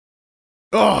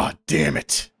Oh, damn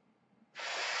it.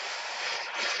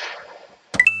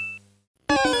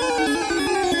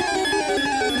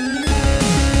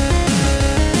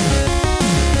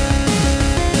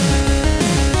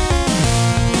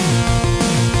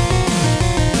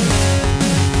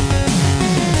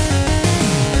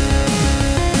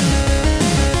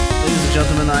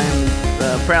 Gentlemen, I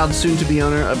am proud soon-to-be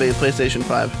owner of a PlayStation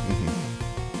 5.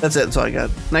 Mm-hmm. That's it. That's all I got.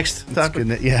 Next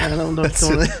topic.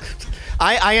 Yeah,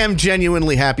 I am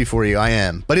genuinely happy for you. I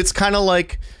am, but it's kind of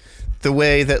like the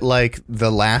way that like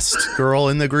the last girl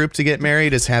in the group to get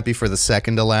married is happy for the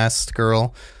second to last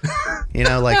girl. You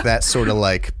know, like that sort of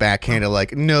like backhand of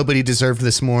like nobody deserved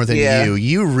this more than you.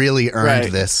 You really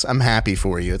earned this. I'm happy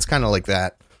for you. It's kind of like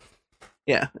that.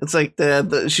 Yeah, it's like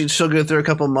she'll go through a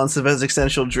couple months of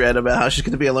existential dread about how she's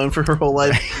going to be alone for her whole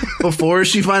life before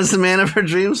she finds the man of her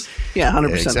dreams. Yeah,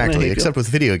 100%. Exactly, except with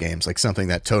video games, like something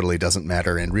that totally doesn't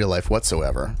matter in real life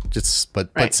whatsoever.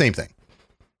 But same thing.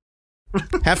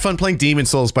 Have fun playing Demon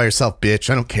Souls by yourself,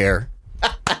 bitch. I don't care.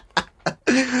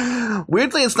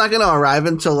 Weirdly, it's not going to arrive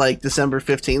until like December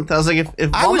 15th. I was like,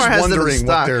 if Walmart has them in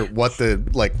stock,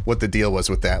 what the deal was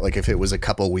with that. Like if it was a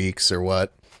couple weeks or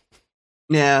what.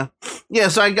 Yeah.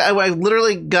 So I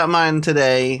literally got mine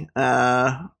today.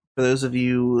 For those of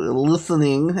you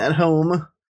listening at home,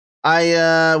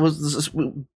 Derek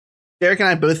and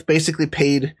I both basically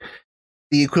paid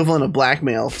the equivalent of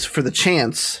blackmail for the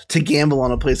chance to gamble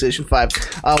on a PlayStation 5.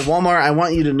 Walmart, I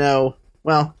want you to know.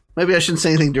 Well, maybe I shouldn't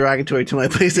say anything derogatory to my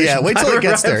PlayStation. Yeah, wait till it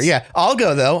gets there. Yeah, I'll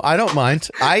go though. I don't mind.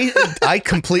 I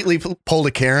completely pulled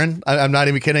a Karen. I'm not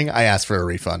even kidding. I asked for a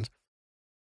refund.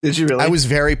 Did you really? I was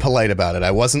very polite about it. I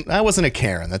wasn't a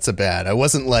Karen. That's a bad. I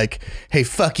wasn't like, hey,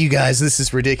 fuck you guys. This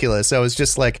is ridiculous. I was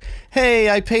just like, hey,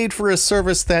 I paid for a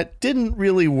service that didn't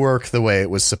really work the way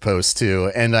it was supposed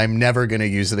to, and I'm never going to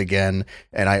use it again,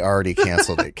 and I already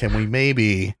canceled it. Can we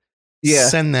maybe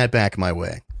send that back my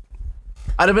way?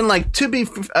 I'd have been like, to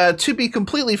be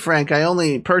completely frank, I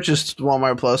only purchased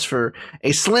Walmart Plus for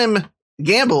a slim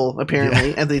gamble,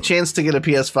 apparently, and the chance to get a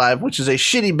PS5, which is a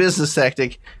shitty business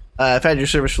tactic. If I had your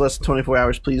service for less than 24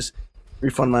 hours, please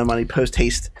refund my money post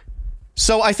haste.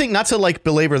 So I think, not to like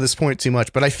belabor this point too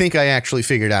much, but I think I actually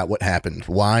figured out what happened.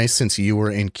 Why, since you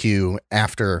were in queue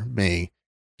after me,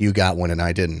 you got one and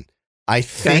I didn't. I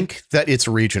think that it's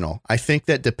regional. I think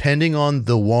that depending on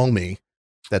the Walmart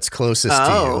that's closest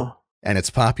to you and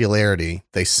its popularity,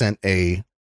 they sent a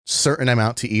certain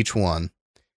amount to each one.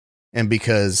 And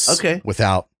because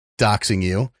without doxing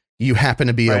you happen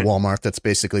to be a Walmart that's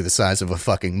basically the size of a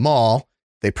fucking mall,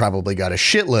 they probably got a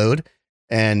shitload.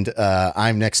 And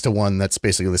I'm next to one that's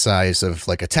basically the size of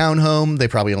like a townhome. They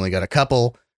probably only got a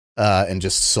couple and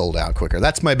just sold out quicker.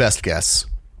 That's my best guess.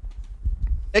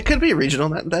 It could be regional.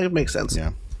 That makes sense.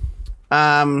 Yeah.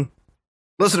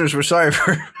 Listeners, we're sorry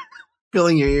for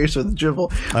filling your ears with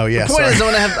drivel. Oh yeah. The point is,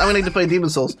 I'm gonna need to play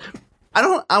Demon Souls.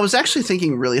 I was actually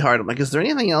thinking really hard. I'm like, is there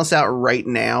anything else out right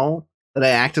now that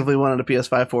I actively wanted a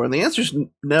PS5 for? And the answer is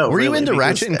no. Were you into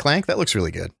Ratchet and Clank? That looks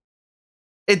really good.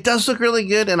 It does look really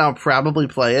good, and I'll probably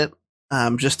play it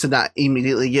just to not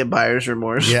immediately get buyer's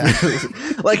remorse. Yeah.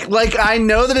 like I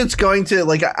know that it's going to,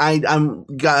 like, I'm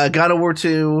God of War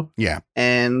 2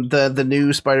 and the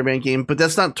new Spider-Man game, but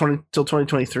that's not till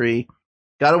 2023.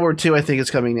 God of War 2 I think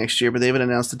is coming next year, but they haven't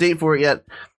announced a date for it yet.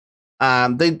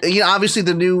 Obviously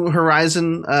the new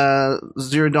Horizon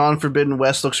Zero Dawn Forbidden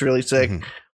West looks really sick. Mm-hmm.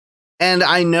 And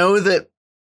I know that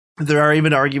there are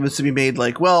even arguments to be made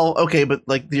like, well, okay, but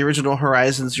like the original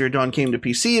Horizon Zero Dawn came to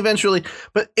PC eventually,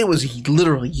 but it was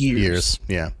literally years.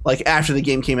 Yeah. Like after the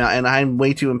game came out, and I'm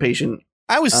way too impatient.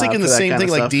 I was thinking the same thing.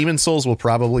 Like Demon Souls will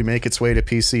probably make its way to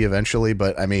PC eventually,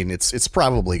 but I mean, it's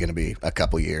probably going to be a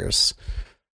couple years.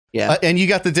 Yeah. And you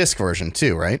got the disc version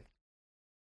too, right?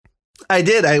 I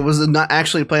did. I was not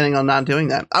actually planning on not doing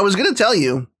that. I was going to tell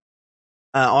you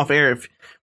off air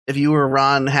if you or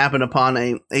Ron happen upon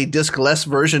a disc-less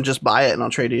version, just buy it and I'll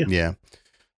trade you. Yeah.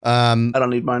 I don't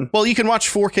need mine. Well, you can watch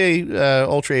 4K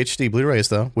Ultra HD Blu-rays,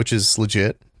 though, which is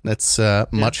legit. That's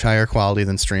much higher quality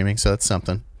than streaming, so that's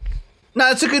something. No,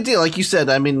 it's a good deal. Like you said,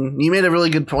 I mean, you made a really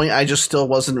good point. I just still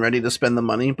wasn't ready to spend the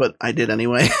money, but I did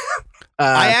anyway.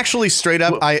 I actually straight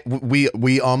up,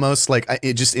 we almost, like,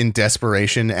 just in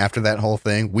desperation after that whole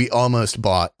thing, we almost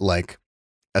bought, like,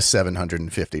 a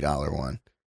 $750 one.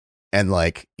 And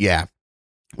like, yeah,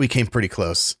 we came pretty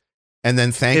close. And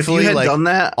then thankfully, if you had like done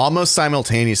that, almost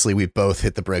simultaneously, we both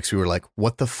hit the brakes. We were like,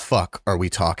 what the fuck are we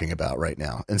talking about right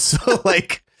now? And so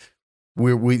like,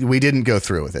 we didn't go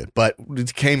through with it, but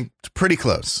it came pretty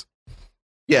close.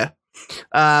 Yeah.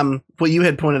 What you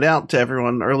had pointed out to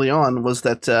everyone early on was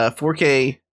that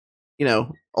 4K,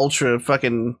 ultra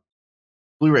fucking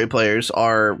Blu-ray players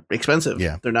are expensive.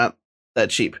 Yeah. They're not that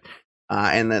cheap.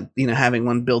 And that, having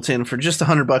one built in for just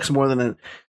 $100 more than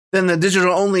the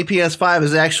digital only PS5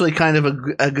 is actually kind of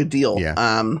a good deal.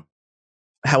 Yeah.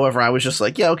 However, I was just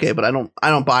like, yeah, okay, but I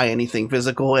don't buy anything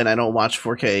physical, and I don't watch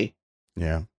 4K.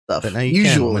 Yeah. Stuff. But now you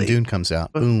usually can when Dune comes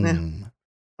out. But, Boom.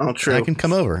 Oh, true. I can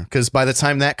come over because by the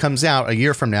time that comes out a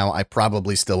year from now, I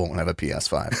probably still won't have a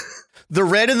PS5. The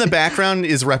red in the background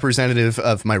is representative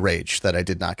of my rage that I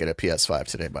did not get a PS5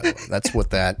 today, by the way. That's what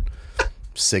that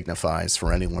signifies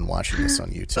for anyone watching this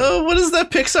on YouTube. Oh, what is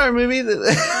that Pixar movie?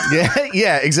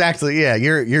 Yeah, exactly. Yeah,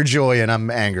 you're joy and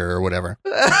I'm anger or whatever.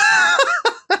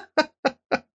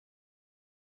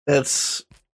 That's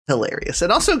hilarious.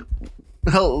 And also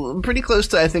pretty close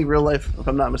to, I think, real life, if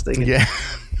I'm not mistaken. Yeah.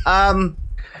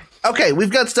 Okay, we've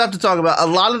got stuff to talk about. A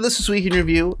lot of this is week in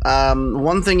review.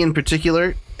 One thing in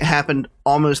particular happened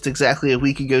almost exactly a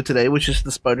week ago today, which is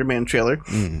the Spider-Man trailer,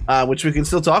 which we can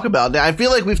still talk about. Now, I feel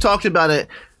like we've talked about it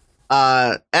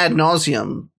ad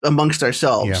nauseum amongst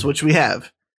ourselves, which we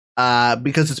have,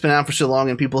 because it's been out for so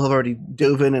long and people have already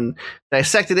dove in and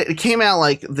dissected it. It came out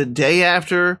like the day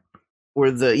after, it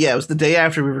was the day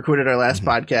after we recorded our last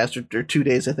podcast, or 2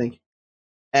 days, I think.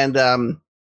 And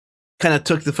kind of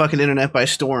took the fucking internet by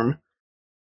storm.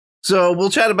 So we'll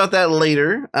chat about that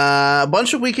later. A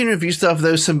bunch of weekend review stuff,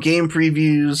 though. Some game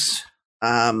previews.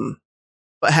 But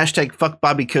hashtag fuck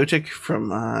Bobby Kotick from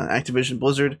Activision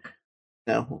Blizzard.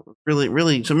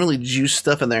 Really, some really juice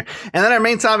stuff in there. And then our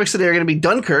main topics today are going to be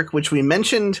Dunkirk, which we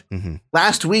mentioned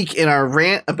last week in our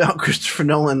rant about Christopher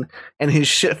Nolan and his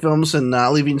shit films, and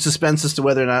leaving suspense as to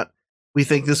whether or not we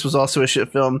think this was also a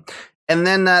shit film. And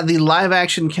then the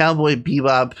live-action Cowboy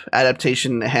Bebop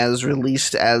adaptation has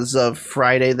released as of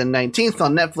Friday the 19th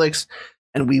on Netflix,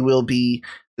 and we will be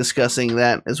discussing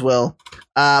that as well.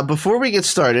 Before we get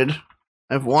started,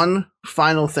 I have one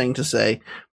final thing to say,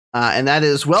 and that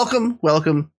is welcome.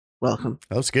 That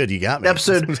was good. You got me.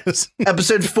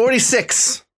 Episode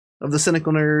 46 of The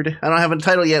Cynical Nerd. I don't have a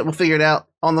title yet. We'll figure it out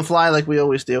on the fly like we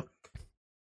always do.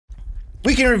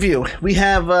 Weekend review. We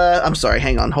have, I'm sorry,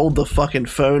 hang on. Hold the fucking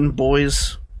phone,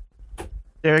 boys.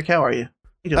 Derek, how are you?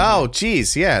 Oh,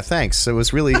 geez. Yeah, thanks. It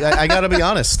was really, I gotta be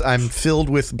honest. I'm filled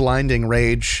with blinding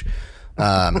rage.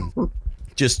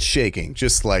 Just shaking.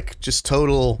 Just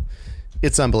total,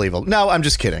 it's unbelievable. No, I'm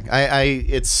just kidding.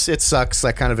 It sucks.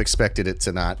 I kind of expected it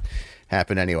to not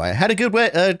happen anyway. I had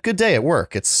a good day at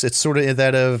work. It's sort of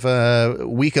that of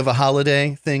week of a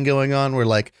holiday thing going on where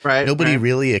nobody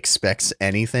really expects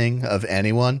anything of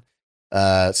anyone.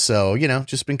 So,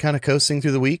 just been kind of coasting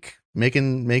through the week,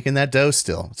 making that dough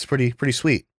still. It's pretty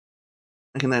sweet.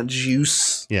 Making that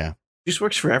juice. Yeah. Juice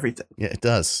works for everything. Yeah, it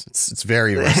does. It's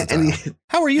very versatile.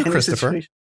 How are you, Christopher?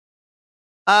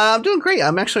 I'm doing great.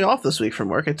 I'm actually off this week from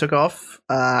work. I took off.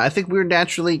 I think we were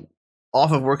naturally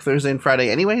off of work Thursday and Friday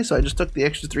anyway, so I just took the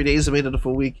extra 3 days and made it a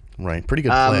full week. Right, pretty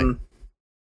good play.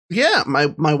 Yeah, my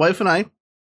wife and I,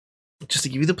 just to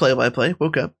give you the play-by-play,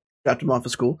 woke up, dropped him off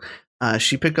at school.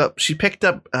 She picked up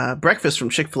breakfast from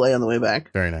Chick-fil-A on the way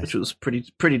back. Very nice, which was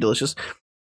pretty delicious.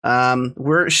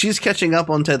 She's catching up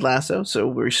on Ted Lasso, so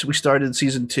we started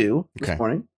season 2 this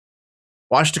morning.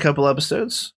 Watched a couple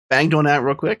episodes, banged on that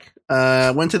real quick.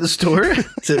 Went to the store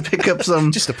to pick up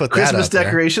some just to put Christmas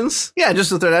decorations. Yeah, just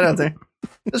to throw that out there.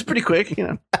 It was pretty quick,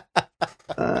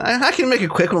 I can make it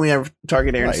quick when we have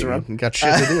Target errands to run. Got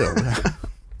shit to do.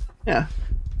 Yeah.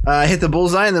 I hit the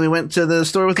bullseye, and then we went to the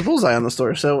store with the bullseye on the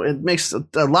store. So it makes a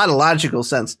lot of logical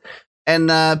sense. And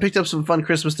picked up some fun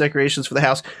Christmas decorations for the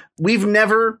house. We've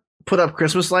never put up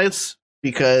Christmas lights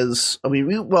because, I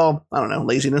don't know,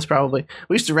 laziness probably.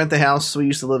 We used to rent the house we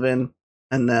used to live in,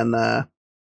 and then I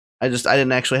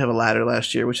didn't actually have a ladder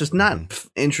last year, which is not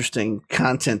interesting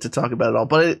content to talk about at all.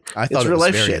 But I thought it's real it was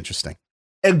life very shit. Interesting.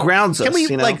 It grounds us. Can we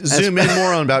zoom in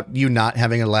more on about you not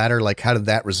having a ladder? Like, how did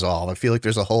that resolve? I feel like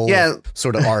there's a whole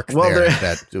sort of arc there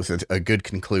that was a good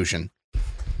conclusion.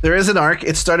 There is an arc.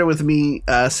 It started with me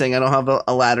saying I don't have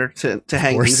a ladder to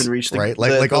hang these and reach the right.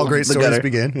 Like all great stories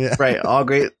begin. Yeah. Right. All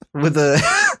great with the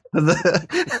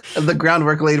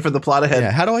groundwork laid for the plot ahead.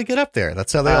 Yeah. How do I get up there?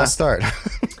 That's how they all start.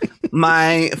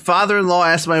 My father-in-law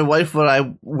asked my wife what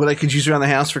I could use around the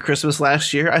house for Christmas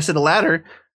last year. I said a ladder.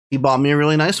 He bought me a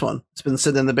really nice one. It's been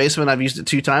sitting in the basement. I've used it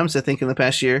 2 times, I think, in the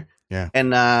past year. Yeah.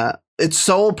 And its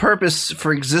sole purpose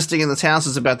for existing in this house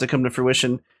is about to come to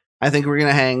fruition. I think we're going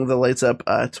to hang the lights up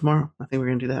tomorrow. I think we're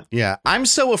going to do that. Yeah. I'm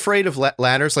so afraid of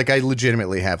ladders. Like, I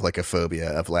legitimately have a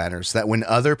phobia of ladders that when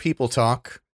other people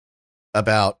talk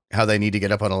about how they need to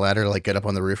get up on a ladder, like get up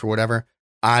on the roof or whatever,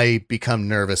 I become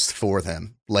nervous for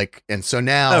them. And so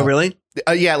now. Oh, really?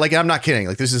 Yeah. I'm not kidding.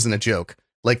 This isn't a joke.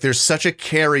 Like there's such a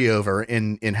carryover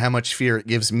in how much fear it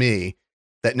gives me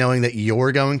that knowing that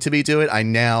you're going to be do it, I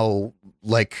now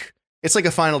like, it's like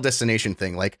a Final Destination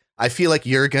thing. Like I feel like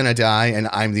you're going to die and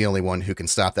I'm the only one who can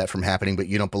stop that from happening, but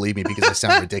you don't believe me because I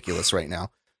sound ridiculous right now.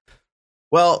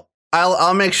 Well,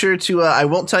 I'll make sure to, I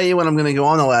won't tell you when I'm going to go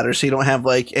on the ladder so you don't have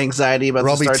like anxiety about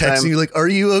the start time. I'll be texting you like, are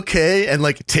you okay? And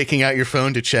like taking out your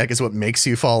phone to check is what makes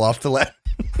you fall off the ladder.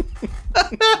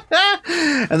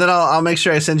 And then I'll make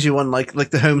sure I send you one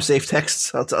like the home safe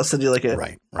texts. I'll send you like a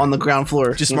right. On the ground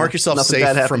floor. Just mark yourself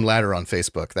safe from ladder on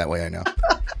Facebook. That way I know.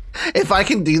 If I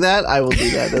can do that, I will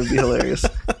do that. That would be hilarious.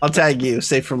 I'll tag you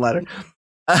safe from ladder.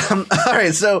 All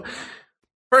right. So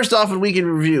first off, in weekend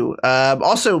review.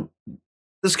 Also,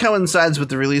 this coincides with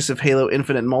the release of Halo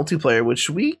Infinite multiplayer, which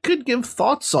we could give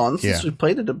thoughts on since we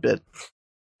played it a bit.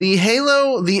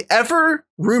 The ever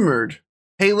rumored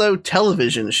Halo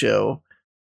television show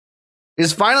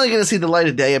is finally going to see the light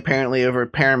of day, apparently, over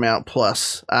Paramount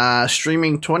Plus.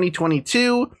 Streaming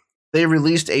 2022, they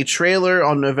released a trailer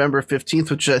on November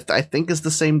 15th, which I think is the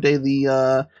same day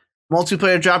the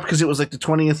multiplayer dropped, because it was like the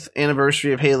 20th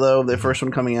anniversary of Halo, the first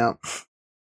one coming out.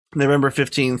 November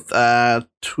 15th,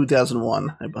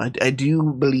 2001, I do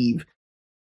believe.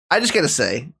 I just gotta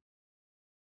say,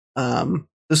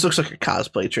 this looks like a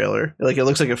cosplay trailer. Like, it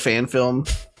looks like a fan film.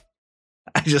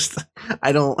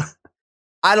 I don't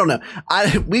know.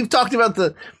 We've talked about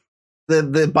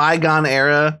the bygone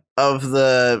era of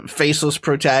the faceless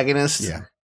protagonist.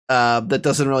 That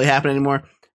doesn't really happen anymore.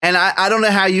 And I don't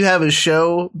know how you have a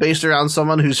show based around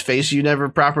someone whose face you never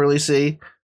properly see.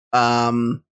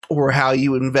 Or how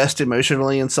you invest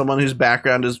emotionally in someone whose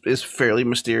background is fairly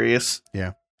mysterious.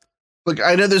 Yeah. Look,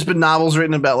 I know there's been novels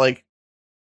written about like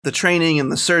the training and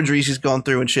the surgeries he's gone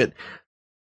through and shit.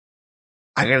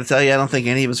 I gotta tell you, I don't think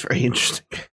any of it's very interesting.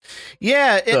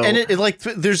 Yeah, so, and it like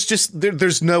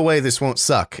there's no way this won't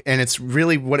suck, and it's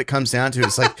really what it comes down to.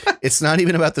 It's like it's not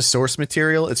even about the source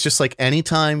material. It's just like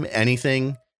anytime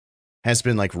anything has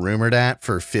been like rumored at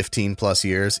for 15 plus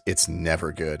years, it's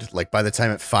never good. Like by the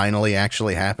time it finally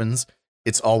actually happens,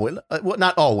 it's always, well,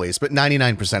 not always, but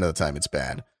 99% of the time it's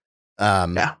bad.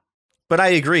 Yeah. But I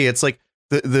agree. It's like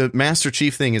the Master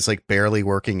Chief thing is like barely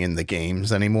working in the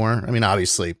games anymore. I mean,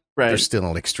 obviously they're still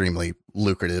an extremely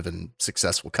lucrative and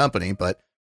successful company, but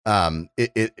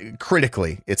it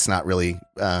critically, it's not really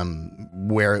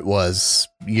where it was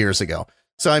years ago.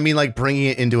 So, I mean, like bringing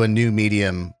it into a new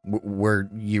medium where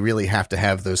you really have to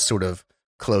have those sort of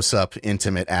close up,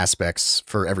 intimate aspects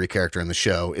for every character in the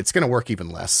show. It's going to work even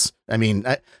less. I mean,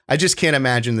 I just can't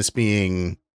imagine this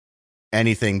being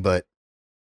anything but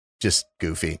just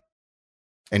goofy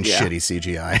and shitty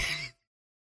CGI.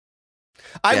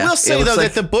 I will say, though,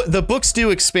 like that the books do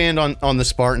expand on the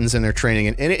Spartans and their training.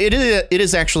 And it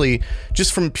is actually,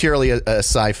 just from purely a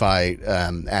sci-fi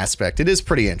aspect, it is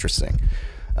pretty interesting.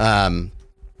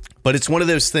 But it's one of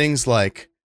those things like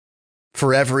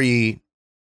for every,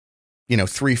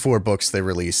 3-4 books they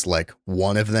released, like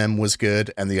one of them was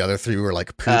good and the other 3 were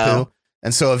like poo-poo.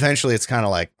 And so eventually it's kind of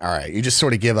like, all right, you just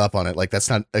sort of give up on it. Like that's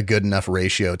not a good enough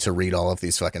ratio to read all of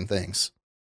these fucking things.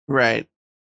 Right.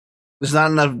 There's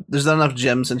not enough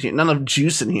gems in here. Not enough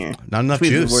juice in here. Not enough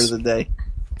juice. The word of the day.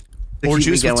 Or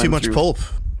juice with too much pulp.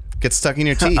 Gets stuck in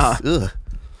your teeth. Ugh.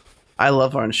 I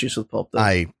love orange juice with pulp, though.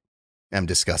 I am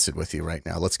disgusted with you right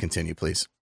now. Let's continue, please.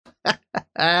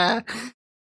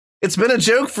 It's been a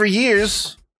joke for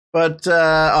years, but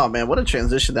oh man, what a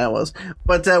transition that was.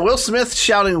 But Will Smith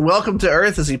shouting "Welcome to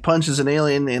Earth" as he punches an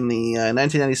alien in the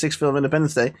 1996 film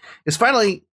Independence Day is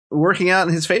finally working out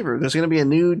in his favor. There's going to be a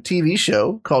new TV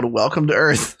show called Welcome to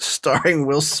Earth starring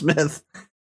Will Smith. It's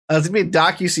going to be a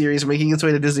docuseries making its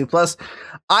way to Disney Plus.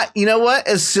 You know what?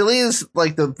 As silly as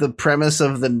like the premise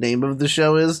of the name of the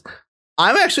show is,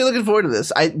 I'm actually looking forward to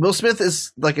this. Will Smith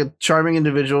is like a charming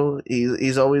individual.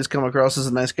 He's always come across as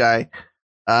a nice guy.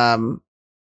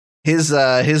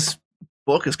 His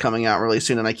book is coming out really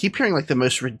soon, and I keep hearing like the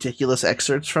most ridiculous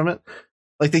excerpts from it.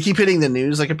 Like they keep hitting the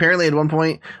news. Like apparently at one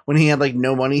point when he had like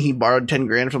no money, he borrowed 10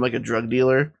 grand from like a drug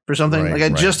dealer for something. Like I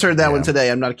just heard that one today.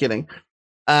 I'm not kidding.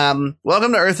 Welcome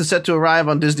to Earth is set to arrive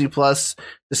on Disney Plus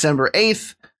December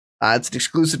 8th. It's an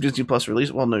exclusive Disney Plus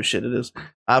release. Well, no shit, it is.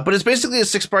 But it's basically a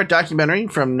 6-part documentary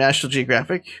from National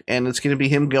Geographic, and it's going to be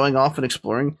him going off and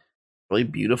exploring really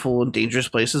beautiful and dangerous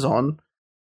places on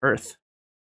Earth.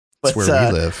 That's where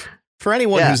we live. For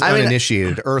anyone who's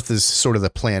uninitiated, Earth is sort of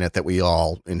the planet that we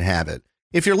all inhabit.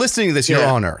 If you're listening to this, you're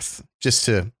on Earth. Just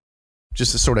to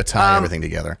sort of tie everything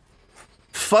together.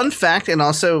 Fun fact, and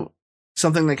also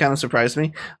something that kind of surprised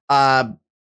me. Darren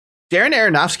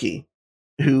Aronofsky,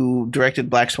 who directed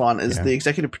Black Swan, is the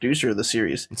executive producer of the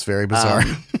series. It's very bizarre.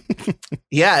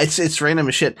 Yeah, it's random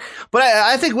as shit. But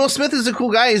I think Will Smith is a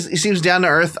cool guy. He seems down to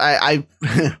earth. I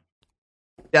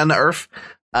down to earth.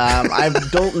 I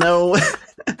don't know.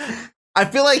 I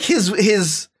feel like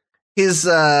his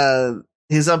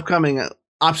upcoming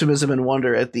optimism and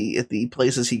wonder at the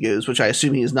places he goes, which I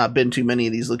assume he has not been to many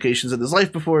of these locations in his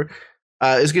life before,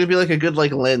 is going to be like a good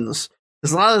like lens.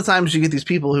 Because a lot of the times you get these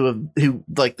people who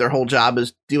like their whole job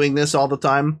is doing this all the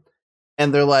time,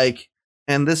 and they're like,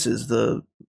 and this is the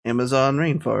Amazon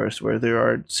rainforest where there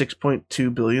are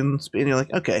 6.2 billion. And you're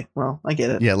like, okay, well, I get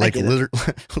it. Yeah, like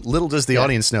little does the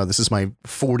audience know this is my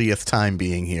 40th time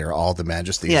being here. All the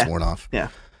majesty is worn off. Yeah,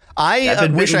 I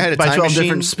wish I had a time machine.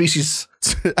 Different species.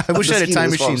 I wish I had a time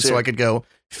machine so I could go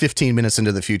 15 minutes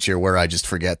into the future where I just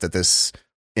forget that this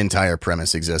entire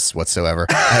premise exists whatsoever.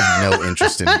 I have no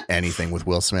interest in anything with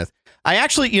Will Smith. I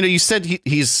actually, you said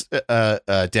he's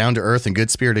a down to earth and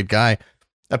good spirited guy.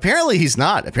 Apparently he's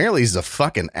not. Apparently he's a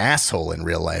fucking asshole in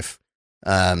real life.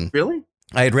 Really?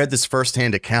 I had read this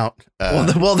firsthand account.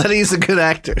 Well, then he's a good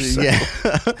actor. So. Yeah,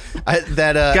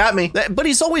 got me. But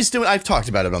he's always doing. I've talked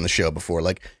about it on the show before.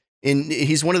 Like,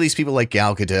 he's one of these people like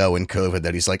Gal Gadot in COVID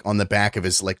that he's like on the back of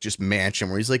his like just mansion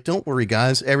where he's like, "Don't worry,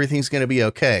 guys, everything's gonna be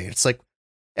okay." It's like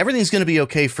everything's gonna be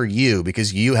okay for you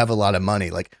because you have a lot of money.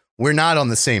 Like, we're not on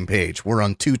the same page. We're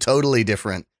on two totally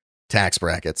different tax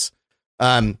brackets.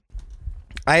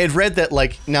 I had read that,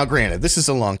 like, now granted, this is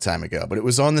a long time ago, but it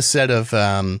was on the set of,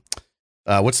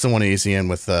 what's the one he's in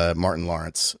with Martin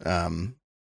Lawrence?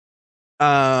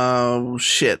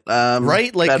 Shit.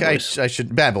 Right? Like, Bad Boys.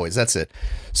 Bad Boys, that's it.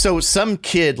 So some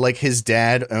kid, like, his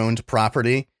dad owned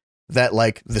property that,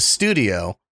 like, the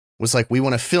studio was like, we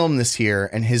want to film this here.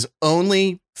 And his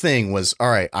only thing was,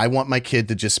 all right, I want my kid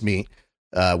to just meet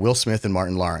Will Smith and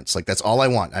Martin Lawrence. Like, that's all I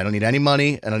want. I don't need any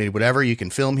money. I don't need whatever. You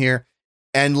can film here.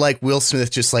 And like Will Smith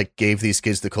just like gave these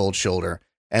kids the cold shoulder.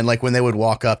 And like when they would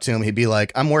walk up to him, he'd be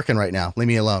like, I'm working right now. Leave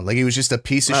me alone. Like he was just a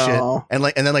piece of shit.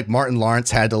 And then like Martin Lawrence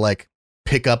had to like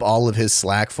pick up all of his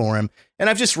slack for him. And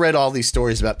I've just read all these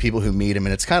stories about people who meet him.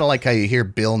 And it's kind of like how you hear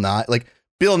Bill Nye. Like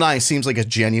Bill Nye seems like a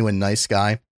genuine nice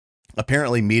guy.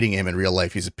 Apparently meeting him in real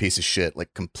life, he's a piece of shit,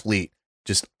 like complete,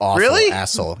 just awful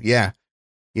asshole. Yeah.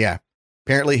 Yeah.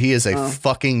 Apparently he is a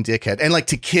fucking dickhead. And like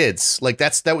to kids, like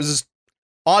that was his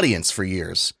audience for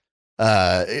years.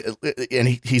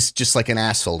 And he's just like an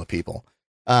asshole to people.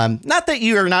 Not that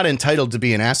you are not entitled to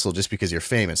be an asshole just because you're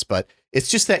famous, but it's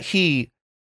just that he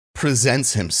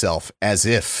presents himself as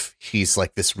if he's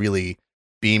like this really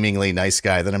beamingly nice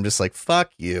guy that I'm just like,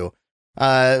 fuck you.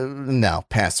 No,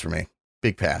 pass for me.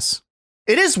 Big pass.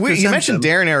 It is weird. You mentioned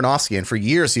Darren Aronofsky, and for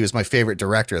years he was my favorite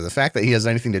director. The fact that he has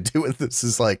anything to do with this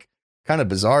is like kind of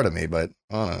bizarre to me, but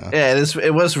I don't know. Yeah,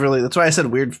 it was really, that's why I said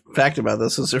weird fact about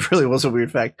this, is it really was a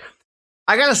weird fact.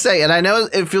 I gotta say, and I know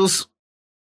it feels,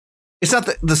 it's not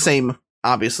the same,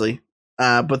 obviously,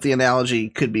 but the analogy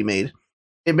could be made.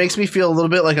 It makes me feel a little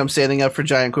bit like I'm standing up for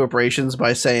giant corporations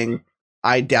by saying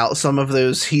I doubt some of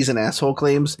those he's an asshole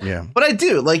claims. Yeah. But I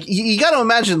do. Like, you gotta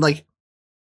imagine, like,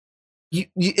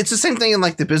 it's the same thing in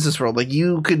like the business world. Like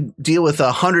you could deal with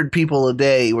 100 people a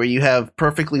day where you have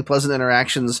perfectly pleasant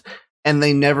interactions and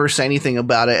they never say anything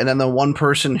about it. And then the one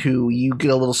person who you get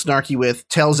a little snarky with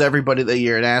tells everybody that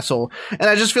you're an asshole. And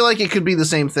I just feel like it could be the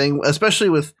same thing, especially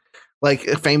with like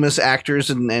famous actors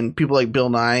and people like Bill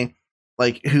Nye,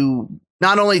 like who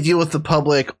not only deal with the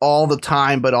public all the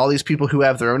time, but all these people who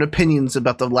have their own opinions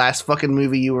about the last fucking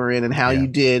movie you were in and how you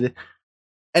did.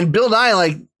 And Bill Nye,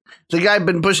 like, the guy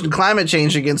been pushing climate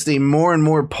change against a more and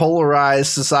more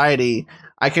polarized society.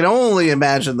 I can only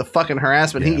imagine the fucking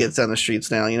harassment he gets on the streets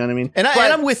now. You know what I mean? And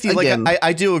I'm with you. Again, like,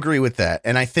 I do agree with that.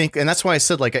 And I think, and that's why I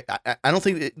said, like, I don't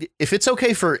think if it's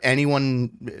okay for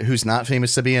anyone who's not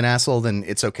famous to be an asshole, then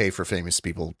it's okay for famous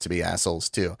people to be assholes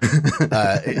too.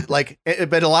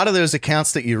 But a lot of those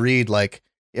accounts that you read, like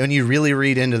when you really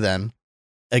read into them,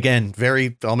 again,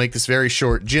 I'll make this very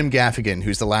short. Jim Gaffigan,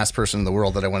 who's the last person in the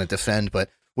world that I want to defend, but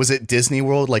was it Disney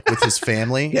World, like with his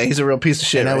family? Yeah, he's a real piece of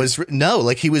shit.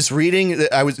 And he was reading.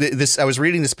 I was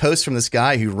reading this post from this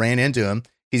guy who ran into him.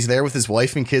 He's there with his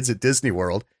wife and kids at Disney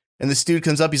World, and this dude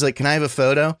comes up. He's like, "Can I have a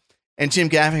photo?" And Jim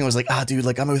Gaffigan was like, dude,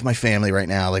 like I'm with my family right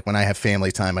now. Like when I have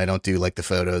family time, I don't do like the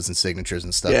photos and signatures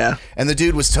and stuff." Yeah. And the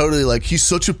dude was totally like, "He's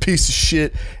such a piece of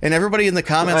shit." And everybody in the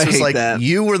comments was like,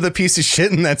 "You were the piece of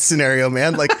shit in that scenario,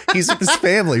 man. Like he's with his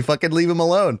family. Fucking leave him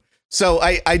alone." So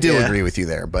I do agree with you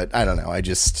there, but I don't know. I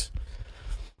just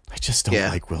don't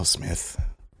like Will Smith.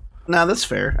 No, that's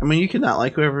fair. I mean, you can not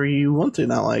like whoever you want to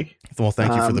not like. Well,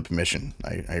 thank you for the permission.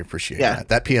 I appreciate that.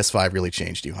 That PS5 really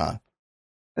changed you, huh?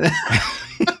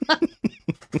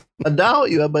 And now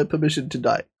you have my permission to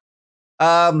die.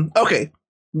 Okay.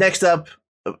 Next up,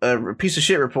 a piece of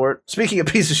shit report. Speaking of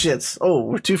piece of shits,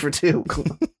 we're 2 for 2.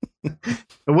 It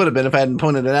would have been if I hadn't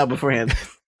pointed it out beforehand.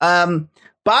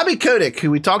 Bobby Kotick, who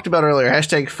we talked about earlier,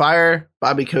 hashtag fire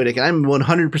Bobby Kotick, and I'm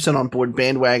 100% on board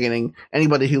bandwagoning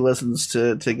anybody who listens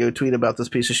to go tweet about this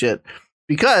piece of shit,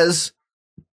 because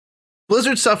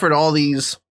Blizzard suffered all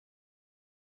these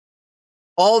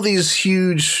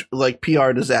huge like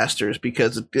PR disasters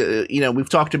because we've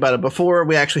talked about it before.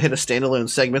 We actually had a standalone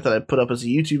segment that I put up as a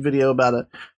YouTube video about it,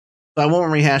 so I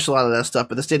won't rehash a lot of that stuff.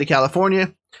 But the state of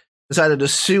California decided to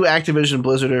sue Activision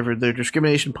Blizzard over their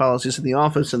discrimination policies in the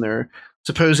office and their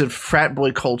supposed frat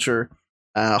boy culture,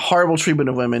 horrible treatment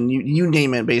of women, you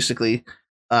name it. Basically,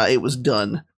 it was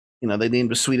done. They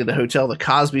named a suite at the hotel the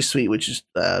Cosby Suite, which is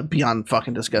beyond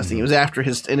fucking disgusting. It was after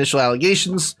his initial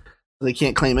allegations. They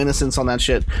can't claim innocence on that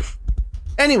shit.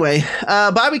 Anyway,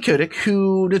 Bobby Kotick,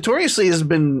 who notoriously has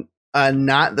been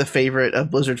not the favorite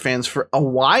of Blizzard fans for a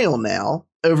while now,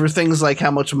 over things like how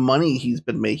much money he's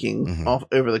been making off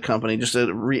over the company.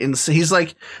 He's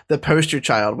like the poster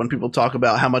child when people talk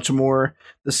about how much more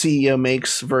the CEO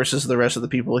makes versus the rest of the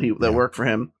people that work for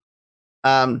him.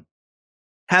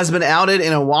 Has been outed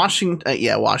in a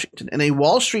Washington, in a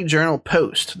Wall Street Journal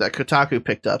post that Kotaku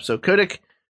picked up. So Kotick,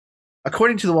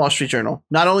 according to the Wall Street Journal,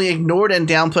 not only ignored and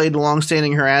downplayed the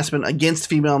longstanding harassment against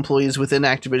female employees within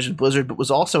Activision Blizzard, but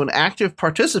was also an active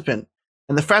participant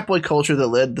in the frat boy culture that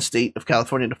led the state of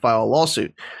California to file a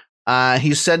lawsuit.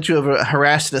 He's said to have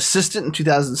harassed an assistant in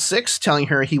 2006, telling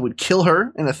her he would kill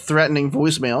her in a threatening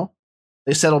voicemail.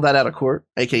 They settled that out of court,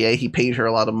 aka he paid her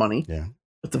a lot of money. Yeah.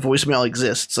 But the voicemail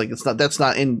exists. Like that's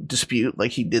not in dispute.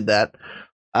 Like he did that.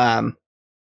 And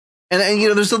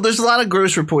there's a lot of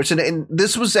gross reports, and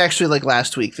this was actually like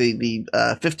last week, the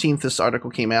 15th. This article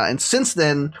came out, and since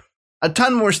then, a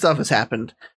ton more stuff has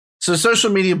happened. So social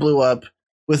media blew up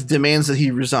with demands that he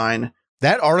resign.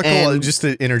 That article, just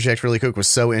to interject really quick, was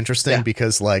so interesting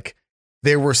because like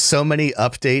there were so many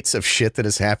updates of shit that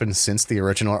has happened since the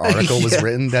original article was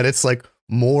written that it's like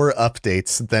more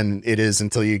updates than it is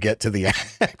until you get to the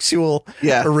actual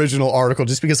original article.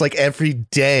 Just because like every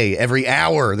day, every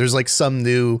hour, there's like some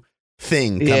new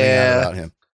thing coming out about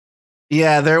him.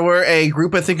 Yeah, there were a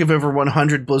group, I think, of over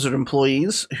 100 Blizzard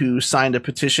employees who signed a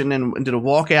petition and did a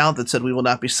walkout that said, "We will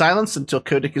not be silenced until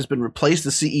Kotick has been replaced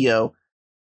as CEO.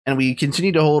 And we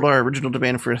continue to hold our original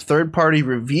demand for a third-party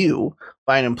review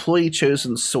by an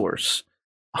employee-chosen source."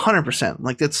 100%.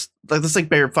 Like, that's like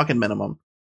bare fucking minimum.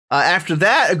 After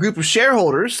that, a group of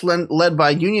shareholders, led by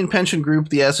Union Pension Group,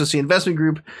 the SOC Investment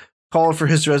Group, called for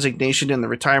his resignation and the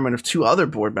retirement of 2 other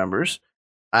board members.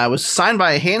 Was signed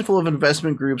by a handful of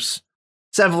investment groups,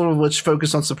 several of which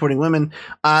focus on supporting women.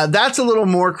 That's a little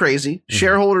more crazy. Mm-hmm.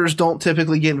 Shareholders don't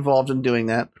typically get involved in doing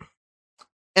that.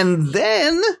 And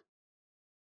then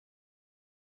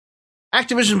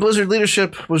Activision Blizzard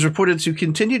leadership was reported to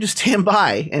continue to stand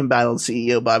by embattled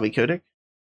CEO Bobby Kotick.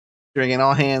 During an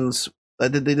all-hands, they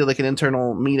did like an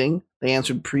internal meeting. They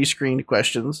answered pre-screened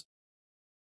questions.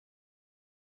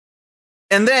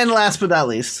 And then, last but not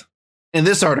least, in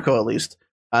this article at least,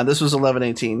 this was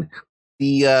 11/18,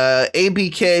 the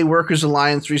ABK Workers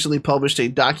Alliance recently published a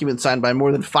document signed by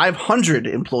more than 500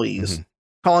 employees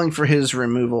calling for his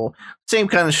removal. Same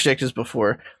kind of shtick as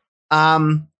before.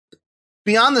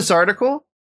 Beyond this article,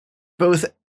 both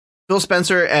Phil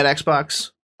Spencer at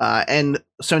Xbox and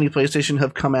Sony PlayStation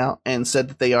have come out and said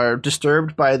that they are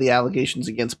disturbed by the allegations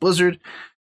against Blizzard.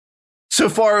 So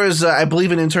far as I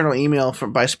believe an internal email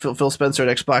by Phil Spencer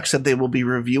at Xbox said they will be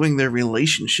reviewing their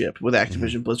relationship with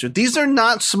Activision Blizzard. These are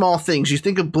not small things. You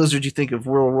think of Blizzard, you think of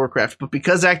World of Warcraft, but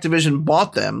because Activision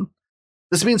bought them,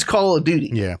 this means Call of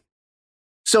Duty. Yeah.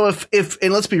 So if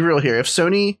and let's be real here, if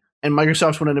Sony and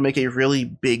Microsoft wanted to make a really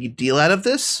big deal out of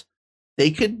this, they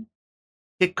could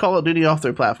get Call of Duty off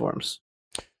their platforms.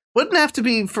 Wouldn't have to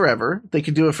be forever. They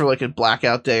could do it for like a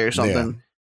blackout day or something. Yeah.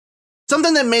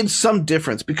 Something that made some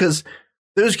difference, because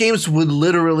those games would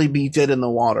literally be dead in the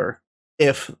water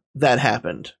if that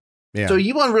happened. Yeah. So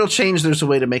you want real change, there's a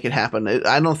way to make it happen.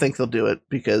 I don't think they'll do it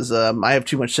because I have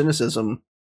too much cynicism,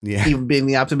 even being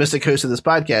the optimistic host of this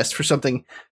podcast, for something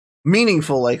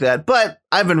meaningful like that. But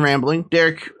I've been rambling.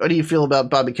 Derek, what do you feel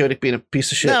about Bobby Kotick being a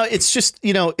piece of shit? No, it's just,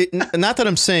 not that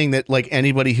I'm saying that like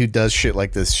anybody who does shit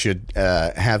like this should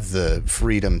have the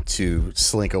freedom to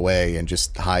slink away and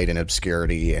just hide in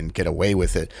obscurity and get away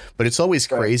with it. But it's always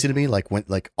crazy to me, like when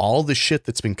like all the shit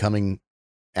that's been coming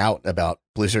out about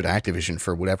Blizzard Activision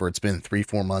for whatever it's been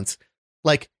 3-4 months.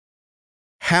 Like,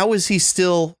 how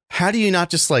do you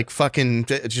not just like fucking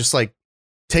just like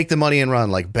take the money and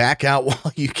run, like back out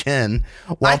while you can.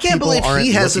 While I can't believe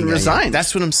he hasn't resigned.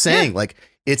 That's what I'm saying. Yeah. Like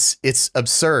it's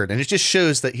absurd. And it just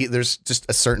shows that there's just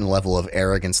a certain level of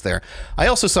arrogance there. I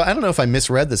also saw, I don't know if I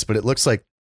misread this, but it looks like,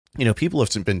 people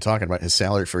have been talking about his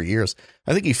salary for years.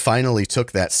 I think he finally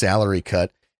took that salary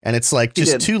cut, and it's like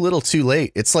just too little too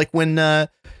late. It's like when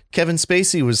Kevin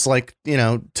Spacey was like,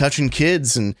 touching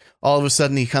kids, and all of a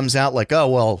sudden he comes out like, oh,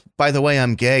 well, by the way,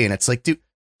 I'm gay. And it's like, dude,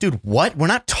 what? We're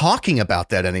not talking about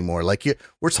that anymore. Like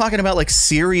we're talking about like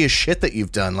serious shit that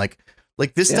you've done. Like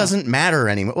this doesn't matter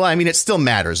anymore. Well, I mean, it still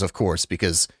matters, of course,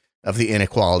 because of the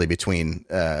inequality between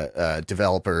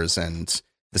developers and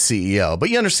the CEO. But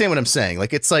you understand what I'm saying?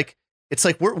 Like it's like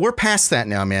we're past that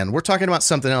now, man. We're talking about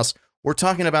something else. We're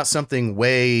talking about something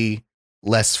way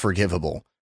less forgivable.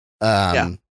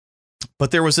 But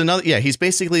there was another. Yeah, he's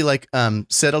basically like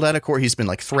settled out of court. He's been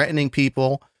like threatening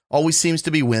people. Always seems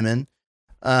to be women.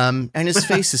 And his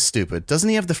face is stupid. Doesn't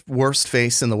he have the worst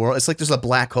face in the world? It's like there's a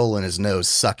black hole in his nose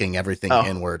sucking everything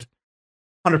inward.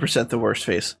 100% the worst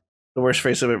face. The worst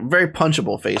face of it. Very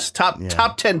punchable face. Top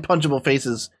 10 punchable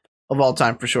faces of all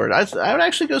time for sure. I would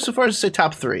actually go so far as to say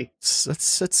top 3.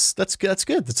 That's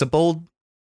good. That's a bold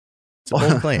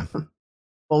claim.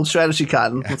 Bold strategy,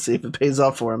 Cotton. Let's see if it pays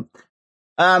off for him.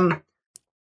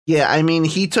 Yeah, I mean,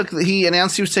 he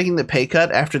announced he was taking the pay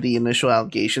cut after the initial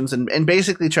allegations, and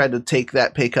basically tried to take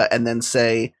that pay cut and then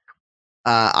say,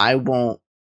 I won't,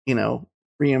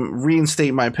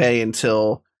 reinstate my pay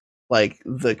until like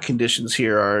the conditions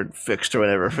here are fixed or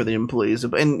whatever for the employees.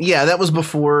 And yeah, that was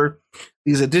before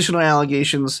these additional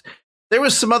allegations. There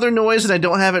was some other noise, and I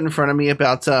don't have it in front of me,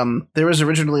 about there was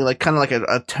originally like kind of like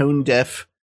a tone deaf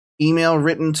email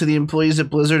written to the employees at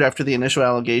Blizzard after the initial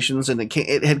allegations, and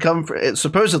it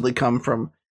supposedly come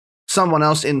from someone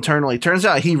else internally. Turns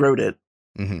out he wrote it.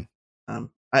 Mm-hmm.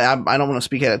 I don't want to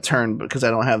speak out of turn because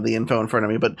I don't have the info in front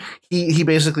of me, but he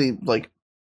basically like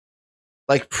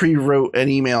pre-wrote an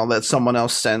email that someone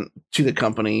else sent to the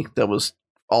company that was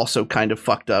also kind of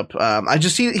fucked up.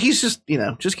 He's just,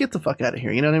 just get the fuck out of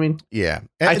here. You know what I mean? Yeah.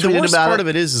 And the worst part of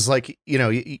it is like,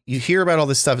 you hear about all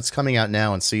this stuff. It's coming out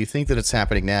now. And so you think that it's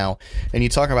happening now, and you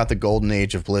talk about the golden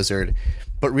age of Blizzard,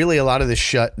 but really a lot of this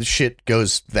shit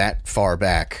goes that far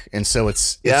back. And so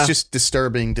it's just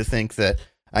disturbing to think that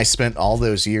I spent all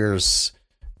those years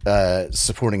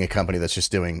supporting a company that's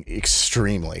just doing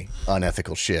extremely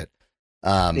unethical shit.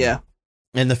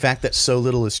 And the fact that so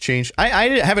little has changed. I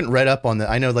haven't read up on that.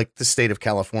 I know like the state of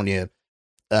California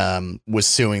was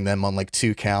suing them on like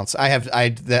 2 counts.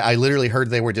 I literally heard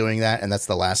they were doing that, and that's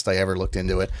the last I ever looked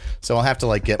into it. So I'll have to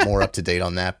like get more up to date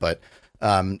on that. But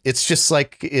it's just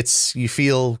like you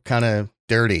feel kind of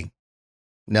dirty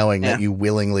knowing that you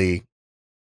willingly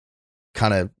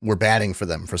kind of were batting for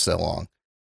them for so long.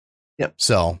 Yep.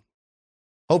 So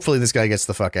hopefully this guy gets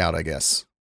the fuck out, I guess.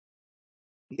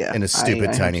 Yeah. In his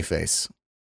stupid tiny face.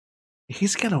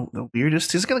 He's got the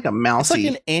weirdest. He's got like a mousy. It's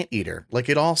like an anteater. Like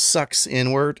it all sucks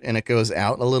inward and it goes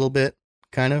out a little bit,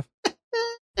 kind of.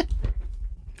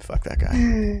 Fuck that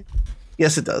guy.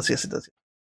 Yes, it does. Yes, it does.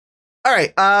 All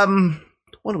right.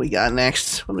 What do we got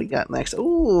next?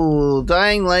 Ooh,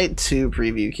 Dying Light 2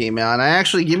 preview came out.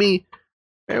 And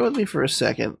bear with me for a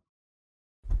second,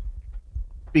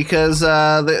 because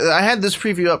I had this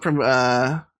preview up from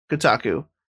Kotaku,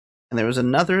 and there was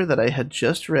another that I had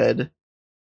just read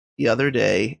the other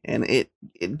day, and it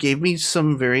gave me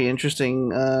some very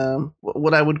interesting,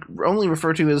 what I would only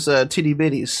refer to as titty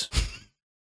bitties.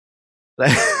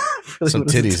 Really some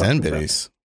titties and bitties.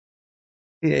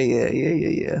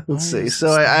 Yeah. Let's see. So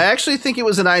I actually think it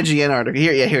was an IGN article.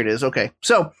 Here it is. Okay.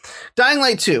 So Dying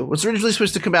Light 2 was originally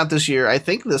supposed to come out this year, I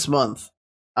think this month.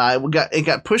 It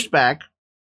got pushed back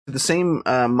to the same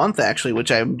month, actually,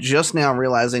 which I'm just now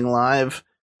realizing live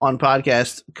on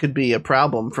podcast could be a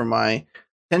problem for my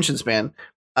attention span,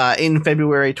 in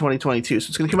February 2022. So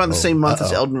it's going to come out the same month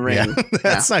as Elden Ring. Yeah.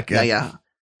 That's not good. Yeah.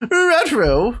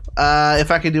 Retro.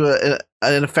 If I could do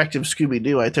an effective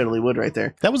Scooby-Doo, I totally would right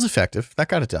there. That was effective. That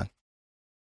got it done.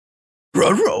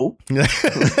 Retro.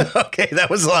 Okay, that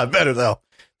was a lot better, though.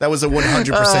 That was a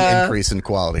 100% increase in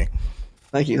quality.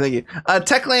 Thank you.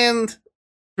 Techland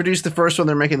produced the first one.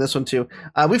 They're making this one, too.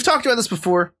 We've talked about this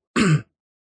before,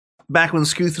 back when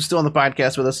Scooth was still on the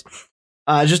podcast with us.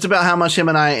 Just about how much him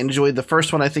and I enjoyed the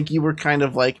first one. I think you were kind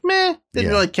of like, meh,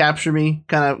 didn't really capture me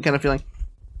kind of feeling.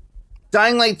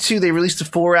 Dying Light 2, they released a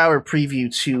 4-hour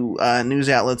preview to news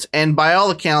outlets, and by all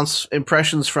accounts,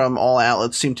 impressions from all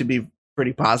outlets seem to be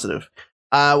pretty positive.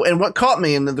 And what caught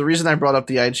me, and the reason I brought up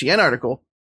the IGN article,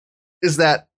 is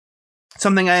that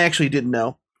something I actually didn't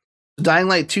know. Dying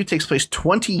Light 2 takes place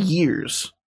 20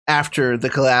 years after the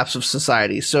collapse of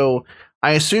society. So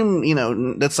I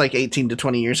assume, that's like 18 to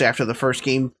 20 years after the first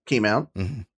game came out.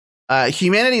 Mm-hmm.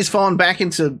 Humanity has fallen back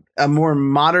into a more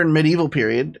modern medieval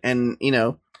period. And,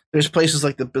 there's places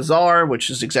like the Bazaar, which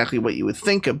is exactly what you would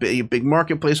think, a big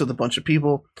marketplace with a bunch of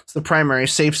people. It's the primary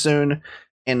safe zone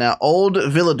in Old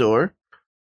Villador,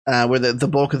 where the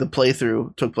bulk of the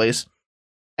playthrough took place.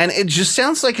 And it just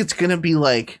sounds like it's going to be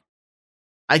like,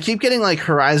 I keep getting like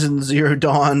Horizon Zero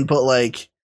Dawn, but like,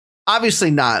 obviously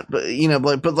not, but I'm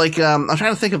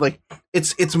trying to think of like,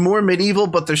 it's more medieval,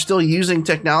 but they're still using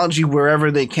technology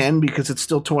wherever they can because it's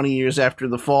still 20 years after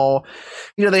the fall.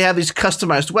 They have these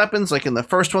customized weapons, like in the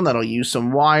first one that'll use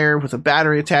some wire with a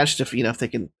battery attached if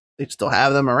they still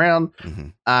have them around.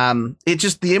 Mm-hmm.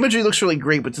 The imagery looks really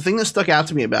great, but the thing that stuck out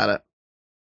to me about it,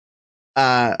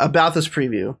 about this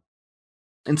preview,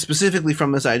 and specifically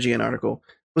from this IGN article,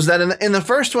 was that in the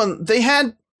first one they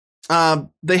had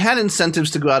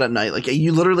incentives to go out at night. Like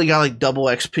you literally got like double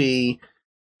XP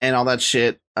and all that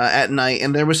shit at night,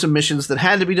 and there were some missions that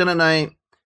had to be done at night.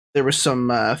 There were some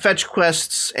fetch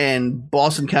quests and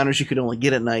boss encounters you could only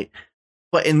get at night.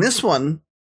 But in this one,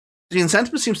 the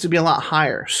incentive seems to be a lot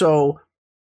higher. So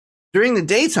during the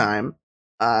daytime,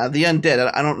 the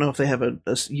undead, I don't know if they have a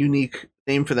unique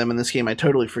name for them in this game, I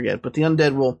totally forget, but the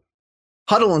undead will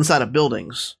huddle inside of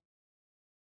buildings,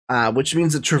 which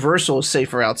means that traversal is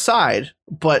safer outside,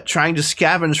 but trying to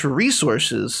scavenge for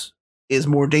resources is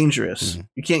more dangerous. Mm-hmm.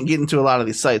 You can't get into a lot of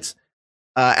these sites.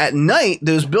 At night,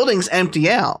 those buildings empty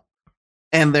out,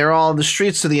 and they're all in the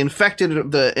streets, so the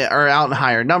infected are out in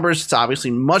higher numbers. It's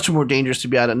obviously much more dangerous to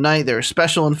be out at night. There are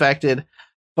special infected,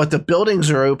 but the buildings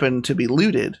are open to be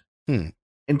looted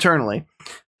internally.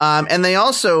 And they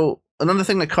also, another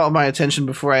thing that caught my attention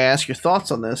before I ask your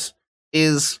thoughts on this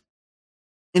is,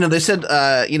 they said,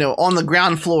 on the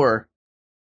ground floor,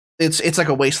 it's like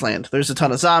a wasteland. There's a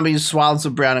ton of zombies, swaths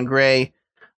of brown and gray,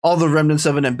 all the remnants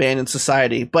of an abandoned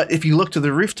society. But if you look to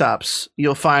the rooftops,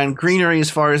 you'll find greenery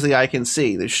as far as the eye can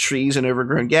see. There's trees and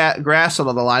overgrown grass on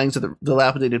all the linings of the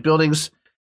dilapidated buildings.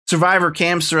 Survivor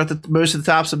camps are at most of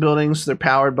the tops of buildings. They're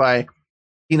powered by,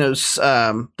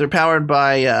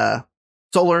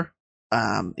 solar.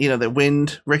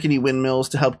 The rickety windmills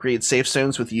to help create safe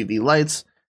zones with UV lights.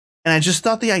 And I just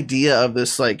thought the idea of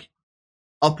this like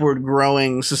upward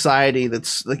growing society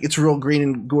that's like, it's real green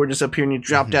and gorgeous up here, and you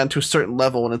drop down to a certain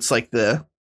level and it's like the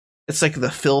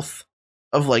filth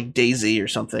of like DayZ or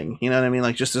something. You know what I mean?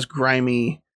 Like just this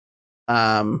grimy.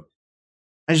 I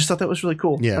just thought that was really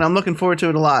cool. Yeah. And I'm looking forward to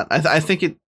it a lot. I think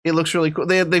it looks really cool.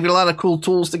 They've got a lot of cool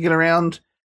tools to get around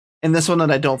in this one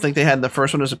that I don't think they had in the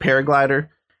first one. As a paraglider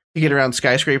to get around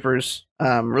skyscrapers.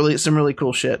 Some really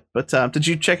cool shit. But did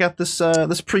you check out this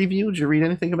preview? Did you read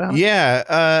anything about it?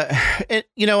 Yeah.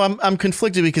 I'm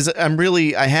conflicted because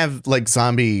I have like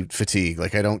zombie fatigue.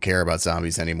 Like I don't care about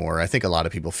zombies anymore. I think a lot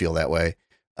of people feel that way.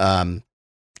 And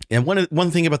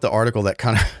one thing about the article that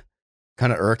kind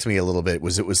of irked me a little bit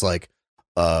was it was like,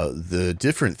 the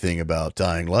different thing about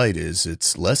Dying Light is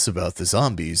it's less about the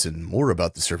zombies and more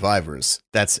about the survivors.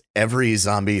 That's every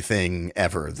zombie thing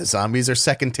ever. The zombies are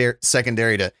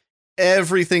secondary to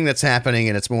everything that's happening,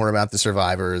 and it's more about the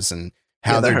survivors and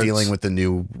how they're dealing with the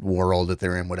new world that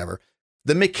they're in, whatever.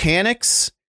 The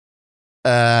mechanics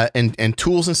and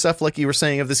tools and stuff, like you were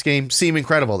saying, of this game seem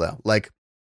incredible, though. Like,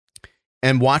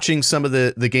 and watching some of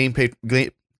the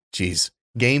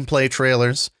gameplay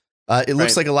trailers, it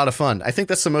looks like a lot of fun. I think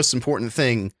that's the most important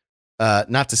thing.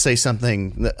 Not to say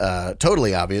something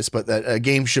totally obvious, but that a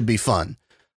game should be fun.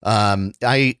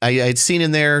 I'd seen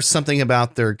in there something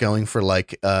about they're going for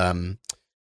like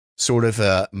sort of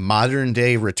a modern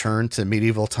day return to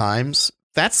medieval times.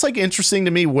 That's like interesting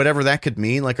to me, whatever that could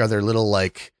mean. Like, are there little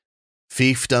like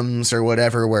fiefdoms or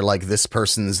whatever where like this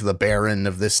person's the baron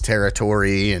of this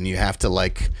territory and you have to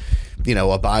like,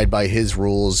 abide by his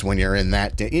rules when you're in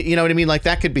that, you know what I mean? Like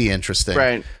that could be interesting.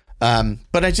 Right.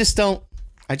 But I just don't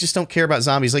care about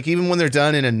zombies. Like even when they're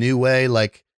done in a new way,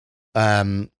 like,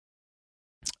 The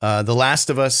Last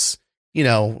of Us,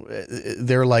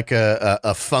 they're like a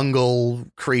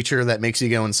fungal creature that makes you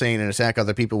go insane and attack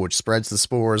other people, which spreads the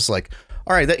spores. Like,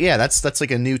 all right, that's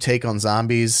like a new take on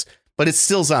zombies, but it's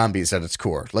still zombies at its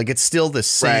core. Like it's still the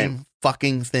same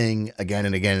fucking thing again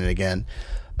and again and again.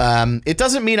 It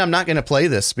doesn't mean I'm not going to play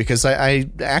this because I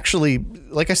actually,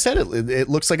 like I said, it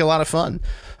looks like a lot of fun.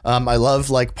 I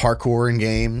love like parkour in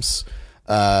games.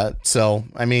 So,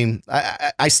 I mean,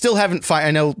 I still haven't I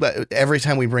know every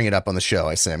time we bring it up on the show,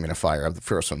 I say I'm going to fire up the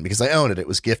first one because I own it. It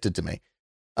was gifted to me.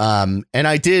 And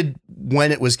I did,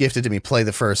 when it was gifted to me, play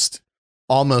the first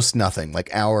almost nothing, like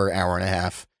hour and a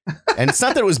half. And it's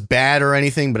not that it was bad or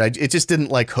anything, but it just didn't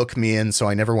like hook me in. So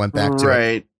I never went back to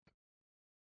it.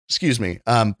 Excuse me.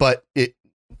 But it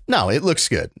looks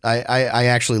good. I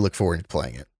actually look forward to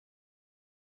playing it.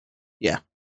 Yeah,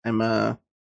 I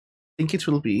think it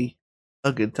will be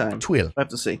a good time. Twill. I have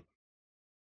to see.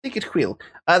 I think it will.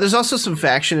 There's also some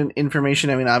faction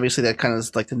information. I mean, obviously that kind of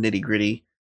is like the nitty gritty.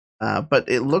 But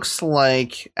it looks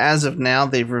like as of now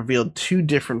they've revealed 2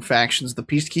 different factions: the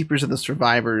Peacekeepers and the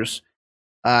Survivors,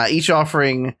 each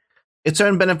offering its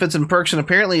own benefits and perks. And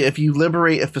apparently, if you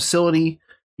liberate a facility,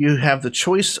 you have the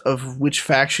choice of which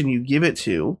faction you give it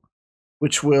to,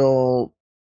 which will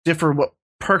differ what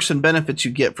perks and benefits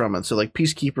you get from it. So like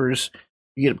Peacekeepers,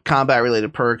 you get combat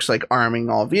related perks like arming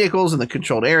all vehicles in the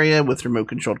controlled area with remote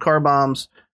controlled car bombs,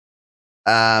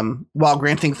 while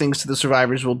granting things to the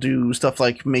Survivors will do stuff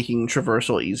like making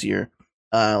traversal easier,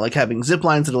 like having zip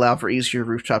lines that allow for easier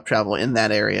rooftop travel in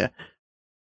that area.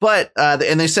 But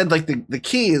and they said like the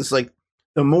key is like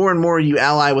the more and more you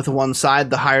ally with one side,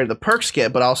 the higher the perks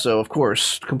get, but also of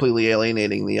course completely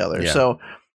alienating the other. Yeah. So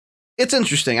it's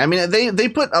interesting. I mean, they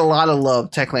put a lot of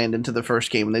love, Techland, into the first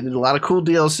game, and they did a lot of cool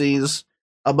DLCs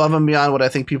above and beyond what I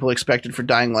think people expected for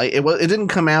Dying Light. It didn't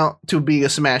come out to be a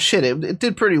smash hit. It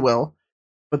did pretty well,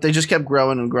 but they just kept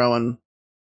growing and growing.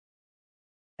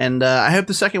 And I hope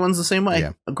the second one's the same way.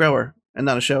 Yeah. A grower and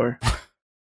not a shower. I'm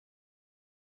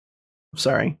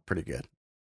sorry. Pretty good.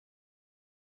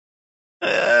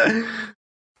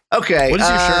 Okay. What does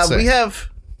your shirt say?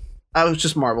 I was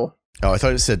just Marvel. Oh, I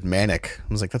thought it said manic. I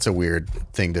was like, that's a weird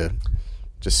thing to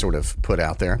just sort of put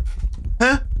out there.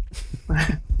 Huh?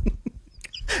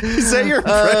 Is that your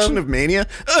impression of Mania?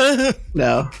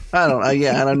 No, I don't. I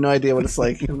have no idea what it's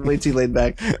like. I'm way too laid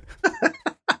back.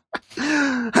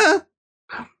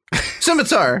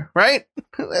 Scimitar, right?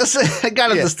 I got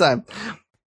it this time.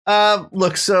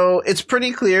 Look, so it's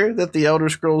pretty clear that the Elder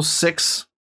Scrolls 6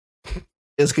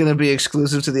 is going to be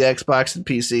exclusive to the Xbox and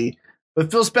PC. But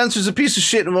Phil Spencer's a piece of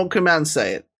shit and won't come out and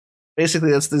say it.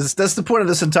 Basically, that's the point of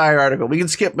this entire article. We can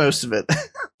skip most of it.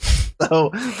 So,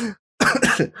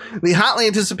 the hotly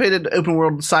anticipated open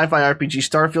world sci-fi RPG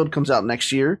Starfield comes out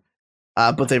next year,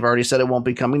 but they've already said it won't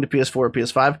be coming to PS4 or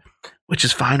PS5, which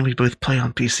is fine. We both play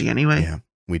on PC anyway. Yeah,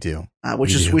 we do.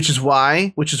 Which is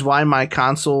why my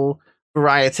console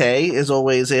variety is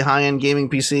always a high-end gaming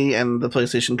PC and the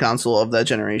PlayStation console of that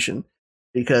generation,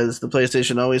 because the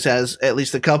PlayStation always has at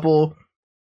least a couple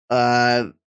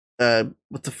exclusives.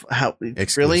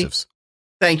 Really?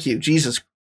 Thank you, Jesus.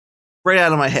 Right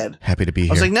out of my head. Happy to be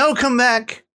here. I was like, no, come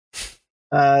back.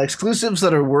 Exclusives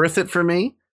that are worth it for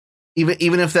me,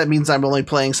 even if that means I'm only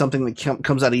playing something that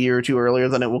comes out a year or two earlier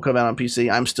than it will come out on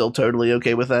PC. I'm still totally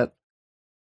okay with that.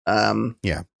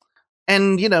 Yeah.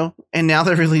 And and now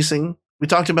they're releasing. I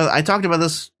talked about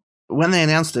this when they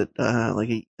announced it, like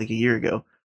a year ago,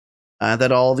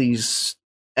 that all these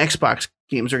Xbox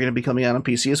games are going to be coming out on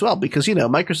PC as well, because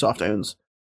Microsoft owns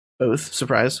both.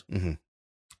 Surprise. Mm-hmm.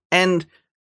 And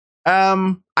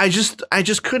I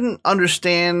just couldn't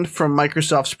understand from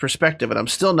Microsoft's perspective, and I'm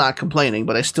still not complaining,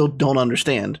 but I still don't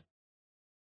understand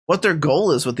what their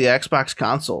goal is with the Xbox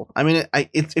console. I mean,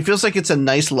 it feels like it's a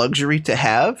nice luxury to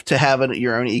have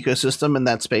your own ecosystem in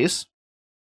that space.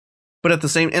 But at the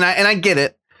same, and I get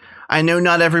it. I know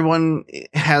not everyone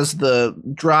has the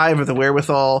drive or the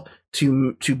wherewithal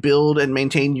to build and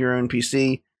maintain your own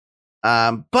PC.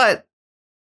 But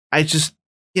I just,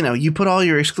 you put all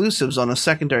your exclusives on a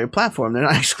secondary platform. They're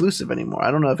not exclusive anymore. I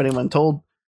don't know if anyone told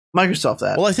Microsoft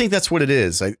that. Well, I think that's what it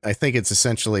is. I think it's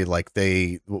essentially like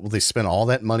they spent all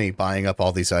that money buying up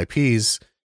all these IPs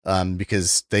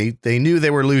because they knew they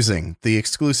were losing. The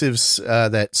exclusives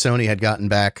that Sony had gotten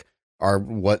back are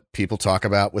what people talk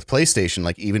about with PlayStation.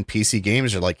 Like even PC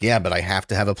gamers are like, yeah, but I have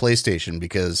to have a PlayStation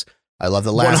because I love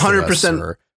The Last 100%. Of Us,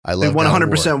 I love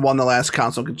 100% won the last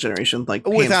console generation, like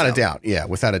without a doubt. Yeah,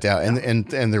 without a doubt. And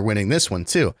they're winning this one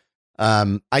too.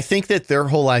 I think that their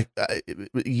whole life,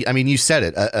 I mean, you said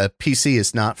it, a PC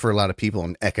is not for a lot of people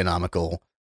an economical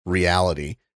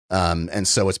reality. And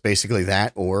so it's basically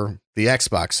that or the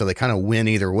Xbox. So they kind of win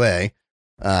either way.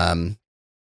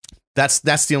 That's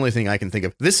the only thing I can think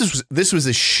of. This was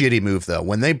a shitty move though.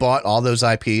 When they bought all those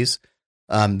IPs,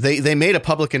 they made a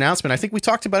public announcement. I think we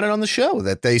talked about it on the show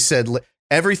that they said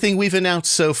everything we've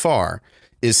announced so far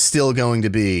is still going to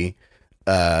be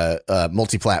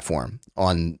multi-platform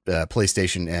on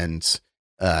PlayStation and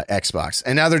Xbox.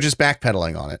 And now they're just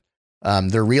backpedaling on it.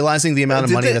 They're realizing the amount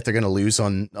of money that they're going to lose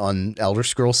on Elder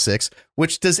Scrolls 6,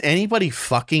 which does anybody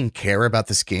fucking care about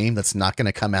this game that's not going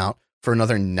to come out for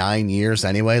another 9 years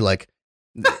anyway? Like,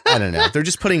 I don't know. They're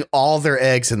just putting all their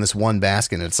eggs in this one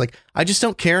basket. And it's like, I just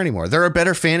don't care anymore. There are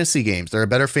better fantasy games. There are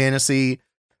better fantasy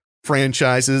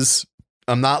franchises.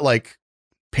 I'm not like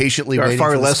patiently waiting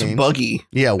far for less this game. buggy.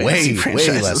 Yeah, way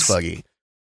less buggy.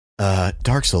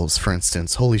 Dark Souls, for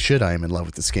instance. Holy shit, I am in love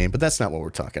with this game, but that's not what we're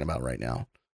talking about right now.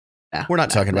 We're not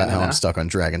talking about how I'm stuck on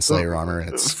Dragon Slayer armor.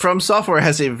 And it's From Software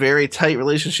has a very tight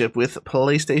relationship with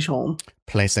PlayStation.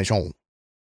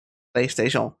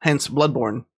 Hence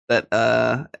Bloodborne, that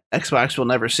Xbox will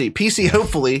never see. PC,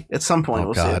 hopefully, at some point,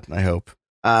 we'll see it. I hope.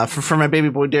 For my baby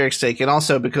boy Derek's sake, and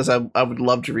also because I would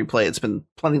love to replay it. It's been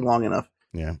plenty long enough.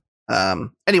 Yeah.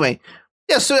 Anyway,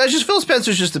 yeah, so I just Phil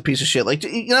Spencer's just a piece of shit. Like,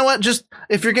 you know what? Just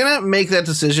if you're gonna make that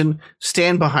decision,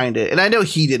 stand behind it. And I know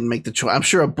he didn't make the choice. I'm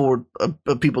sure a board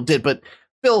of people did, but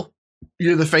Phil,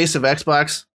 you're the face of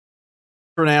Xbox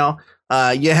for now.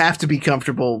 You have to be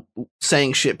comfortable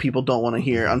saying shit people don't want to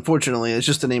hear. Unfortunately, it's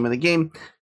just the name of the game.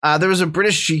 There was a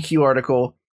British GQ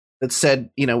article that said,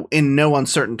 in no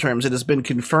uncertain terms, it has been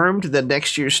confirmed that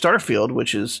next year's Starfield,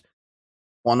 which is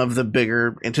one of the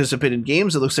bigger anticipated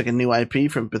games, it looks like a new IP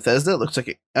from Bethesda. It looks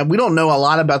like we don't know a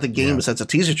lot about the game besides a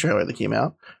teaser trailer that came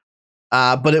out.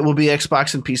 But it will be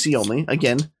Xbox and PC only.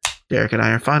 Again, Derek and I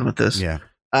are fine with this. Yeah.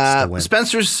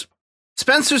 Spencer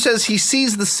says he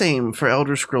sees the same for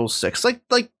Elder Scrolls 6.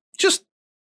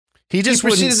 He just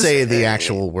wouldn't say the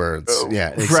actual words. Yeah,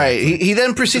 exactly. Right. He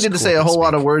then proceeded to say a whole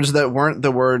lot of words that weren't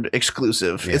the word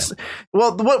exclusive. Yeah.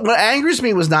 What angers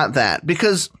me was not that,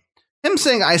 because him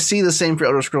saying I see the same for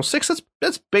Elder Scrolls 6,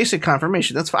 that's basic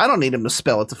confirmation. I don't need him to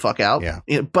spell it the fuck out. Yeah.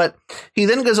 But he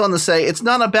then goes on to say it's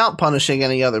not about punishing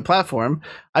any other platform.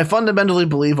 I fundamentally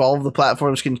believe all of the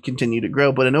platforms can continue to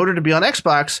grow, but in order to be on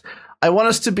Xbox, I want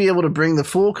us to be able to bring the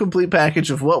full complete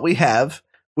package of what we have,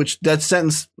 which that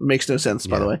sentence makes no sense,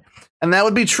 by the way. And that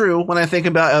would be true when I think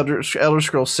about Elder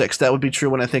Scrolls 6. That would be true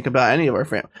when I think about any of our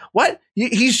friends. What?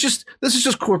 This is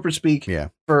just corporate speak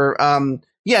for,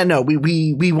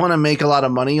 we want to make a lot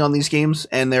of money on these games,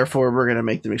 and therefore we're going to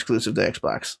make them exclusive to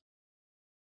Xbox.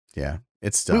 Yeah,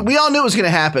 it's dumb. We all knew it was going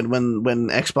to happen when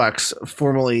Xbox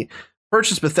formally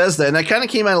purchased Bethesda, and that kind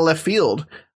of came out of left field.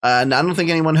 And I don't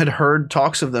think anyone had heard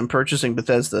talks of them purchasing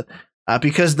Bethesda.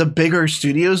 Because the bigger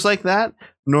studios like that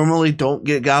normally don't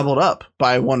get gobbled up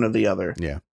by one or the other.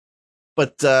 Yeah.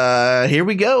 But here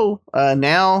we go.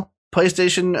 Now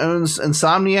PlayStation owns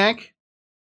Insomniac,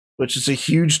 which is a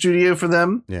huge studio for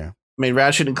them. Yeah. Made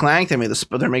Ratchet and Clank. They're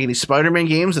making these Spider-Man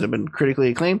games that have been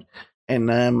critically acclaimed. And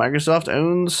Microsoft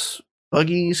owns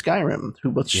buggy Skyrim, who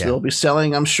will still be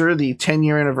selling, I'm sure, the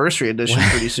 10-year anniversary edition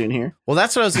pretty soon here. Well,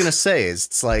 that's what I was going to say.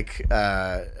 It's like...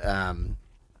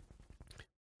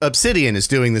 Obsidian is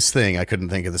doing this thing. I couldn't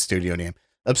think of the studio name.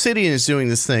 Obsidian is doing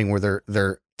this thing where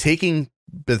they're taking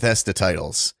Bethesda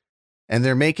titles and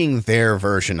they're making their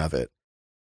version of it.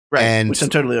 Right. And which I'm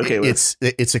totally okay with.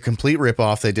 It's a complete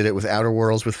ripoff. They did it with Outer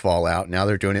Worlds with Fallout. Now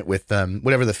they're doing it with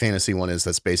whatever the fantasy one is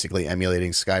that's basically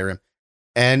emulating Skyrim.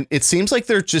 And it seems like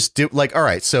they're just all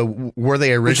right. So were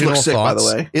they original thoughts? Sick, by the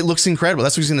way. It looks incredible.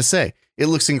 That's what I was going to say. It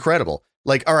looks incredible.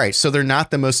 Like, all right, so they're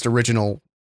not the most original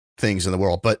things in the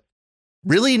world, but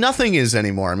really nothing is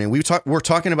anymore. I mean, we're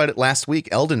talking about it last week.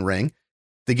 Elden Ring,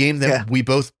 the game that we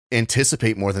both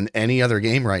anticipate more than any other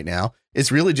game right now,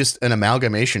 is really just an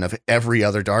amalgamation of every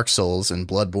other Dark Souls and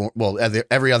Bloodborne. Well,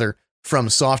 every other From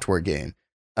Software game.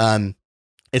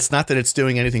 It's not that it's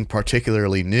doing anything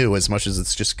particularly new as much as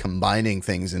it's just combining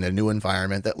things in a new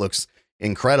environment that looks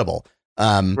incredible.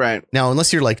 Right. Now,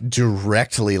 unless you're like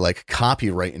directly like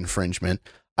copyright infringement,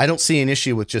 I don't see an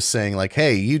issue with just saying like,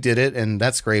 hey, you did it and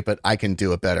that's great, but I can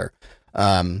do it better.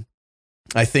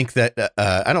 I think that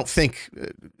I don't think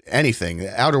anything.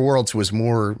 Outer Worlds was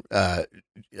more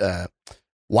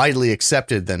widely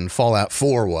accepted than Fallout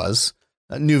 4 was.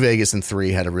 New Vegas and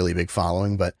 3 had a really big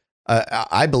following, but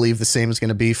I believe the same is going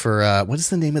to be for what is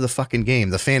the name of the fucking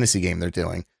game? The fantasy game they're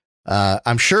doing.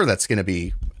 I'm sure that's going to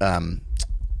be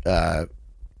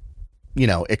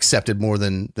accepted more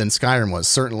than Skyrim was.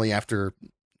 Certainly after,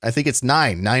 I think it's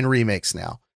 9 remakes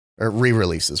now, or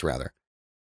re-releases rather.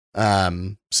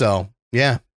 So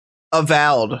yeah.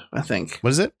 Avowed, I think.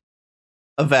 What is it?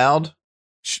 Avowed.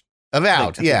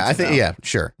 Avowed. Yeah, I think. Yeah,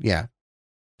 sure. Yeah.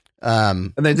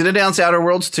 And they did announce Outer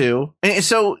Worlds 2. And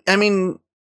so, I mean,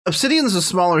 Obsidian's a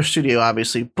smaller studio,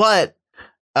 obviously, but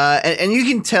and you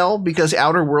can tell because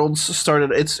Outer Worlds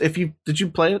started. Did you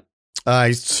play it?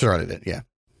 I started it. Yeah.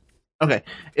 Okay.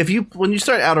 When you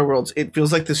start Outer Worlds, it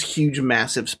feels like this huge,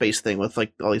 massive space thing with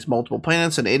like all these multiple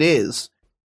planets, and it is.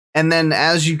 And then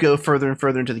as you go further and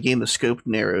further into the game, the scope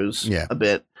narrows a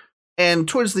bit. And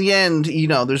towards the end,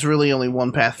 there's really only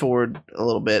one path forward a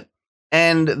little bit.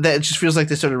 And that just feels like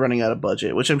they started running out of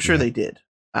budget, which I'm sure they did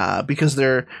because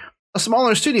they're a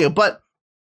smaller studio. But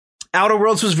Outer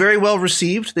Worlds was very well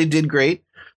received. They did great.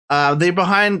 They're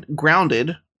behind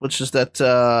Grounded, which is that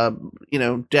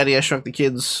Daddy, I Shrunk the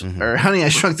Kids, or Honey, I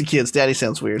Shrunk the Kids. Daddy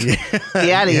sounds weird.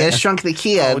 Daddy, I Shrunk the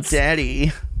Kids. Oh,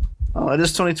 Daddy. Oh, it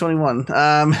is 2021.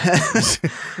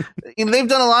 They've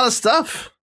done a lot of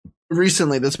stuff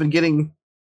recently that's been getting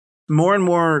more and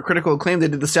more critical acclaim. They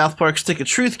did the South Park Stick of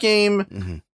Truth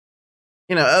game.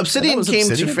 Obsidian came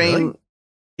to fame. Really?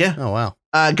 Yeah. Oh, wow.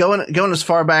 Going as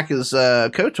far back as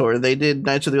KOTOR, they did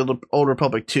Knights of the Old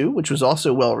Republic 2, which was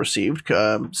also well received.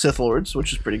 Sith Lords,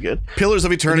 which is pretty good. Pillars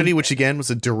of Eternity, which again was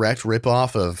a direct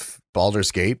ripoff of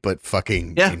Baldur's Gate, but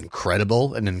fucking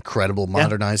incredible, an incredible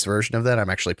modernized version of that. I'm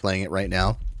actually playing it right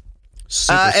now.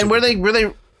 Super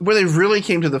where they really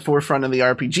came to the forefront in the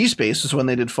RPG space is when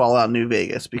they did Fallout New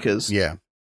Vegas, because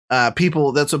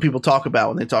that's what people talk about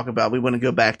when they talk about we want to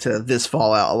go back to this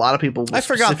Fallout. A lot of people I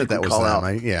forgot that was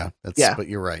them. But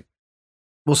you're right.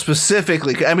 Well,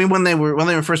 specifically, I mean, when they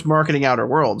were first marketing Outer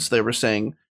Worlds, they were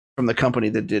saying from the company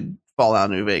that did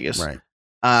Fallout New Vegas. Right.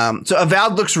 So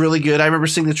Avowed looks really good. I remember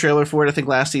seeing the trailer for it, I think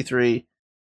last E3,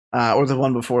 or the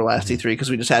one before last E3, because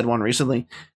we just had one recently.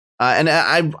 And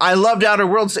I loved Outer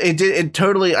Worlds. It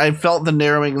totally, I felt the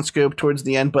narrowing in scope towards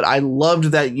the end, but I loved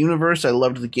that universe. I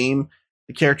loved the game.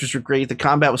 The characters were great. The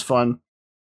combat was fun.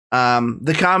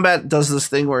 The combat does this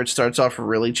thing where it starts off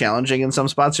really challenging in some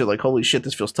spots. You're like, holy shit,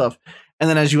 this feels tough. And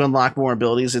then as you unlock more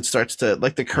abilities, it starts to,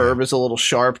 like, the curve is a little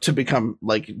sharp to become,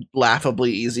 like,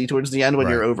 laughably easy towards the end when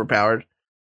you're overpowered.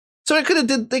 So they could have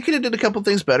did a couple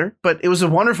things better, but it was a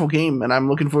wonderful game, and I'm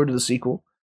looking forward to the sequel.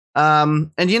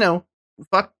 And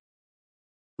fuck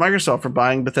Microsoft for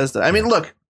buying Bethesda. I mean,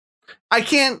 look, I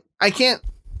can't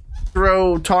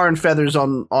throw tar and feathers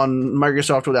on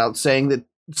Microsoft without saying that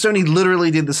Sony literally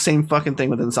did the same fucking thing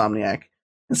with Insomniac.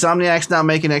 Insomniac's not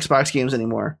making Xbox games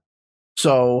anymore.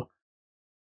 So,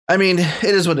 I mean, it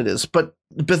is what it is. But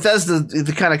Bethesda,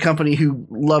 the kind of company who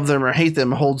love them or hate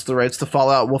them, holds the rights to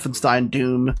Fallout, Wolfenstein,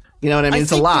 Doom. You know what I mean?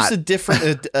 It's a lot.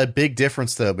 There's a big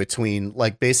difference, though, between,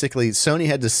 like, basically Sony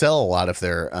had to sell a lot of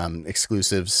their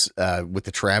exclusives with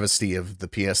the travesty of the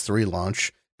PS3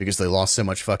 launch because they lost so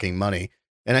much fucking money.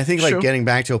 And I think, like, getting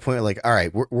back to a point like, all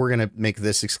right, we're going to make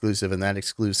this exclusive and that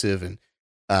exclusive, and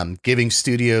giving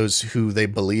studios who they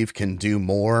believe can do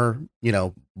more,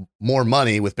 more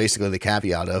money with basically the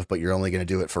caveat of, but you're only going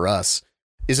to do it for us,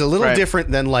 is a little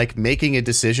different than, like, making a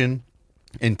decision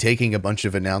and taking a bunch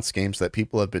of announced games that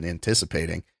people have been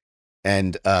anticipating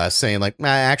and saying, like, nah,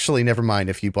 actually, never mind.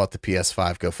 If you bought the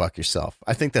PS5, go fuck yourself.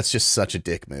 I think that's just such a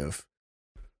dick move.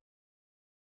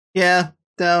 Yeah,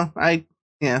 no, I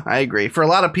agree. For a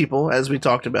lot of people, as we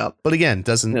talked about. But again,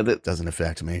 doesn't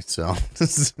affect me. So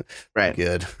this is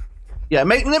good. Yeah,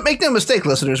 make no mistake,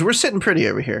 listeners. We're sitting pretty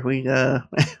over here. We got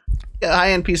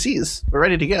high-end PCs. We're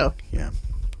ready to go. Yeah.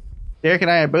 Derek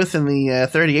and I are both in the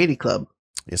 3080 club.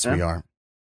 Yes, we are.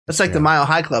 It's like the Mile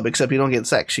High Club, except you don't get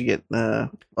sex. You get,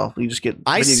 you just get.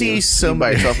 I see so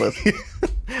by yourself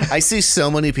with. I see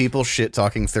so many people shit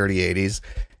talking 3080s,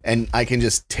 and I can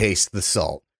just taste the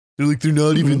salt. They're like, they're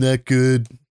not even that good.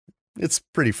 It's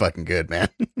pretty fucking good, man.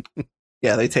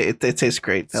 Yeah, they taste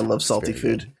great. I love salty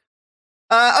food.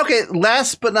 Okay,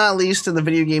 last but not least in the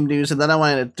video game news, and then I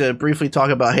wanted to briefly talk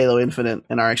about Halo Infinite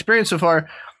and our experience so far.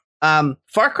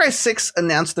 Far Cry 6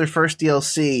 announced their first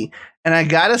DLC, and I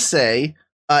gotta say,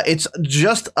 it's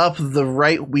just up the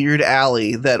right weird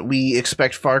alley that we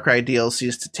expect Far Cry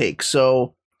DLCs to take.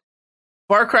 So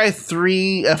Far Cry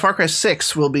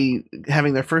 6 will be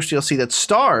having their first DLC that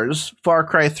stars Far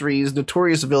Cry 3's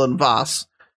notorious villain Voss.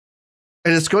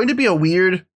 And it's going to be a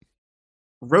weird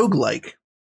roguelike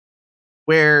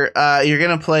where you're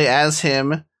going to play as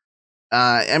him.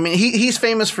 I mean, he's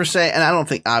famous for saying, and I don't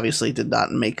think obviously he did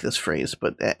not make this phrase,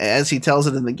 but as he tells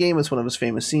it in the game, it's one of his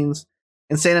famous scenes.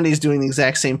 Insanity is doing the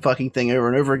exact same fucking thing over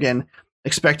and over again,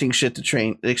 expecting shit to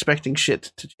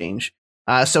change.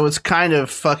 So it's kind of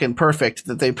fucking perfect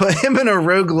that they put him in a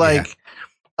roguelike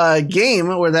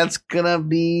game where that's gonna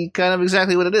be kind of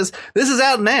exactly what it is. This is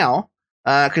out now.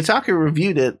 Kotaku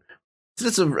reviewed it.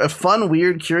 It's a fun,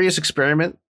 weird, curious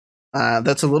experiment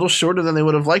that's a little shorter than they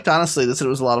would have liked. Honestly, they said it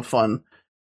was a lot of fun.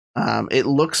 It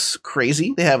looks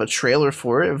crazy. They have a trailer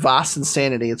for it. Voss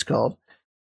Insanity, it's called.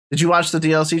 Did you watch the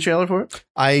DLC trailer for it?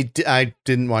 I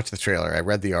didn't watch the trailer. I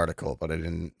read the article, but I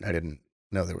didn't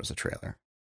know there was a trailer.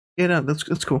 Yeah, no, that's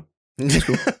cool. That's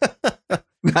cool.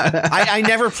 I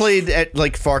never played at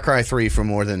like Far Cry 3 for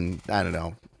more than, I don't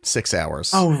know, 6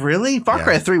 hours. Oh, really? Far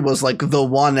Cry 3 was like the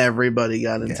one everybody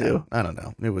got into. I don't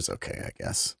know. It was okay, I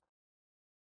guess.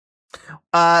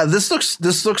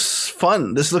 This looks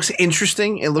fun. This looks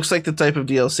interesting. It looks like the type of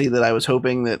DLC that I was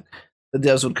hoping that the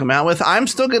devs would come out with. I'm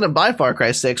still going to buy Far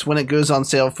Cry 6 when it goes on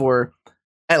sale for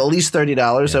at least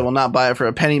 $30. I will not buy it for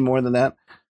a penny more than that.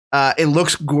 It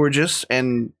looks gorgeous,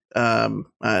 and Giancarlo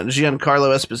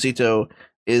Esposito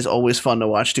is always fun to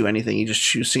watch do anything. You just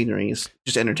choose scenery. He's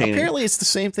just entertaining. Apparently it's the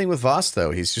same thing with Voss, though.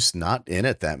 He's just not in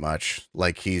it that much.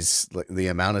 Like, the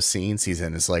amount of scenes he's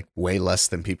in is like way less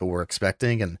than people were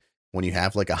expecting. And when you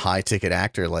have like a high ticket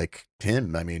actor like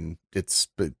him, I mean, there's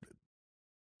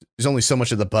only so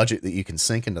much of the budget that you can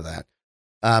sink into that.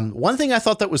 One thing I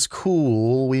thought that was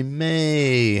cool, we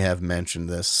may have mentioned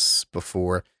this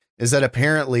before, is that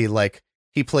apparently like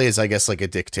he plays, I guess, like a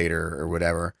dictator or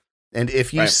whatever. And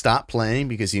if you stop playing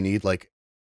because you need like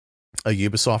a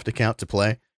Ubisoft account to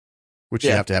play, which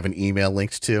you have to have an email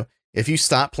linked to, if you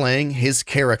stop playing, his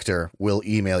character will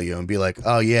email you and be like,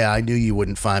 "Oh yeah, I knew you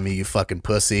wouldn't find me, you fucking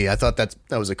pussy." I thought that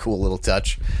was a cool little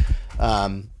touch.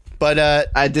 But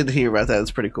I did hear about that.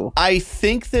 It's pretty cool. I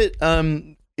think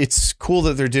that it's cool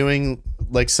that they're doing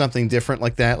like something different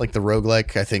like that, like the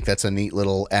roguelike. I think that's a neat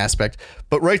little aspect.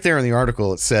 But right there in the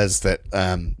article, it says that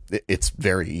it's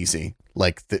very easy.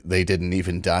 Like they didn't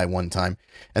even die one time.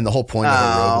 And the whole point of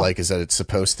a roguelike is that it's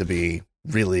supposed to be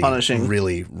really punishing,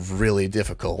 really, really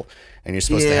difficult. And you're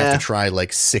supposed to have to try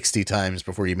like 60 times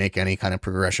before you make any kind of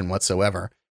progression whatsoever.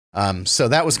 So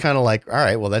that was kind of like, all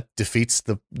right, well, that defeats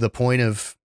the point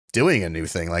of doing a new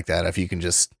thing like that. If you can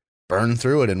just burn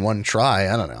through it in one try,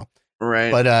 I don't know.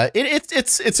 Right. But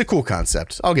it's a cool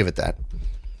concept. I'll give it that.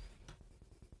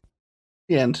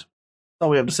 The end. That's all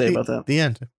we have to say about that. The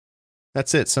end.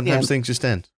 That's it. Sometimes things just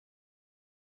end.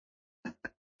 And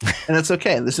it's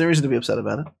okay. There's no reason to be upset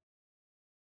about it.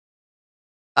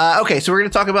 Okay, so we're going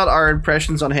to talk about our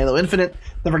impressions on Halo Infinite.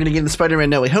 Then we're going to get the Spider-Man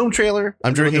No Way Home trailer.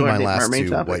 I'm drinking my last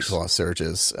two White Claw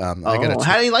Surges. How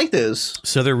do you like those?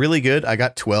 So they're really good. I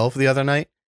got 12 the other night,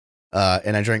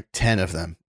 and I drank 10 of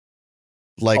them.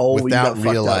 Like, without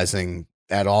realizing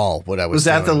at all what I was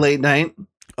doing. Was that the late night?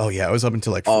 Oh, yeah. I was up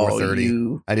until like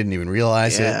 4:30. I didn't even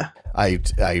realize it.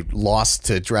 I lost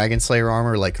to Dragon Slayer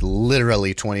armor like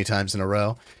literally 20 times in a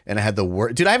row. And I had the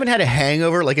worst. Dude, I haven't had a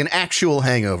hangover, like an actual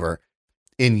hangover,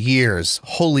 in years.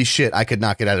 Holy shit. I could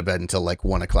not get out of bed until like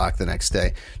 1 o'clock the next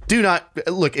day. Do not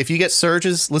look. If you get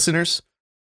surges, listeners,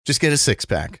 just get a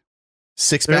 6-pack.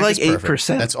 6-pack like is perfect.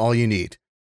 8%. That's all you need.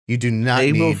 You do not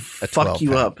need a 12-pack. Fuck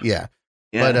you up. Yeah.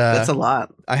 But that's a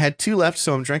lot. I had 2 left,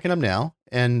 so I'm drinking them now.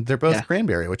 And they're both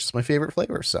cranberry, which is my favorite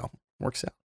flavor. So works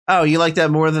out. Oh, you like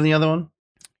that more than the other one?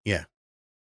 Yeah.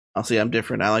 I'll see. I'm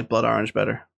different. I like blood orange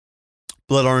better.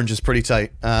 Blood orange is pretty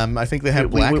tight. I think they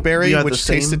have blackberry, which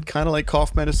tasted kind of like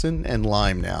cough medicine, and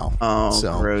lime now. Oh,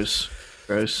 so gross.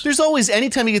 There's always,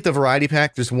 anytime you get the variety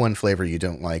pack, there's one flavor you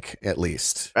don't like, at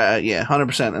least. Yeah,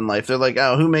 100% in life. They're like,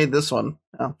 oh, who made this one?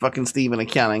 Oh, fucking Steve in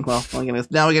accounting. Well,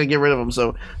 now we got to get rid of them, so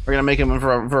we're going to make them in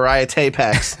variety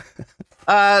packs.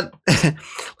 Can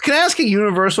I ask a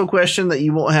universal question that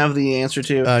you won't have the answer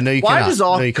to? No, you Why cannot. does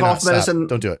all no, cough medicine...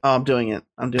 Don't do it. Oh, I'm doing it.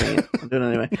 I'm doing it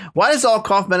anyway. Why does all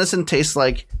cough medicine taste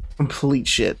like complete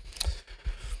shit?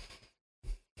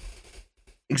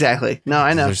 Exactly. No,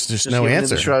 I know. There's just no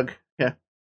answer. Shrug. Yeah.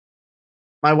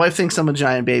 My wife thinks I'm a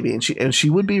giant baby, and she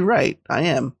would be right. I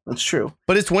am. That's true.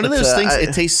 But it's one of those things.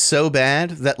 It tastes so bad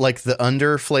that like the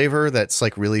under flavor, that's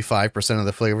like really 5% of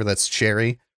the flavor, that's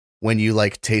cherry. When you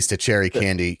like taste a cherry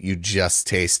candy, you just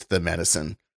taste the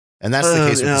medicine. And that's the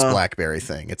case with this blackberry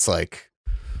thing. It's like,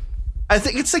 I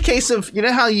think it's the case of, you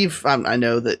know how I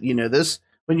know that you know this,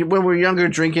 when we're younger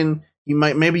drinking,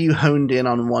 maybe you honed in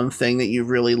on one thing that you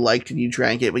really liked and you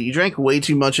drank it, but you drank way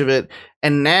too much of it.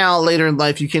 And now later in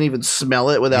life, you can't even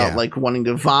smell it without like wanting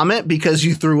to vomit because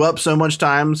you threw up so many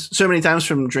times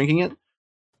from drinking it.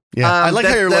 Yeah. I like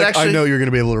how you're like, actually, I know you're going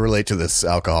to be able to relate to this,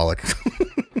 alcoholic.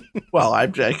 Well, I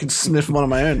can sniff one of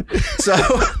my own. So,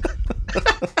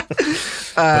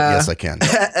 but yes, I can.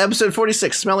 Episode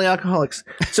 46, Smelly Alcoholics.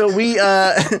 So when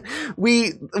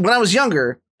I was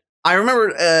younger, I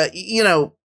remember,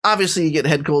 obviously you get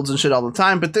head colds and shit all the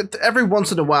time, but every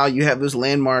once in a while you have those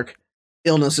landmark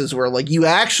illnesses where like you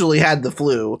actually had the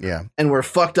flu and were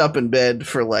fucked up in bed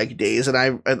for like days.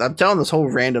 And I'm telling this whole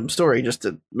random story just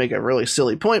to make a really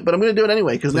silly point, but I'm going to do it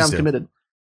anyway because now I'm committed.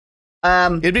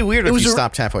 It'd be weird if you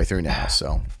stopped halfway through now.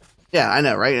 So yeah, I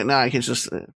know, right? Now I can just.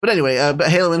 But anyway, but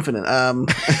Halo Infinite.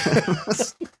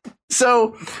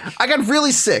 So I got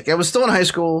really sick. I was still in high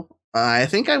school. I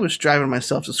think I was driving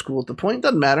myself to school at the point.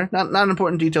 Doesn't matter. Not an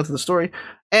important detail to the story.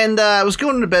 And I was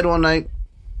going to bed one night.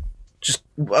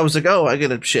 I was like, oh, I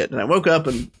get a shit, and I woke up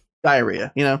and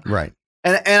diarrhea. Right.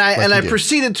 And I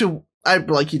proceeded to.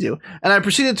 Like you do. And I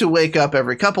proceeded to wake up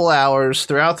every couple hours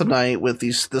throughout the night with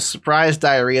this surprise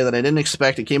diarrhea that I didn't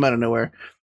expect. It came out of nowhere.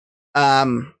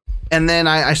 And then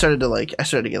I started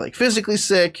to get like physically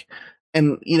sick.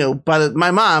 And, you know,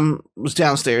 my mom was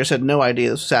downstairs, had no idea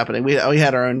this was happening. We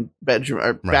had our own bedroom,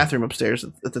 our bathroom upstairs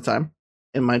at the time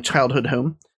in my childhood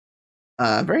home.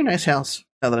 Very nice house,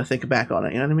 now that I think back on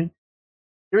it. You know what I mean?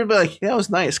 You'd be like, yeah, it was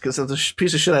nice, because the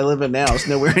piece of shit I live in now is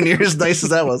nowhere near as nice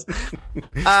as that was.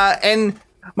 And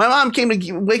my mom came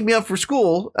to wake me up for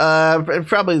school,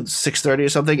 probably 6:30 or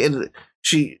something, and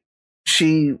she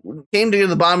came to get to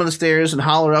the bottom of the stairs and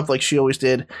holler up like she always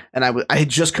did. And I had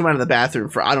just come out of the bathroom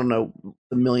for, I don't know,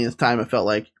 the millionth time, it felt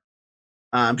like.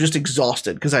 I'm just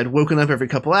exhausted because I'd woken up every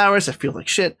couple hours. I feel like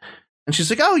shit. And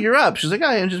she's like, oh, you're up. She's like, oh,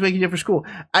 I'm just making you up for school.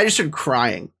 I just started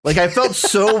crying. Like, I felt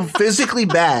so physically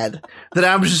bad that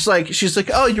I was just like, she's like,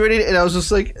 oh, you ready? And I was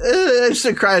just like, I just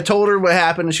started crying. I told her what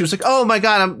happened. And she was like, oh my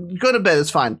God, I'm going to bed.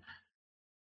 It's fine.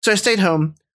 So I stayed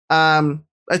home.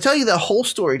 I tell you the whole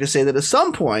story to say that at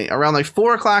some point around like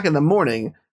 4 o'clock in the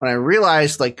morning, when I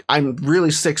realized like I'm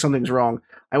really sick, something's wrong,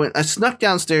 I snuck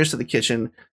downstairs to the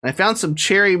kitchen and I found some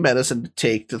cherry medicine to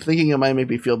take, thinking it might make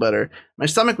me feel better. My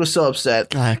stomach was so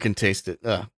upset. I can taste it.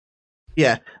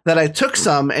 Yeah, that I took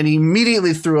some and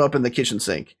immediately threw up in the kitchen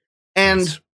sink.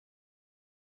 And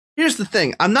here's the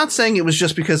thing. I'm not saying it was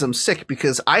just because I'm sick,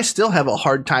 because I still have a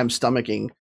hard time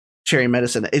stomaching cherry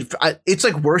medicine. It's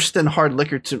like worse than hard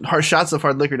shots of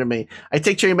hard liquor to me. I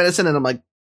take cherry medicine and I'm like,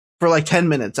 for like 10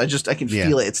 minutes, I can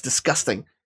feel it. It's disgusting.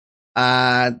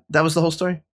 That was the whole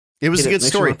story. It was a good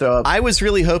story. I was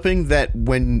really hoping that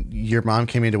when your mom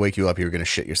came in to wake you up, you were going to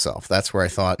shit yourself. That's where I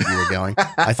thought you were going.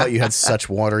 I thought you had such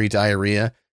watery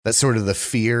diarrhea. That's sort of the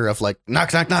fear of like,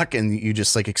 knock, knock, knock. And you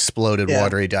just like exploded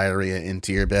watery diarrhea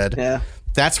into your bed. Yeah.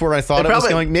 That's where I thought it was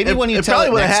going. Maybe when you tell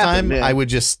it next time, I would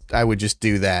just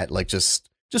do that. Like, just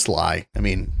lie. I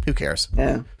mean, who cares?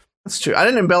 Yeah. That's true. I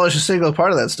didn't embellish a single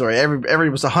part of that story. Every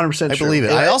was 100% true. I believe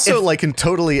it. I also can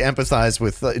totally empathize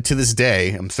with, to this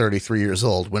day, I'm 33 years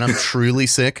old. When I'm truly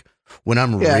sick, when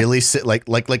I'm really sick, like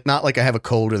not like I have a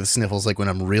cold or the sniffles, like when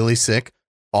I'm really sick,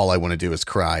 all I want to do is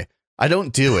cry. I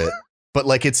don't do it, but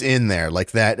like it's in there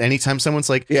like that. Anytime someone's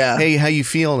like, hey, how you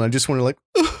feel? And I just want to like,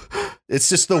 it's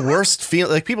just the worst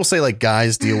feeling. Like people say like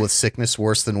guys deal with sickness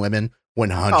worse than women.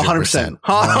 100%.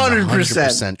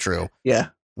 100% true. Yeah.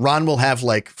 Ron will have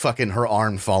like fucking her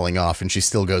arm falling off and she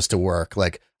still goes to work.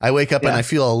 Like I wake up and I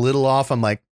feel a little off. I'm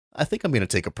like, I think I'm going to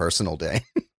take a personal day.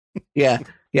 Yeah.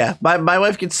 My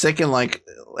wife gets sick and like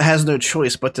has no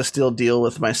choice but to still deal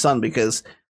with my son because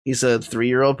he's a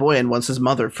 3-year-old boy and wants his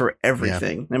mother for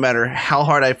everything, no matter how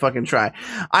hard I fucking try.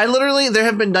 There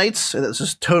have been nights, and this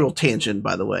is total tangent,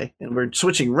 by the way, and we're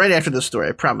switching right after this story.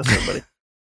 I promise everybody.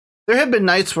 There have been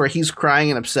nights where he's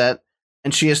crying and upset,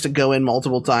 and she has to go in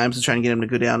multiple times to try and get him to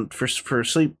go down for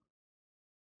sleep.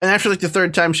 And after like the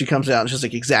third time she comes out and she's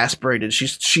like exasperated.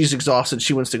 She's exhausted.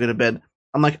 She wants to go to bed.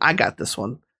 I'm like, I got this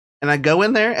one. And I go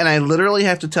in there and I literally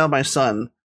have to tell my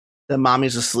son that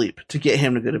mommy's asleep to get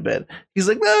him to go to bed. He's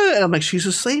like, no. And I'm like, she's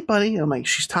asleep, buddy. And I'm like,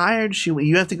 she's tired.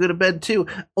 You have to go to bed too.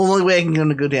 Only way I can get him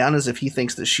to go down is if he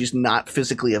thinks that she's not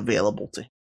physically available to him.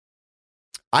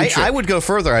 I would go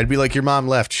further. I'd be like, your mom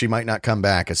left. She might not come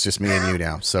back. It's just me and you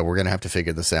now. So we're going to have to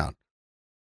figure this out.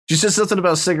 She said something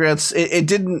about cigarettes. It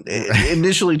didn't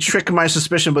initially trick my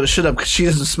suspicion, but it should have, because she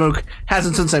doesn't smoke.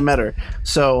 Hasn't since I met her.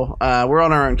 So we're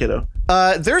on our own, kiddo.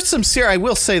 There's some I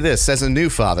will say this, as a new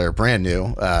father, brand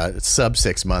new, sub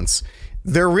 6 months,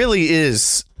 there really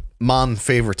is mom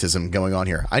favoritism going on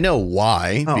here. I know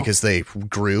why, because they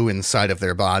grew inside of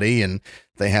their body and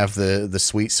they have the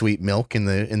sweet, sweet milk in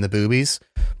the boobies.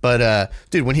 But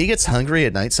dude, when he gets hungry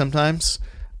at night sometimes,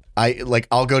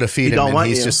 I'll go to feed him and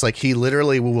he's just like, he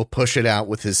literally will push it out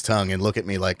with his tongue and look at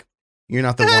me like, you're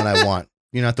not the one I want.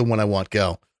 You're not the one I want.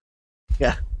 Go.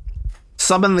 Yeah.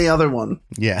 Summon the other one.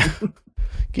 Yeah.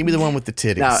 Give me the one with the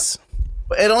titties.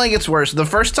 Now, it only gets worse. The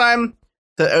first time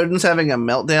that Odin's having a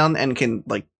meltdown and can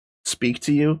like speak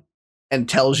to you and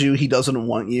tells you he doesn't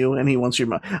want you and he wants your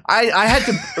mom. I had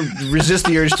to resist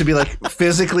the urge to be like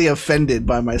physically offended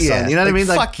by my son. You know what I mean?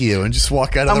 Like, fuck you, and just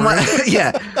walk out of the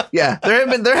room. Yeah.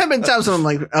 There have been times when I'm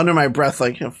like under my breath,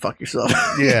 like, fuck yourself.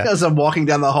 Yeah. As I'm walking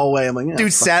down the hallway, I'm like,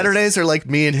 dude, Saturdays are like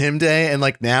me and him day, and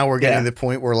like now we're getting to the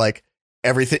point where like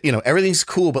everything's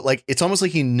cool, but like it's almost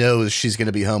like he knows she's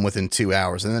gonna be home within 2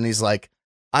 hours, and then he's like,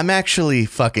 I'm actually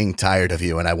fucking tired of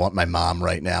you and I want my mom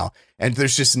right now. And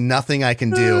there's just nothing I can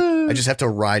do. I just have to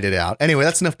ride it out. Anyway,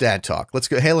 that's enough dad talk. Let's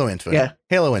go. Halo Infinite. Yeah.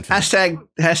 Halo Infinite.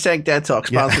 Hashtag dad talk,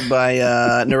 sponsored by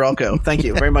Norelco. Thank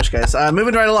you very much, guys.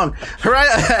 Moving right along.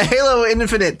 Halo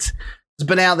Infinite has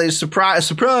been out. They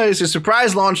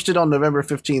surprise launched it on November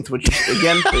 15th, which is,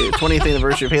 again, the 20th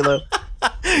anniversary of Halo.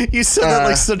 You said that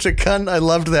like such a cunt. I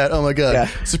loved that. Oh my god!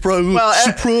 Yeah. Surprise! Well,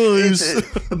 surprise!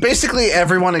 Basically,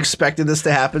 everyone expected this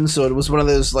to happen, so it was one of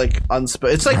those like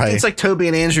It's like Toby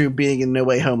and Andrew being in No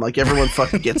Way Home. Like everyone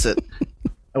fucking gets it,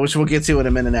 which we'll get to in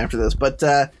a minute after this. But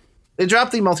they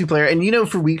dropped the multiplayer, and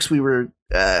for weeks we were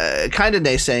kind of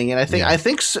naysaying it. I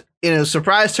think in a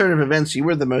surprise turn of events, you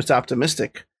were the most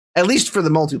optimistic, at least for the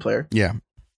multiplayer. Yeah.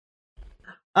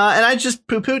 And I just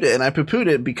poo-pooed it, and I poo-pooed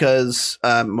it because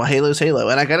Halo's Halo.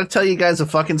 And I got to tell you guys a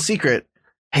fucking secret.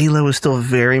 Halo is still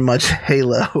very much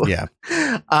Halo. Yeah.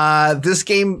 This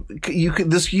game, you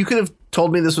could have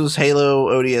told me this was Halo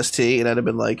ODST, and I'd have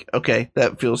been like, okay,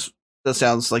 that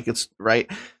sounds like it's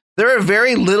right. There are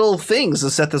very little things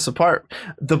that set this apart.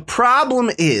 The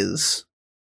problem is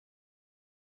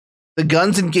the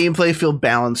guns and gameplay feel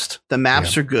balanced. The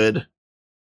maps are good,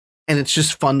 and it's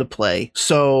just fun to play.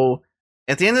 So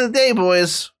at the end of the day,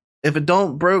 boys, if it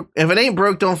ain't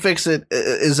broke, don't fix it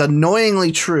is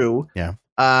annoyingly true. Yeah.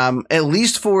 At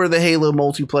least for the Halo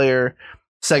multiplayer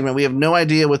segment, we have no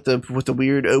idea what the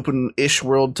weird open-ish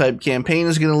world type campaign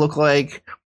is going to look like,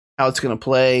 how it's going to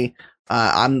play.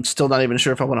 I'm still not even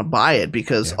sure if I want to buy it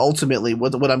because ultimately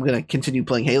what I'm going to continue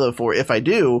playing Halo for, if I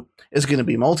do, is going to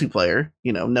be multiplayer.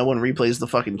 No one replays the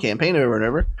fucking campaign over and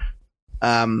over.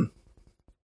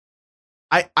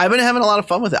 I've been having a lot of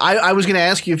fun with it. I was going to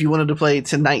ask you if you wanted to play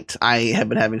tonight. I have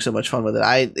been having so much fun with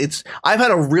it. I've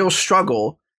had a real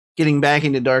struggle getting back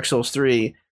into Dark Souls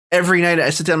 3. Every night I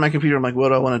sit down on my computer. I'm like, what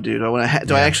do I want to do? Do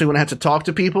I actually want to have to talk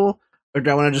to people, or do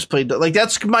I want to just play? Like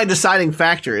that's my deciding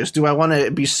factor: is do I want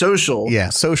to be social? Yeah,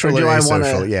 social or do I want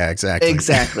to? Yeah, exactly.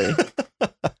 Exactly.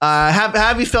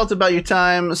 Have you felt about your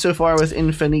time so far with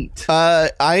Infinite?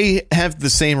 I have the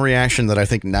same reaction that I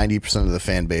think 90% of the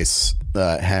fan base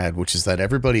had, which is that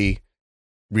everybody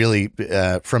really,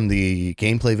 from the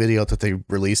gameplay video that they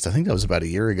released, I think that was about a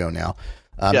year ago now,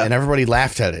 and everybody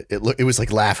laughed at it. It was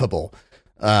like laughable.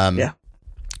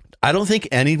 I don't think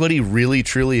anybody really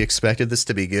truly expected this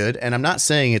to be good, and I'm not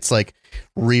saying it's like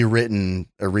rewritten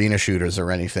arena shooters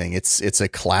or anything. It's a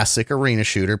classic arena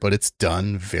shooter, but it's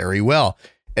done very well.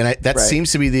 And that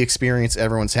seems to be the experience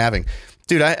everyone's having.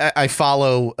 Dude, I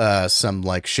follow some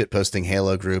like shitposting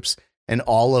Halo groups, and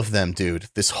all of them, dude,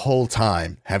 this whole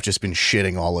time have just been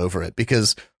shitting all over it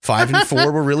because 5 and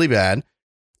 4 were really bad.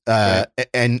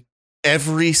 And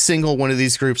every single one of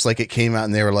these groups, like it came out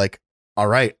and they were like, all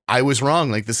right, I was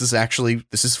wrong. Like, this is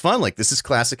fun. Like, this is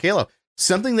classic Halo.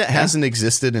 Something that hasn't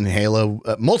existed in Halo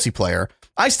multiplayer.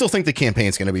 I still think the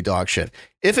campaign's going to be dog shit.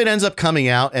 If it ends up coming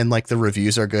out and like the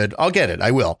reviews are good, I'll get it.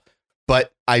 I will.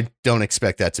 But I don't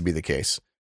expect that to be the case.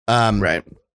 Right.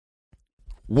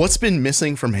 What's been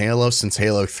missing from Halo since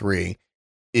Halo 3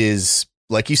 is,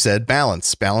 like you said,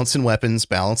 balance in weapons,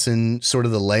 balance in sort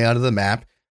of the layout of the map.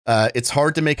 It's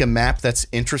hard to make a map that's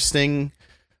interesting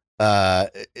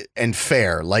and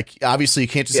fair. Like, obviously you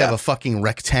can't just have a fucking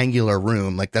rectangular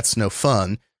room. Like, that's no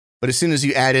fun. But as soon as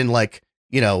you add in like,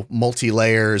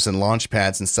 multi-layers and launch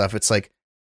pads and stuff, it's like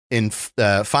in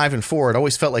 5 and 4, it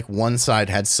always felt like one side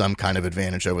had some kind of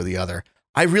advantage over the other.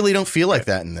 I really don't feel like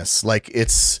that in this. Like,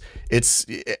 it's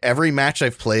every match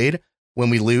I've played, when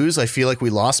we lose, I feel like we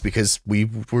lost because we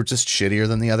were just shittier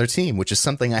than the other team, which is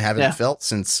something I haven't felt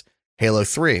since Halo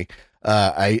 3.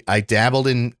 I dabbled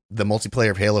in the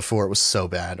multiplayer of Halo 4. It was so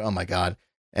bad. Oh my God.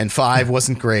 And 5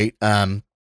 wasn't great.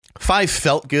 5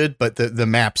 felt good, but the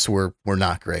maps were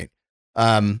not great.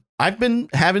 I've been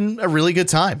having a really good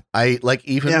time.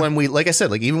 When we, like I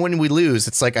said, like even when we lose,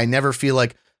 it's like, I never feel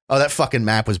like, oh, that fucking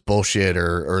map was bullshit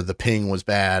or the ping was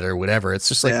bad or whatever. It's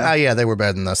just like, oh yeah, they were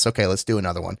better than us. Okay, let's do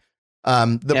another one.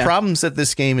 The problems that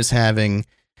this game is having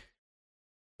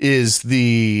is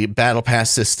the battle pass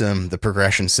system. The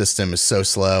progression system is so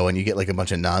slow and you get like a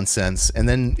bunch of nonsense. And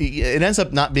then it ends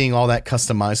up not being all that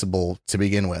customizable to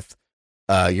begin with.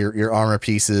 Your armor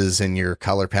pieces and your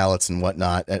color palettes and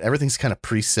whatnot, everything's kind of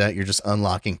preset. You're just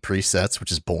unlocking presets,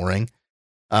 which is boring.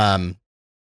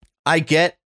 I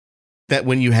get that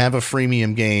when you have a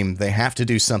freemium game, they have to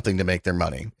do something to make their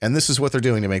money. And this is what they're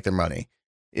doing to make their money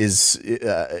is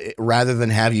rather than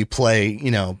have you play,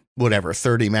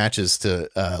 30 matches to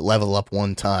level up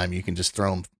one time, you can just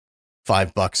throw them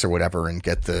 $5 or whatever and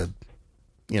get the,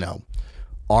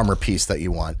 armor piece that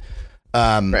you want.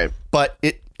 Right. But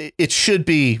it should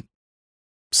be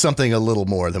something a little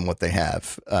more than what they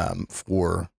have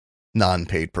for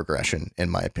non-paid progression, in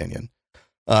my opinion.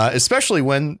 Especially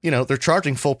when, they're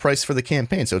charging full price for the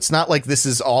campaign. So it's not like this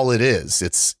is all it is.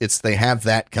 It's they have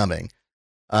that coming.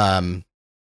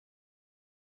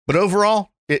 But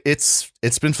overall, it's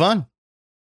been fun.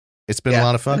 It's been a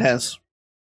lot of fun. It has.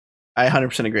 I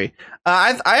 100% agree.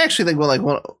 I actually think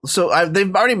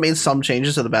they've already made some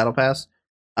changes to the battle pass,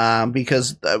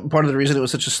 because part of the reason it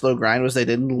was such a slow grind was they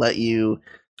didn't let you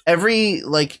every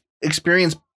like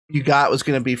experience you got was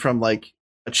going to be from like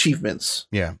achievements.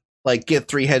 Yeah, like get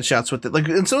 3 headshots with it. Like,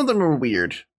 and some of them were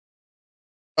weird.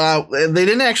 They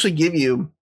didn't actually give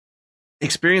you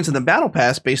experience in the battle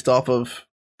pass based off of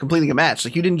completing a match.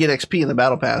 Like you didn't get XP in the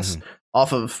battle pass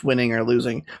off of winning or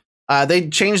losing. They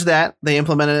changed that. They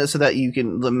implemented it so that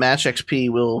the match XP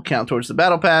will count towards the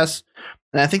battle pass.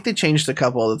 And I think they changed a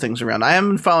couple other things around. I haven't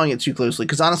been following it too closely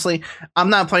because honestly, I'm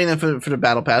not playing it for the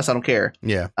battle pass. I don't care.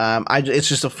 Yeah. It's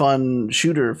just a fun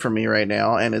shooter for me right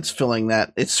now, and it's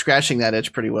scratching that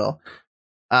itch pretty well.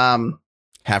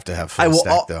 Have to have full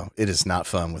stack though. It is not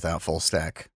fun without full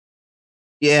stack.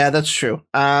 Yeah, that's true.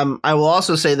 I will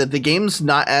also say that the game's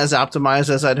not as optimized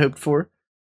as I'd hoped for.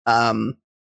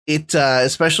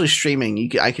 Especially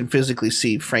streaming, I can physically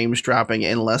see frames dropping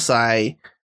unless I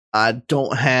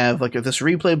don't have like this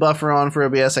replay buffer on for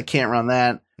OBS. I can't run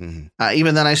that.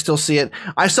 Even then, I still see it.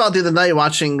 I saw it the other night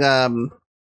watching.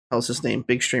 What's his name?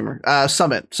 Big streamer.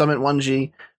 Summit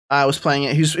 1G. I was playing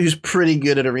it. He's pretty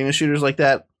good at arena shooters like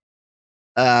that.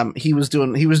 He was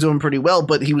doing pretty well,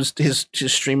 but his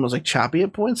stream was like choppy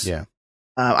at points. Yeah.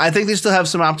 I think they still have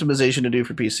some optimization to do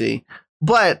for PC,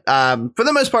 but for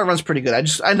the most part, it runs pretty good.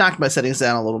 I knocked my settings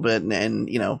down a little bit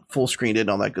and full screened it and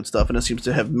all that good stuff, and it seems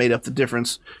to have made up the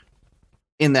difference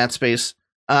in that space.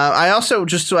 I also,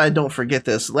 just so I don't forget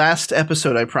this, last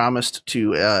episode I promised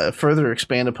to further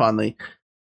expand upon the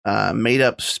made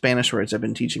up Spanish words I've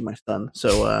been teaching my son.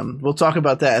 So we'll talk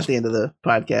about that at the end of the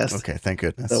podcast. Okay, thank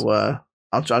goodness. So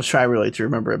I'll try really to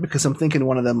remember it because I'm thinking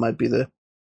one of them might be the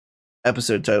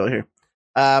episode title here.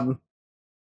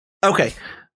 Okay.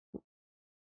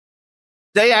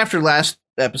 Day after last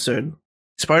episode,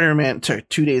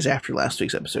 2 days after last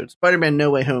week's episode, Spider-Man No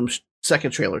Way Home's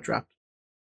second trailer dropped.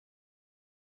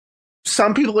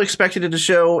 Some people expected it to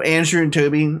show Andrew and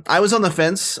Toby. I was on the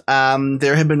fence.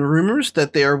 There have been rumors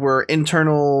that there were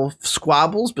internal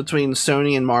squabbles between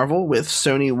Sony and Marvel, with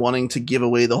Sony wanting to give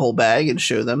away the whole bag and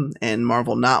show them, and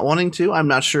Marvel not wanting to. I'm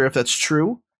not sure if that's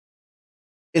true.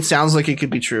 It sounds like it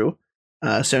could be true.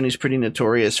 Sony's pretty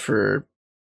notorious for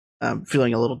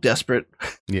feeling a little desperate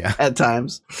at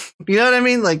times. You know what I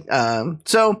mean? Like,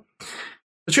 so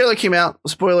the trailer came out.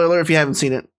 Spoiler alert if you haven't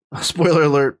seen it. Spoiler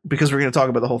alert, because we're going to talk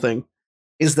about the whole thing,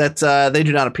 is that they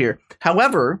do not appear.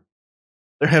 However,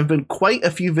 there have been quite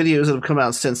a few videos that have come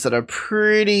out since that are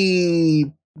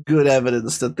pretty good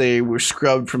evidence that they were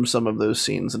scrubbed from some of those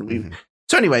scenes. And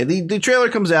So anyway, the trailer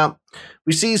comes out.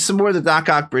 We see some more of the Doc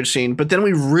Ock bridge scene, but then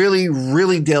we really,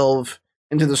 really delve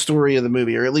into the story of the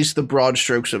movie, or at least the broad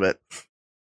strokes of it.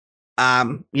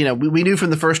 We knew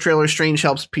from the first trailer, Strange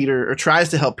helps Peter, or tries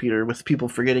to help Peter with people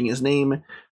forgetting his name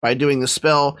by doing the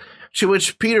spell, to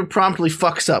which Peter promptly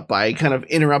fucks up by kind of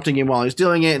interrupting him while he's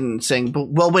doing it and saying,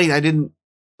 well, wait,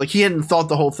 he hadn't thought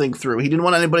the whole thing through. He didn't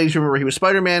want anybody to remember he was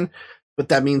Spider-Man, but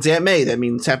that means Aunt May, that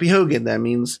means Happy Hogan, that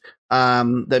means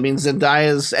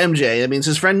Zendaya's MJ, that means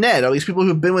his friend Ned, all these people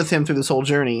who've been with him through this whole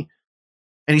journey.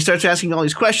 And he starts asking all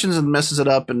these questions and messes it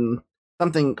up, and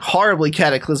something horribly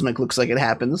cataclysmic looks like it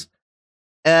happens.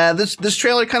 This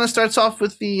trailer kind of starts off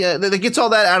with that gets all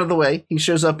that out of the way. He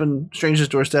shows up in Strange's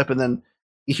doorstep, and then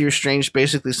you hear Strange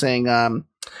basically saying,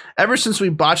 ever since we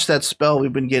botched that spell,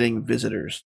 we've been getting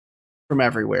visitors from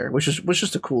everywhere, which is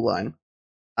just a cool line.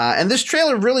 And this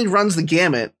trailer really runs the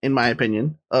gamut, in my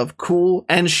opinion, of cool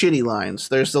and shitty lines.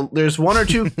 There's one or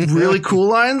two really cool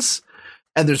lines,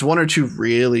 and there's one or two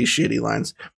really shitty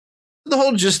lines. The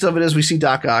whole gist of it is we see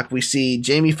Doc Ock, we see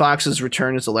Jamie Foxx's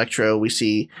return as Electro, we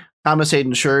see Thomas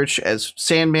Hayden Church as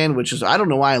Sandman, which is, I don't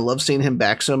know why I love seeing him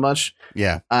back so much.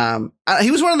 Yeah.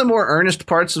 He was one of the more earnest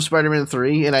parts of Spider-Man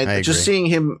 3, and I just seeing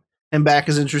him back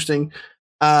is interesting.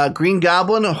 Green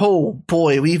Goblin, oh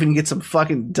boy, we even get some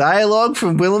fucking dialogue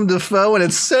from Willem Dafoe, and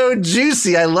it's so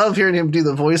juicy. I love hearing him do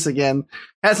the voice again.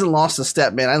 Hasn't lost a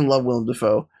step, man. I love Willem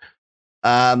Dafoe.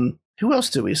 Who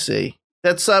else do we see?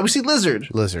 We see Lizard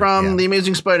from The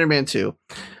Amazing Spider-Man 2.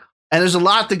 And there's a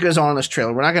lot that goes on in this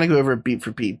trailer. We're not going to go over it beat for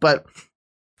beat, but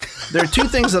there are two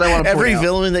things that I want to point out. Every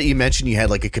villain that you mentioned, you had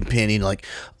like a companion, like,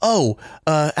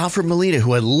 Alfred Molina,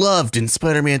 who I loved in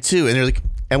Spider-Man 2. And they're like,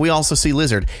 and we also see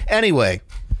Lizard. Anyway,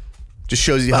 just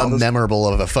shows you how memorable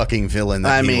of a fucking villain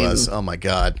that he was. Oh my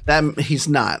God. He's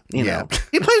not, you know.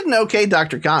 He played an okay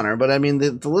Dr. Connor, but I mean,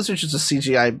 the Lizard's just a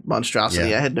CGI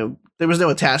monstrosity. Yeah. There was no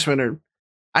attachment, or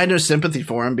I had no sympathy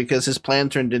for him because his plan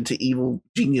turned into evil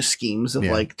genius schemes of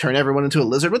like turn everyone into a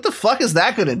lizard. What the fuck is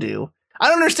that going to do? I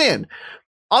don't understand.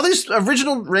 All these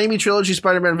original Raimi trilogy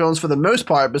Spider-Man villains, for the most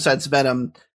part, besides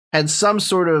Venom, had some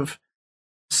sort of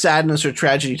sadness or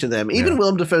tragedy to them. Even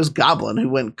Willem Dafoe's Goblin, who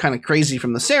went kind of crazy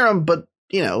from the serum, but,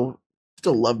 you know,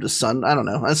 still loved his son. I don't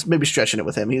know. That's maybe stretching it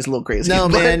with him. He's a little crazy. No,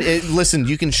 man. Listen,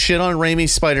 you can shit on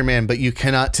Raimi's Spider-Man, but you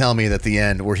cannot tell me that the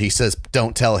end where he says,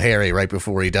 "Don't tell Harry" right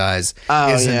before he dies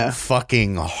isn't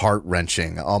fucking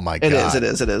heart-wrenching. Oh, my God. It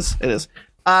is.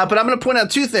 But I'm going to point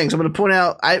out two things. I'm going to point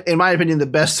out, in my opinion, the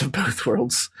best of both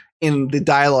worlds in the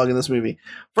dialogue in this movie.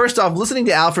 First off, listening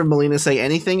to Alfred Molina say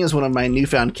anything is one of my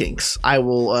newfound kinks. I'm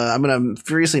going to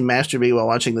furiously masturbate while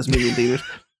watching this movie in theaters.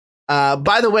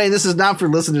 By the way, this is not for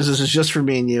listeners. This is just for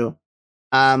me and you.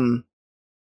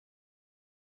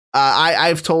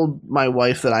 I've told my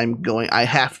wife that I'm going. I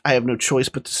have no choice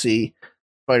but to see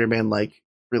Spider-Man like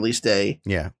release day.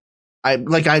 Yeah. I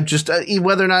just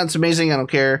whether or not it's amazing, I don't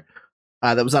care.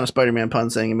 That was not a Spider-Man pun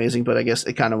saying amazing, but I guess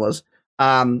it kind of was.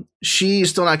 She's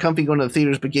still not comfy going to the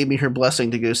theaters, but gave me her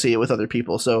blessing to go see it with other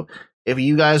people. So if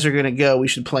you guys are going to go, we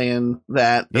should plan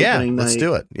that. Opening night, let's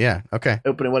do it. Yeah. Okay.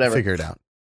 Opening, whatever. Figure it out.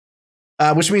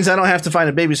 Which means I don't have to find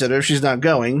a babysitter if she's not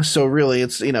going. So really,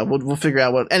 it's, you know, we'll figure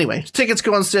out what. Anyway, tickets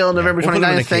go on sale November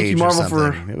 29th. Thank you, Marvel,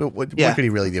 for. What could he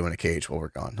really do in a cage while we're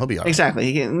gone? He'll be all right. Exactly.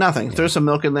 He can, nothing. Yeah. Throw some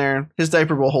milk in there. His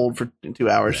diaper will hold for 2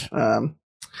 hours. Yeah.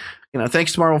 You know,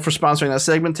 thanks to Marvel for sponsoring that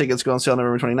segment. Tickets go on sale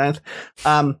November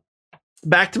 29th.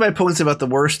 Back to my points about the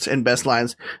worst and best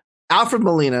lines. Alfred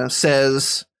Molina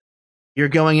says, "You're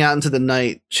going out into the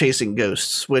night chasing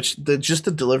ghosts," which just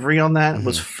the delivery on that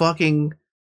was fucking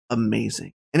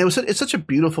amazing. And it's such a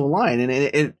beautiful line, and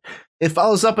it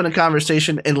follows up in a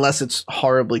conversation, unless it's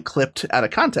horribly clipped out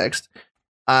of context,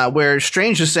 where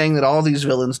Strange is saying that all these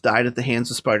villains died at the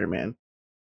hands of Spider-Man,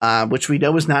 which we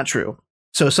know is not true.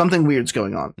 So something weird's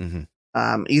going on.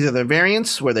 Either the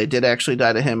variants where they did actually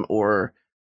die to him, or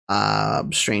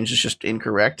Strange is just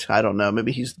incorrect. I don't know.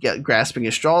 Maybe he's grasping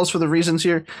at straws for the reasons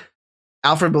here.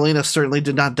 Alfred Molina certainly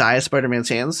did not die at Spider-Man's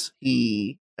hands.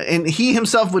 He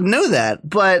himself would know that,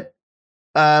 but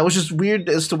which is weird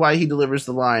as to why he delivers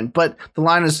the line. But the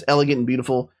line is elegant and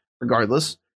beautiful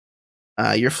regardless.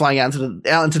 You're flying out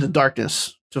into the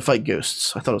darkness to fight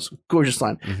ghosts. I thought it was a gorgeous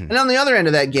line. And on the other end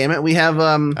of that gamut, we have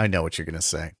I know what you're gonna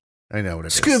say. I know what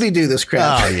it is. Scooby-Doo this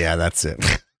crap. Oh yeah, that's it.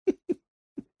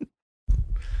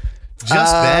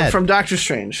 Just bad. From Doctor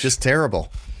Strange. Just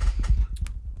terrible.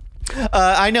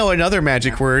 I know another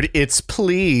magic word. It's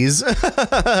please.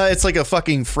 It's like a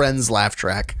fucking Friends laugh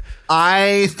track.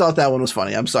 I thought that one was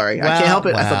funny. I'm sorry. I can't help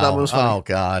it. I thought that one was funny. Oh,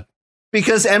 God.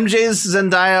 Because MJ's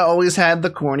Zendaya always had the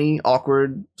corny,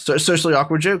 awkward, socially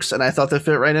awkward jokes, and I thought they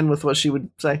fit right in with what she would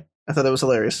say. I thought that was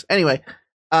hilarious. Anyway,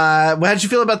 how did you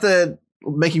feel about the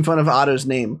making fun of Otto's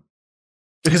name?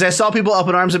 Because I saw people up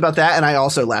in arms about that, and I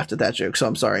also laughed at that joke, so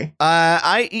I'm sorry.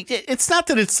 It's not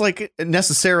that it's like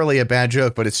necessarily a bad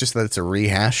joke, but it's just that it's a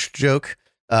rehash joke,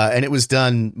 and it was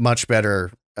done much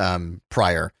better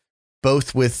prior.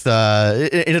 Both with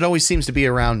it always seems to be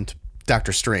around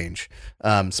Doctor Strange,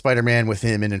 Spider-Man with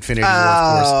him in Infinity War,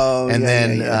 of course, and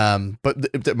then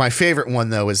but my favorite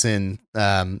one though is in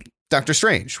Doctor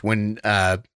Strange when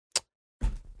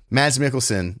Mads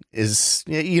Mikkelsen is,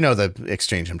 you know, the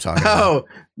exchange I'm talking about. Oh,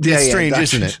 yeah, it's strange,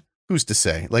 isn't it? Who's to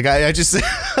say? Like, I just,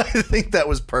 I think that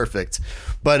was perfect.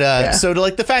 But so to,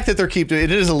 like, the fact that they're keep doing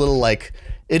it is a little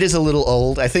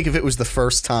old. I think if it was the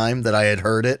first time that I had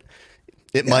heard it,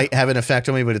 it might have an effect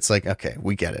on me. But it's like, okay,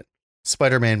 we get it.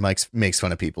 Spider-Man makes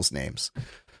fun of people's names.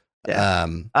 Yeah.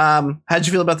 How'd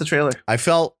you feel about the trailer? I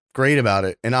felt great about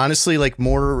it, and honestly, like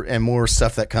more and more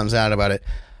stuff that comes out about it.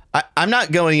 I'm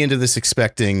not going into this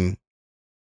expecting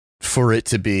for it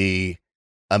to be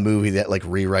a movie that like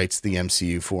rewrites the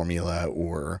MCU formula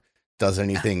or does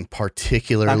anything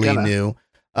particularly new.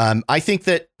 I think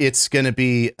that it's going to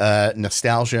be a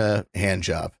nostalgia hand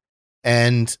job.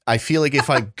 And I feel like if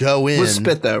I go in with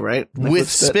spit though, right? Like with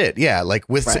spit. Yeah. Like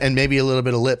with, and maybe a little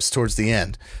bit of lips towards the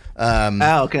end.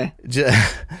 Okay.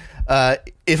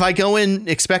 If I go in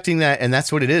expecting that and that's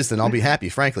what it is, then I'll be happy,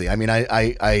 frankly. I mean,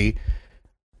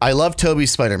 I love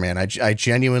Tobey's Spider-Man. I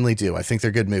genuinely do. I think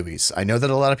they're good movies. I know that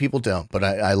a lot of people don't, but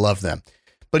I love them.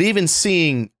 But even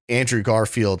seeing Andrew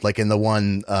Garfield, like in the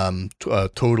one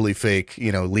totally fake,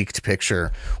 you know, leaked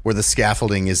picture where the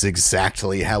scaffolding is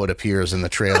exactly how it appears in the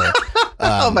trailer.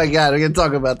 Oh my God, we're going to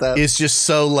talk about that. It's just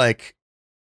so like,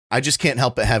 I just can't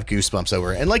help but have goosebumps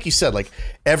over it. And like you said, like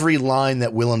every line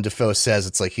that Willem Dafoe says,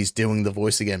 it's like he's doing the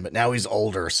voice again, but now he's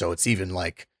older. So it's even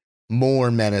like more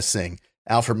menacing.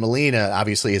 Alfred Molina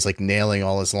obviously is like nailing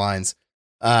all his lines.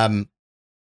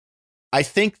 I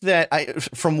think that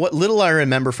from what little I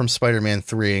remember from Spider-Man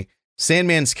 3,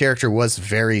 Sandman's character was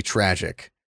very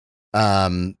tragic.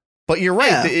 But But you're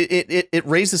right. Yeah. It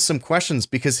raises some questions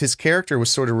because his character was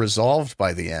sort of resolved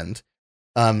by the end.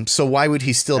 So why would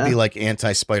he still be like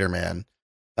anti-Spider-Man?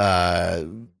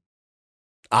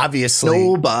 Obviously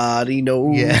nobody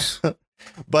knows. Yeah.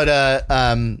 But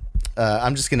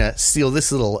I'm just gonna steal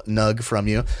this little nug from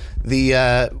you.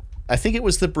 I think it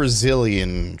was the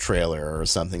Brazilian trailer or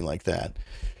something like that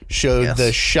showed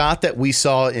the shot that we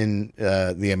saw in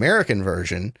the American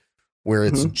version, where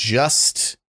it's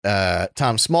just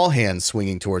Tom Smallhands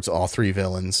swinging towards all three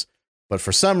villains, but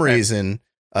for some reason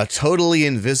a totally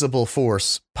invisible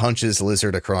force punches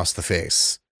Lizard across the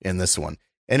face in this one.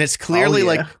 And it's clearly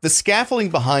like the scaffolding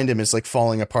behind him is like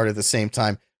falling apart at the same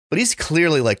time, but he's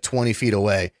clearly like 20 feet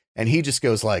away and he just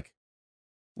goes like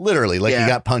literally like he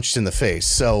got punched in the face.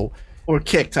 So, or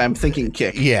kicked. I'm thinking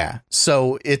kick. Yeah.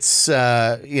 So it's,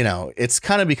 it's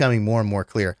kind of becoming more and more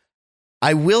clear.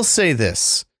 I will say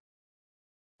this.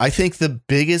 I think the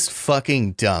biggest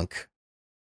fucking dunk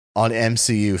on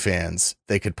MCU fans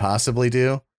they could possibly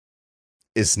do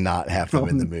is not have them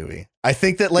in the movie. I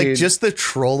think that like just the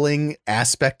trolling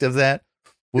aspect of that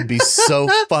would be so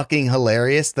fucking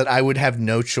hilarious that I would have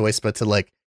no choice but to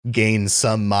like gain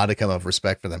some modicum of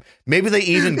respect for them. Maybe they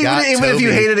even got even Toby. If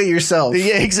you hated it yourself.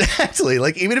 Yeah, exactly.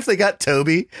 Like even if they got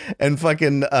Toby and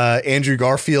fucking Andrew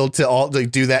Garfield to all like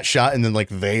do that shot and then like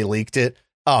they leaked it.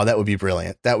 Oh, that would be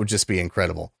brilliant. That would just be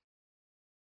incredible.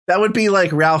 That would be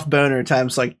like Ralph Boner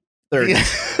times like 30. Yeah.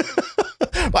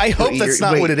 I hope that's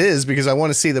not what it is because I want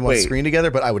to see them on screen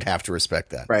together, but I would have to respect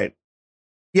that. Right.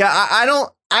 Yeah,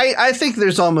 I think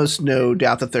there's almost no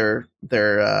doubt that they're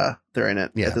in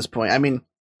it at this point. I mean,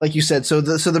 like you said, so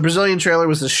the Brazilian trailer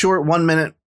was a short 1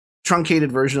 minute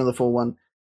truncated version of the full one.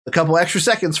 A couple extra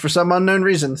seconds for some unknown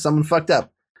reason, someone fucked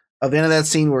up. At the end of that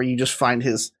scene where you just find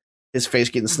his face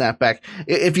getting snapped back.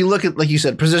 If you look at, like you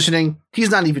said, positioning, he's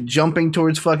not even jumping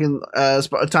towards fucking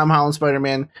Tom Holland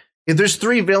Spider-Man. If there's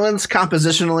three villains,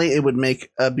 compositionally, it would make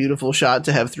a beautiful shot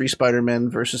to have three Spider-Men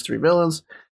versus three villains.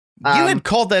 You had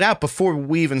called that out before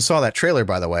we even saw that trailer,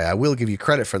 by the way. I will give you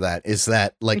credit for that. Is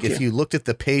that, like, if you looked at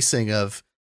the pacing of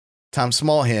Tom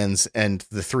Smallhands and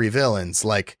the three villains,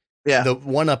 like, the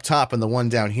one up top and the one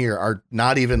down here are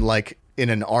not even, like, in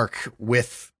an arc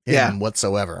with him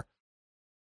whatsoever.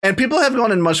 And people have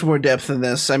gone in much more depth than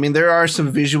this. I mean, there are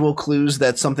some visual clues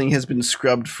that something has been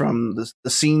scrubbed from the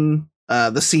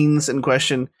scenes in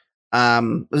question.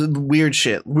 Weird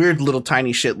shit, weird little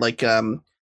tiny shit. Like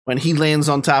when he lands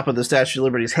on top of the Statue of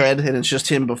Liberty's head and it's just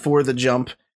him before the jump.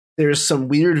 There's some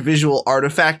weird visual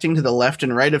artifacting to the left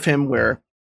and right of him where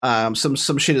some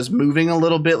shit is moving a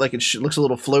little bit. Like it looks a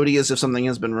little floaty as if something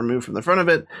has been removed from the front of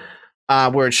it.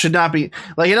 Where it should not be.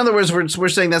 Like, in other words, we're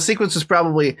saying that sequence is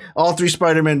probably all three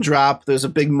Spider-Men drop. There's a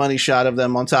big money shot of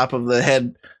them on top of the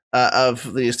head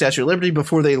of the Statue of Liberty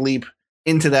before they leap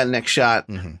into that next shot.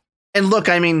 Mm-hmm. And look,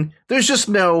 I mean, there's just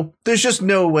no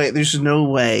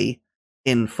way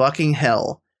in fucking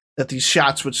hell that these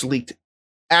shots, which leaked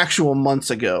actual months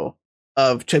ago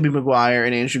of Tobey Maguire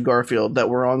and Andrew Garfield that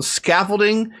were on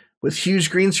scaffolding with huge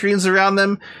green screens around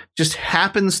them, just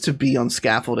happens to be on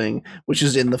scaffolding, which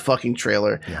is in the fucking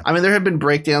trailer. Yeah. I mean, there have been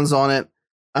breakdowns on it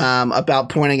about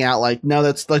pointing out, like, no,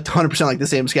 that's like 100% like the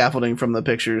same scaffolding from the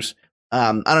pictures.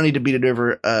 I don't need to beat it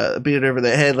over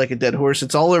the head like a dead horse.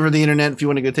 It's all over the internet if you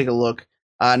want to go take a look.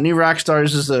 New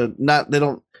Rockstars is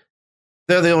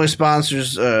they're the only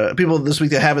sponsors, people this week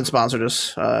that haven't sponsored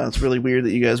us. It's really weird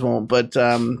that you guys won't, but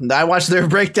I watched their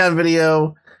breakdown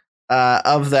video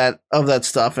of that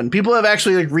stuff, and people have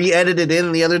actually like re-edited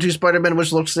in the other two Spider-Men,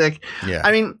 which looks sick. Yeah,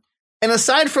 I mean, and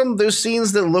aside from those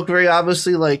scenes that look very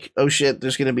obviously like, oh shit,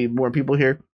 there's going to be more people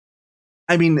here.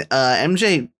 I mean,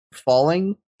 MJ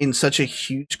falling in such a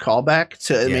huge callback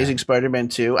to Amazing Spider-Man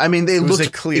 2. I mean, they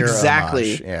looked clear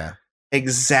exactly,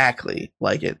 exactly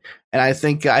like it. And I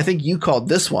think you called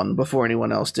this one before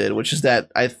anyone else did, which is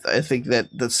that I think that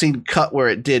the scene cut where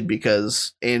it did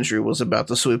because Andrew was about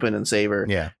to swoop in and save her.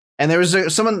 Yeah. And there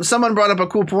was someone brought up a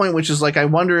cool point, which is like, I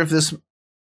wonder if this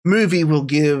movie will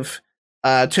give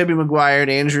Tobey Maguire and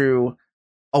Andrew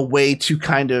a way to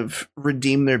kind of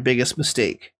redeem their biggest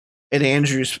mistake. In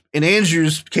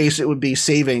Andrew's case, it would be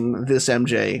saving this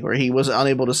MJ, where he was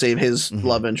unable to save his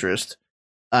love interest.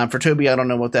 For Tobey, I don't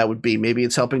know what that would be. Maybe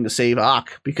it's helping to save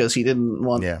Ock because he didn't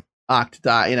want Ock to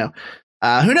die. You know,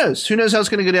 who knows? Who knows how it's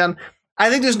going to go down? I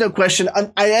think there's no question.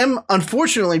 I am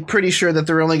unfortunately pretty sure that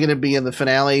they're only going to be in the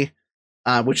finale,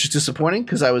 which is disappointing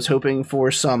because I was hoping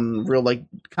for some real like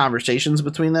conversations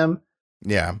between them.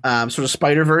 Yeah. Sort of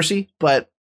Spider-Verse-y, but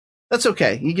that's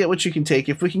okay. You get what you can take.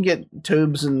 If we can get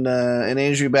Tobes and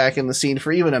Andrew back in the scene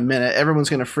for even a minute, everyone's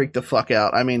going to freak the fuck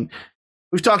out. I mean,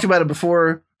 we've talked about it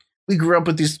before. we grew up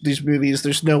with these movies.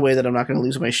 There's no way that I'm not going to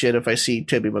lose my shit if I see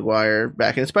Tobey Maguire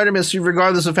back in Spider-Man,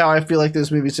 regardless of how I feel like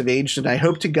those movies have aged. And I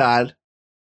hope to God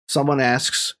someone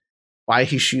asks why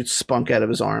he shoots spunk out of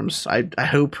his arms. I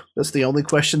hope that's the only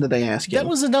question that they ask him. That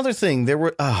was another thing. There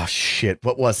were, oh shit,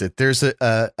 what was it? There's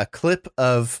a clip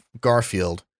of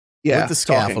Garfield with the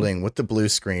scaffolding, with the blue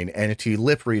screen, and if you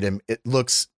lip read him, it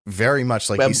looks very much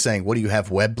like he's saying, what do you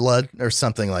have, web blood or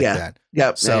something like that?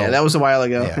 Yep. So that was a while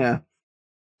ago. Yeah.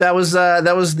 That was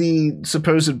the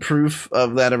supposed proof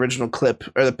of that original clip,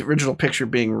 or the original picture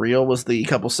being real, was the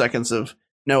couple seconds of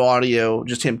no audio,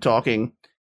 just him talking.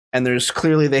 And there's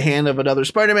clearly the hand of another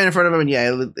Spider-Man in front of him.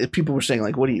 And people were saying,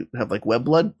 like, what do you have, like web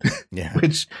blood? Yeah.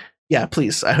 Which,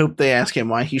 please. I hope they ask him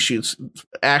why he shoots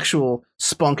actual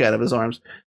spunk out of his arms.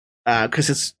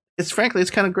 Because it's frankly, it's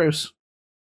kind of gross.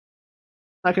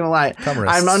 Not going to lie.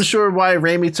 I'm unsure why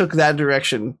Raimi took that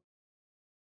direction.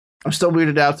 I'm still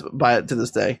weirded out by it to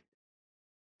this day.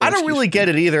 I don't really get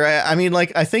it either. I mean,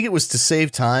 like, I think it was to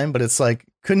save time, but it's like,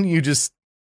 couldn't you just,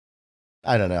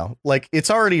 I don't know. Like,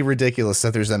 it's already ridiculous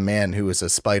that there's a man who is a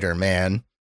Spider-Man.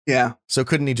 Yeah. So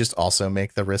couldn't he just also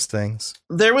make the wrist things?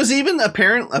 There was even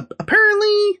apparently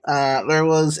there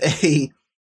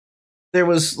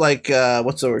was like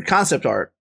what's the word? Concept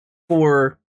art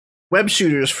for web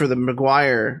shooters for the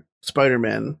Maguire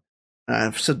Spider-Man.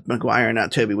 I've said Maguire,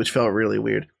 not Tobey, which felt really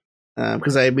weird.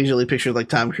 Because I immediately pictured like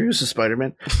Tom Cruise as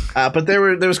Spider-Man. But there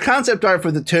was concept art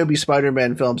for the Tobey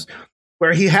Spider-Man films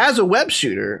where he has a web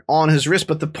shooter on his wrist,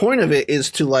 but the point of it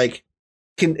is to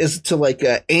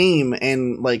aim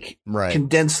and like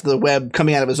condense the web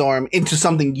coming out of his arm into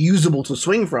something usable to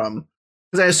swing from.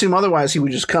 Because I assume otherwise he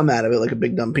would just come out of it like a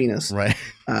big dumb penis, right?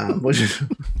 Which is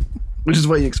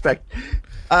what you expect.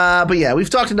 But yeah,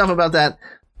 we've talked enough about that.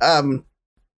 I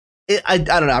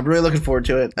don't know. I'm really looking forward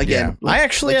to it. Again, I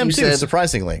actually am too.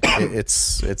 Surprisingly, it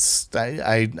sucked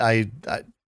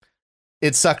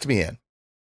me in.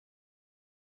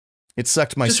 It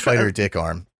sucked my spider dick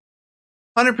arm.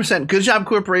 100%. Good job,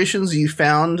 corporations. You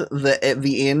found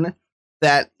the in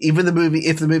that even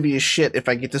if the movie is shit, if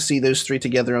I get to see those three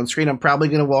together on screen, I'm probably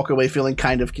going to walk away feeling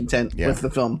kind of content with the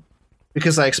film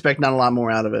because I expect not a lot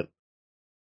more out of it.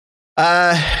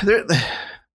 I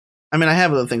mean, I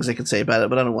have other things I could say about it,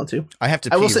 but I don't want to. I have to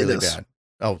pee really bad.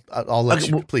 Oh, I'll let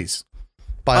you, please.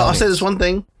 I'll say this one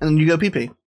thing, and then you go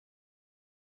pee-pee.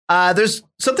 There's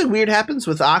something weird happens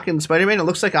with Ock and Spider-Man. It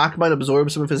looks like Ock might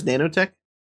absorb some of his nanotech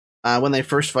when they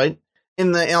first fight.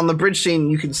 On the bridge scene,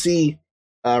 you can see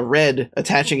Red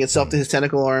attaching itself to his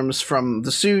tentacle arms from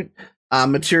the suit,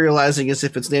 materializing as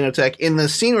if it's nanotech. In the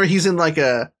scene where he's in like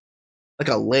a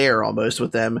lair almost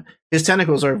with them, his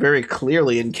tentacles are very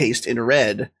clearly encased in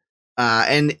red.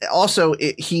 And also,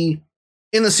 in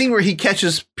the scene where he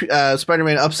catches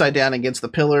Spider-Man upside down against the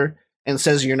pillar and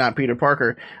says, "You're not Peter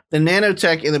Parker," the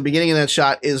nanotech in the beginning of that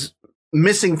shot is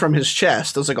missing from his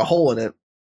chest. There's like a hole in it.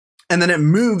 And then it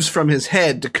moves from his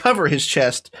head to cover his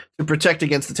chest to protect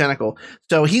against the tentacle.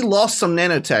 So he lost some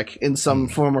nanotech in some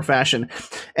form or fashion.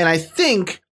 And I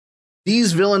think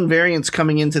these villain variants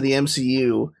coming into the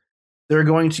MCU, they're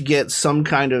going to get some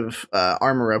kind of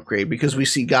armor upgrade because we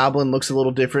see Goblin looks a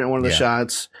little different in one of the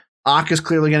shots. Ock is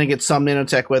clearly going to get some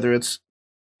nanotech, whether it's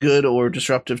good or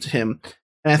disruptive to him.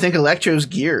 And I think Electro's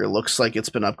gear looks like it's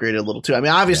been upgraded a little too. I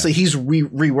mean, obviously he's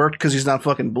reworked because he's not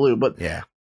fucking blue, but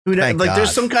who knows? Like,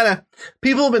 there's some kind of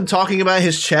people have been talking about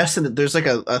his chest, and there's like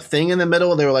a thing in the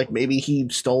middle. They were like, maybe he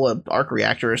stole an arc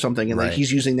reactor or something, and like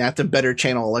he's using that to better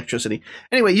channel electricity.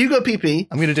 Anyway, you go pee.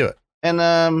 I'm gonna do it, and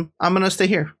I'm gonna stay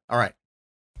here. All right.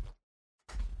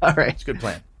 It's a good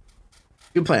plan.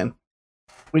 Good plan.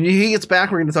 When he gets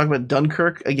back, we're going to talk about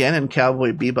Dunkirk again and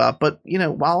Cowboy Bebop. But,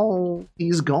 while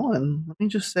he's gone, let me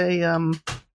just say, well,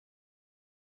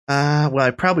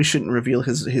 I probably shouldn't reveal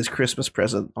his Christmas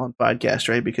present on podcast,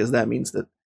 right? Because that means that,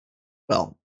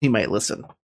 well, he might listen.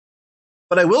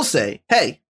 But I will say,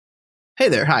 hey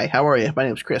there. Hi, how are you? My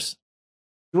name's Chris. If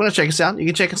you want to check us out, you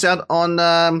can check us out on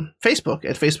Facebook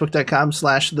at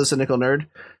facebook.com/thecynicalnerd.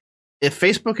 If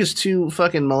Facebook is too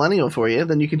fucking millennial for you,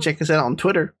 then you can check us out on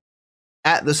Twitter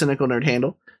at the Cynical Nerd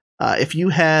handle. If you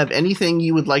have anything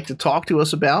you would like to talk to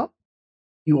us about,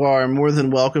 you are more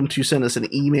than welcome to send us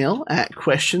an email at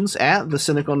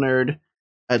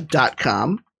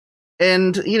questions@thecynicalnerd.com.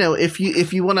 And,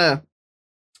 if you want to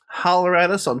holler at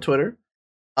us on Twitter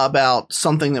about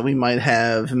something that we might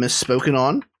have misspoken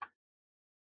on,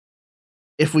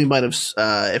 if we might have,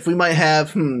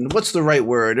 what's the right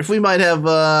word? If we might have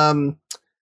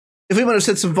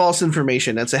said some false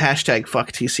information, that's a hashtag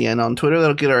 #FuckTCN on Twitter.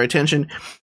 That'll get our attention.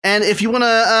 And if you want to,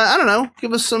 I don't know,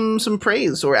 give us some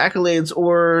praise or accolades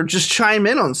or just chime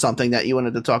in on something that you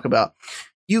wanted to talk about,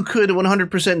 you could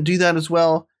 100% do that as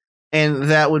well. And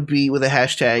that would be with a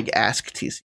hashtag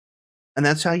AskTC. And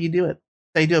that's how you do it.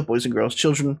 That's how you do it, boys and girls,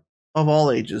 children of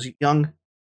all ages, young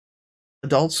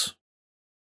adults.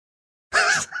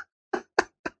 We're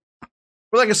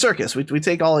like a circus. We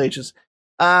take all ages.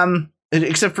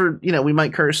 Except for, we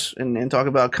might curse and talk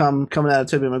about coming out of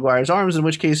Tobey Maguire's arms, in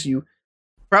which case you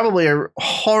probably are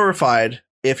horrified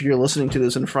if you're listening to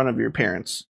this in front of your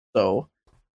parents. So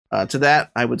to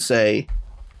that, I would say,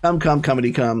 come,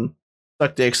 comedy, come,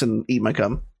 suck dicks and eat my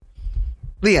cum.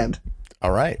 The end.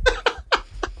 All right.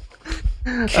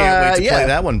 Can't wait to play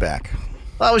that one back.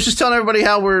 Well, I was just telling everybody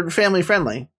how we're family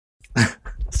friendly.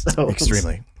 So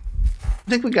extremely. I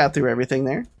think we got through everything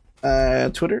there.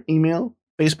 Twitter, email,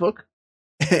 Facebook.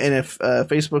 And if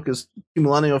Facebook is too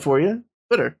millennial for you,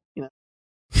 Twitter,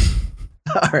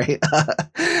 All right,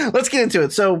 let's get into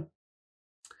it. So,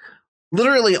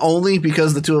 literally only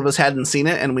because the two of us hadn't seen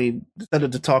it and we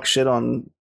decided to talk shit on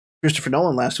Christopher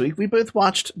Nolan last week, we both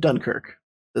watched Dunkirk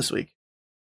this week.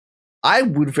 I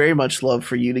would very much love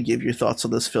for you to give your thoughts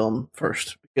on this film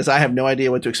first, because I have no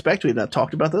idea what to expect. We've not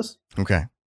talked about this. Okay.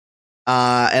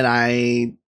 And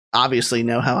I obviously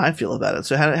know how I feel about it.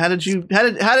 So how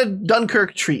did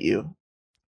Dunkirk treat you?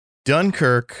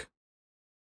 Dunkirk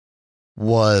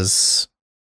was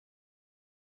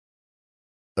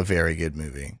a very good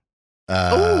movie.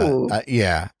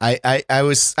 Yeah, I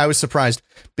was surprised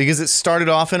because it started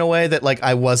off in a way that like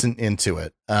I wasn't into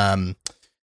it. Well,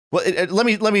 let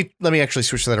me actually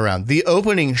switch that around. The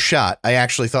opening shot I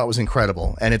actually thought was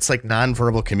incredible, and it's like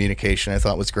nonverbal communication. I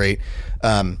thought was great.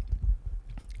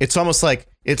 It's almost like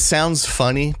it sounds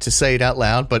funny to say it out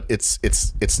loud, but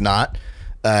it's not.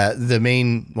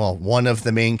 One of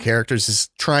the main characters is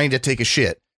trying to take a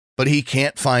shit, but he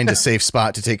can't find a safe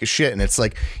spot to take a shit. And it's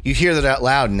like, you hear that out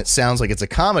loud and it sounds like it's a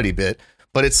comedy bit,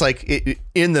 but it's like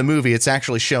in the movie, it's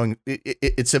actually showing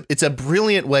it's a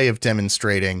brilliant way of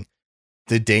demonstrating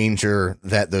the danger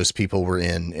that those people were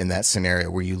in that scenario,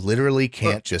 where you literally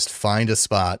can't just find a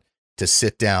spot to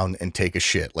sit down and take a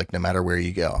shit, like no matter where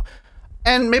you go.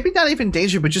 And maybe not even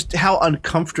danger, but just how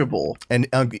uncomfortable. And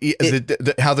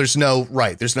how there's no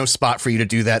spot for you to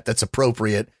do that that's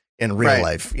appropriate in real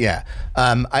life. Yeah.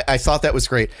 I thought that was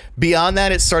great. Beyond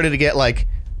that, it started to get like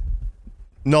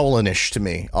Nolan-ish to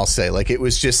me, I'll say. Like, it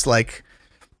was just like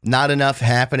not enough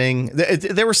happening.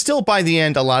 There were still, by the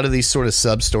end, a lot of these sort of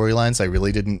sub storylines I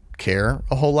really didn't care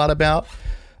a whole lot about.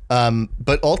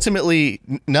 But ultimately,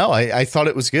 no, I thought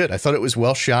it was good. I thought it was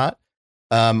well shot.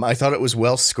 I thought it was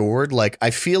well scored. Like, I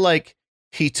feel like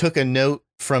he took a note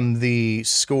from the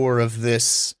score of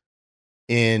this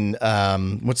in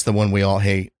what's the one we all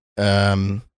hate?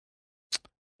 Yeah,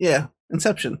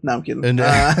 Inception. No, I'm kidding.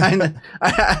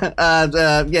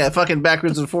 Fucking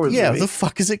backwards and forwards. Yeah, movie. The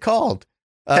fuck is it called?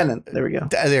 Tenet. There we go.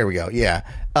 There we go. Yeah.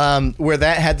 Where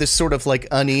that had this sort of like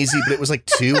uneasy, but it was like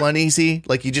too uneasy.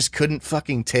 Like you just couldn't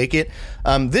fucking take it.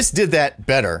 This did that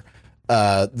better.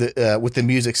 With the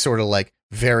music sort of like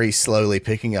very slowly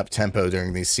picking up tempo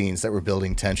during these scenes that were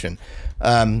building tension.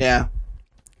 Yeah.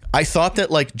 I thought that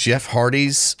like Jeff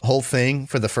Hardy's whole thing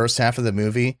for the first half of the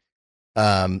movie,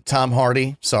 Tom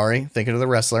Hardy, sorry, thinking of the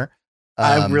wrestler.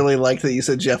 I really like that you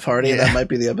said Jeff Hardy. Yeah. That might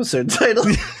be the episode title.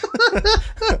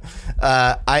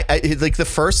 I like the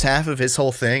first half of his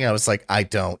whole thing. I was like, I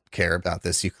don't care about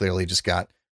this. You clearly just got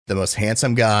the most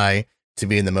handsome guy to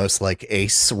be in the most like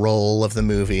ace role of the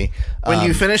movie. When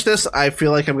you finish this, I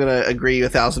feel like I'm going to agree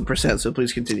 1,000%. So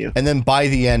please continue. And then by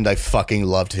the end, I fucking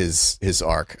loved his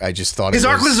arc. I just thought his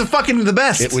arc was fucking the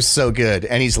best. It was so good.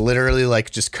 And he's literally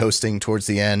like just coasting towards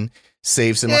the end,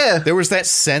 saves him. Yeah. There was that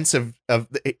sense of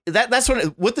that's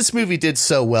what this movie did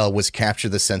so well, was capture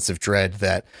the sense of dread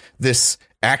that this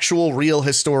actual real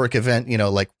historic event,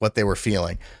 like what they were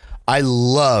feeling. I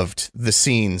loved the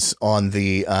scenes on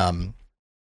the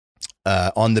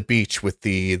beach with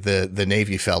the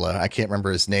Navy fella. I can't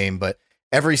remember his name, but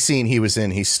every scene he was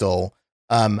in, he stole.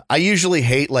 I usually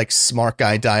hate like smart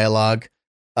guy dialogue,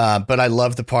 but I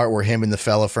love the part where him and the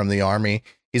fella from the Army,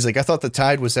 he's like, I thought the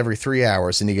tide was every 3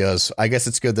 hours. And he goes, I guess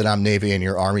it's good that I'm Navy and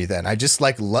you're Army then. I just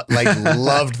loved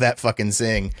that fucking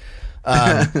zing.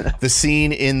 The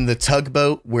scene in the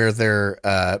tugboat where they're,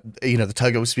 the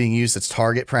tugboat was being used as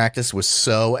target practice was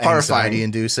so anxiety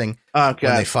inducing. Oh, God.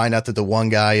 When they find out that the one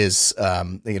guy is,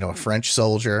 a French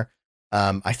soldier.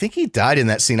 I think he died in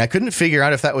that scene. I couldn't figure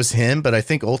out if that was him, but I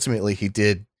think ultimately he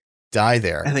did die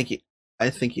there. I think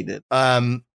he did.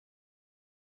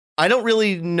 I don't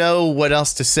really know what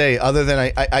else to say other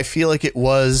than I feel like it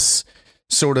was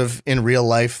sort of in real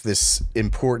life this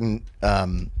important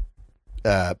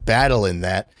battle in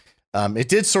that it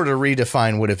did sort of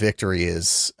redefine what a victory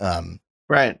is.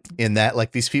 Right. In that,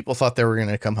 like, these people thought they were going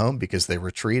to come home because they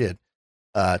retreated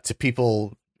to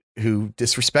people who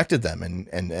disrespected them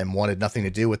and wanted nothing to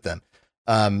do with them.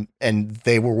 And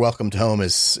they were welcomed home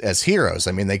as heroes.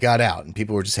 I mean, they got out and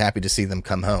people were just happy to see them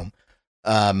come home.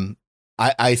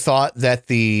 I thought that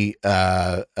the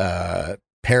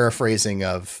paraphrasing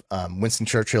of Winston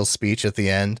Churchill's speech at the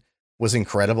end was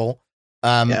incredible.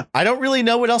 I don't really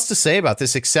know what else to say about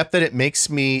this, except that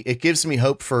it gives me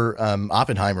hope for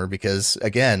Oppenheimer, because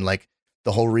again, like,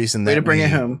 the whole reason that bring it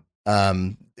home.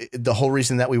 The whole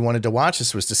reason that we wanted to watch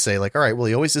this was to say, like, all right, well,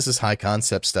 he always does this high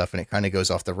concept stuff and it kind of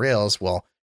goes off the rails. Well,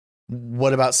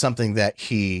 what about something that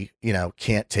he,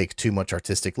 can't take too much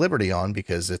artistic liberty on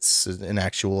because it's an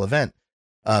actual event?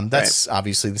 That's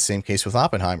obviously the same case with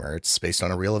Oppenheimer. It's based on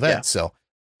a real event. Yeah. So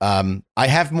I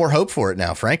have more hope for it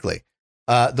now, frankly.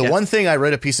 The one thing I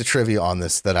read a piece of trivia on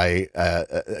this that I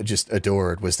just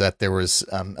adored was that there was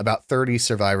about 30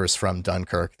 survivors from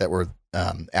Dunkirk that were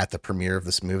at the premiere of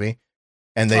this movie.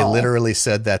 And they literally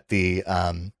said that the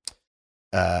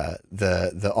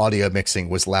audio mixing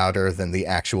was louder than the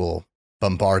actual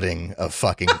bombarding of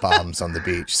fucking bombs on the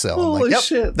beach. So I'm like, yep,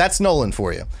 shit. That's Nolan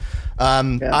for you.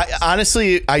 I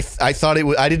honestly, I thought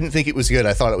I didn't think it was good.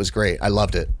 I thought it was great. I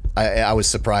loved it. I was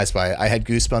surprised by it. I had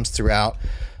goosebumps throughout.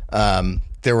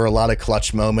 There were a lot of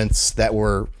clutch moments that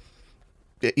were,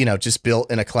 just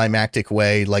built in a climactic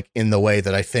way, like in the way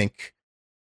that I think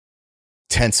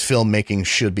tense filmmaking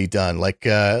should be done. Like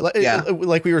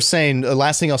we were saying, the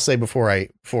last thing I'll say before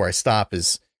I stop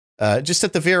is just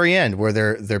at the very end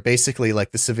where they're basically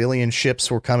like the civilian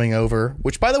ships were coming over,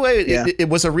 which, by the way, it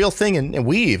was a real thing. And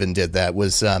we even did that.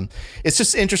 It's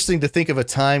just interesting to think of a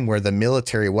time where the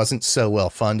military wasn't so well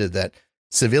funded that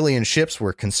civilian ships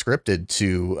were conscripted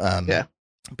to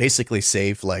basically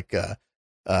save like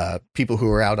people who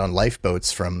were out on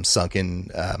lifeboats from sunken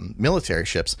military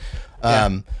ships.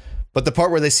 But the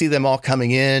part where they see them all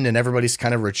coming in and everybody's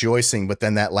kind of rejoicing, but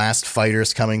then that last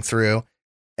fighter's coming through,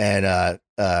 and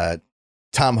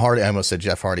Tom Hardy, I almost said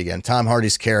Jeff Hardy again. Tom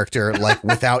Hardy's character, like,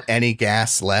 without any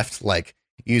gas left, like,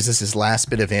 uses his last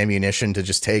bit of ammunition to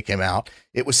just take him out.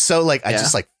 It was so like, I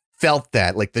just like felt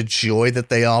that, like, the joy that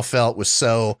they all felt was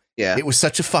so, it was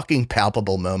such a fucking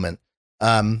palpable moment.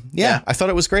 I thought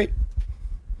it was great.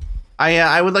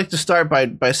 I would like to start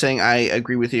by saying I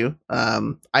agree with you.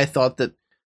 I thought that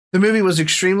the movie was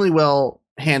extremely well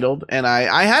handled, and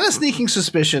I had a sneaking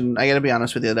suspicion, I gotta be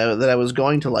honest with you, that I was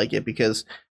going to like it, because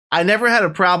I never had a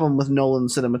problem with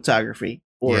Nolan's cinematography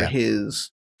or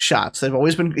his shots. They've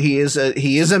always been, he is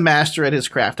a master at his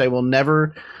craft. I'm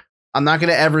not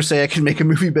going to ever say I can make a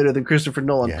movie better than Christopher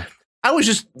Nolan. Yeah. I was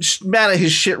just mad at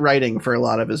his shit writing for a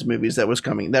lot of his movies that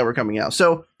were coming out.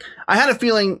 So I had a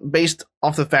feeling, based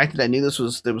off the fact that I knew this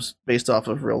was based off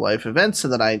of real life events,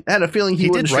 and that I had a feeling he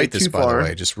wouldn't did write this, too by far. the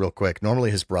way, just real quick.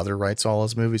 Normally his brother writes all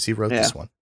his movies. He wrote this one.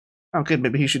 Oh, good.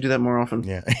 Maybe he should do that more often.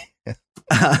 Yeah.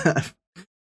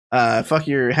 Fuck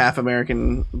your half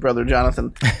American brother,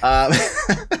 Jonathan. I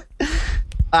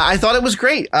thought it was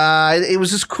great. It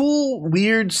was this cool,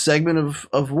 weird segment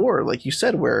of war, like you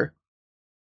said, where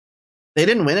they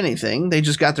didn't win anything. They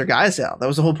just got their guys out. That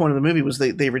was the whole point of the movie, was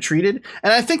they retreated.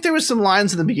 And I think there was some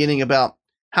lines in the beginning about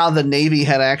how the Navy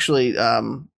had actually, they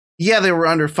were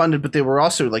underfunded, but they were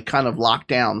also like kind of locked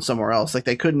down somewhere else. Like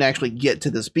they couldn't actually get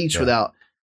to this beach without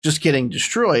just getting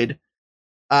destroyed.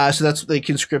 So they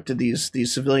conscripted these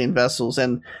civilian vessels.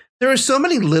 And there are so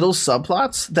many little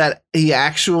subplots that he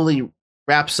actually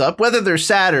wraps up, whether they're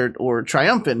sad or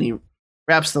triumphant. He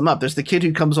wraps them up. There's the kid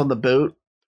who comes on the boat,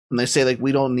 and they say, like,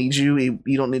 we don't need you.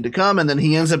 You don't need to come. And then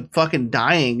he ends up fucking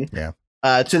dying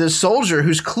to this soldier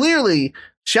who's clearly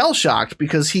shell-shocked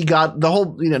because he got the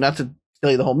whole, not to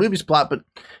tell you the whole movie's plot, but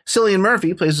Cillian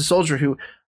Murphy plays a soldier who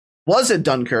was at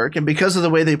Dunkirk. And because of the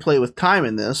way they play with time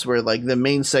in this, where like the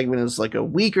main segment is like a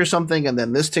week or something, and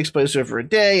then this takes place over a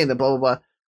day, and then blah, blah, blah,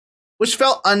 which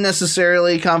felt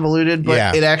unnecessarily convoluted,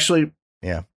 but it actually,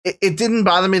 it didn't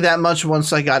bother me that much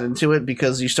once I got into it,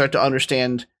 because you start to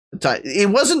understand the time. It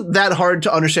wasn't that hard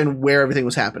to understand where everything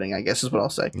was happening, I guess is what I'll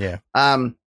say. Yeah.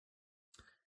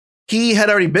 He had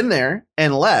already been there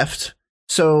and left.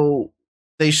 So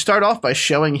they start off by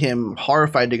showing him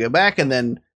horrified to go back. And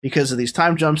then because of these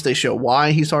time jumps, they show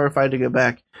why he's horrified to go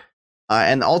back.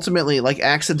 And ultimately, like,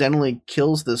 accidentally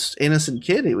kills this innocent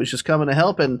kid who was just coming to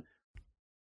help. And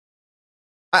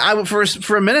I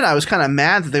for a minute, I was kind of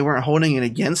mad that they weren't holding it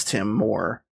against him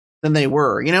more than they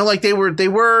were. Like they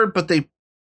were, but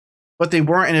they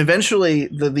weren't. And eventually,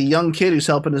 the young kid who's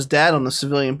helping his dad on the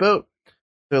civilian boat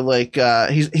they're like,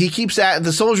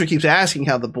 the soldier keeps asking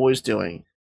how the boy's doing,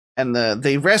 and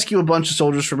they rescue a bunch of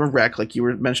soldiers from a wreck, like you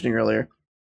were mentioning earlier,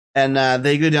 and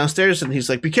they go downstairs, and he's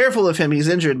like, "Be careful of him, he's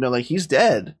injured." And they're like, "He's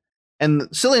dead." And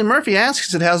Cillian Murphy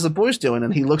asks it, "How's the boy's doing?"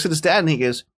 And he looks at his dad and he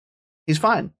goes, "He's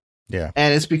fine." Yeah.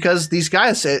 And it's because these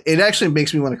guys, it actually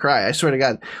makes me want to cry. I swear to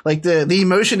God. Like the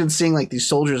emotion in seeing like these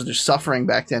soldiers just suffering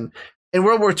back then. In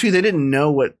World War II, they didn't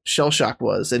know what shell shock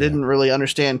was. They didn't really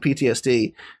understand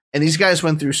PTSD. And these guys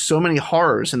went through so many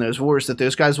horrors in those wars that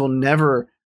those guys will never,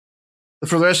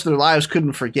 for the rest of their lives,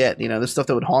 couldn't forget, the stuff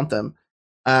that would haunt them.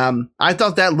 I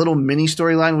thought that little mini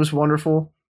storyline was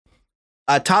wonderful.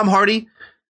 Tom Hardy,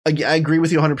 I agree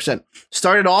with you 100%.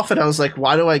 Started off and I was like,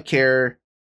 why do I care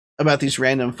about these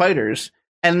random fighters?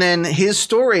 And then his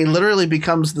story literally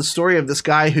becomes the story of this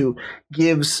guy who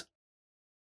gives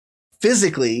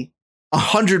physically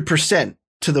 100%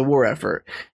 to the war effort.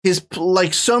 His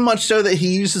like so much so that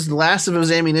he uses the last of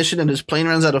his ammunition and his plane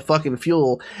runs out of fucking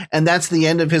fuel. And that's the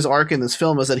end of his arc in this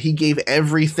film, is that he gave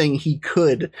everything he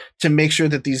could to make sure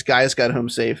that these guys got home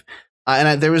safe.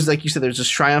 There was, like you said, there's this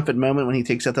triumphant moment when he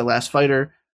takes out the last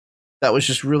fighter. That was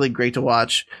just really great to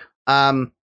watch.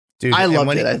 Dude, I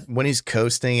loved it. When he's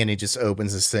coasting and he just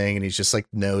opens this thing and he's just like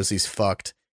knows he's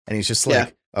fucked and he's just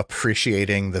like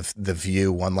appreciating the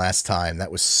view one last time.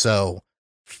 That was so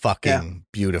fucking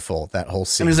beautiful. That whole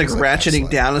scene. And he's like ratcheting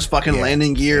down his fucking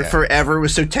landing gear forever. It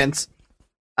was so tense.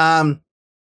 I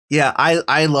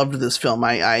loved this film.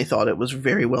 I thought it was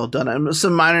very well done.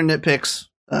 Some minor nitpicks,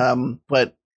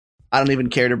 but I don't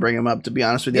even care to bring them up, to be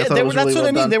honest with you. I thought it was really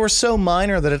well done. They were so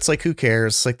minor that it's like, who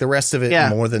cares? Like the rest of it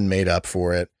more than made up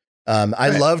for it. I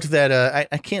loved that.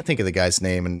 I can't think of the guy's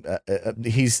name, and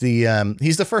he's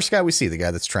the first guy we see, the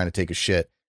guy that's trying to take a shit.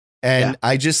 And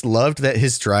I just loved that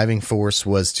his driving force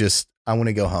was just, I want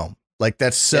to go home. Like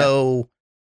that's so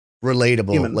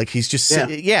relatable. Human. Like he's just,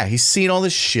 he's seen all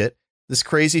this shit, this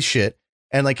crazy shit.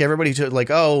 And like everybody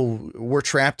like, oh, we're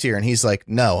trapped here. And he's like,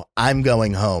 no, I'm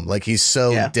going home. Like he's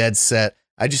so dead set.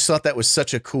 I just thought that was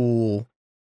such a cool.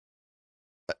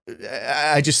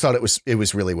 I just thought it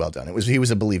was really well done. He was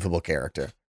a believable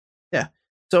character. Yeah.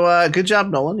 So good job,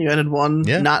 Nolan. You added one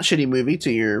not shitty movie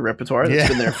to your repertoire that's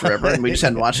been there forever, and we just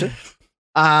hadn't watched it.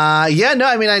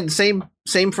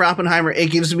 Same for Oppenheimer.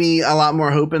 It gives me a lot more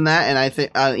hope in that, and I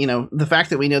think the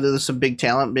fact that we know that there's some big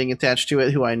talent being attached to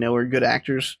it, who I know are good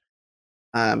actors.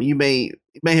 You may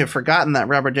have forgotten that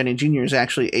Robert Downey Jr. is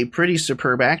actually a pretty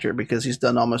superb actor because he's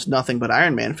done almost nothing but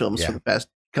Iron Man films for the past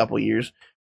couple years.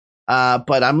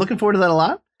 But I'm looking forward to that a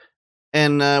lot.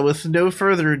 And with no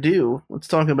further ado, let's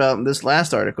talk about this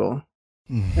last article.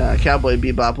 Cowboy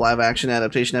Bebop live action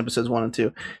adaptation episodes 1 and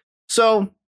 2. So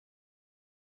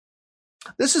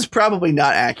this is probably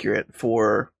not accurate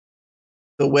for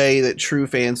the way that true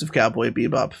fans of Cowboy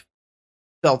Bebop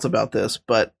felt about this,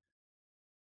 but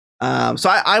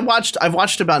I've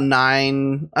watched about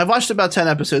 10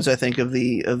 episodes, I think, of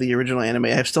the original anime.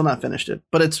 I've still not finished it,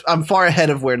 but I'm far ahead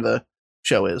of where the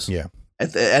show is. Yeah.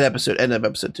 At end of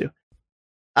episode 2.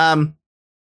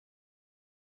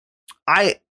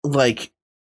 I like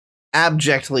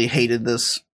abjectly hated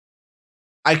this.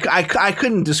 I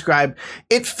couldn't describe.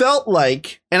 It felt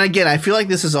like, and again, I feel like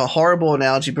this is a horrible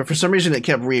analogy, but for some reason it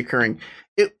kept reoccurring.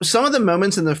 Some of the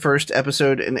moments in the first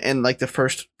episode and like the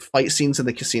first fight scenes in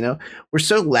the casino were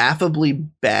so laughably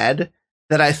bad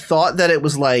that I thought that it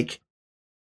was like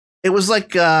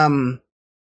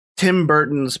Tim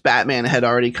Burton's Batman had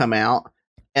already come out,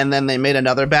 and then they made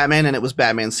another Batman, and it was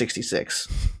Batman 66.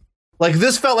 Like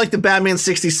this felt like the Batman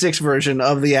 66 version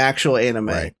of the actual anime.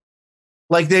 Right.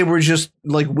 Like they were just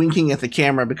like winking at the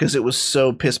camera because it was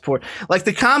so piss poor. Like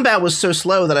the combat was so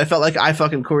slow that I felt like I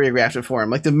fucking choreographed it for him.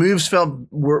 Like the moves felt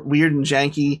weird and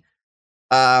janky.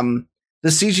 The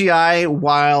CGI,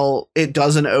 while it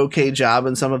does an okay job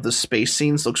in some of the space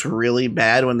scenes, looks really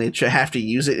bad when they have to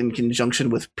use it in conjunction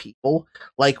with people.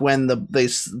 Like when they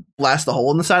blast the hole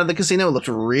in the side of the casino, it looks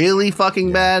really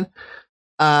fucking bad.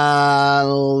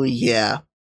 Yeah.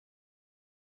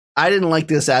 I didn't like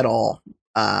this at all.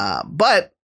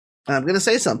 But I'm going to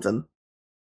say something.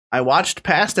 I watched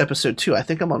past episode 2. I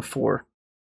think I'm on 4.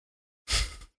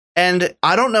 And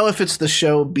I don't know if it's the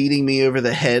show beating me over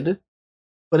the head,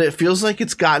 but it feels like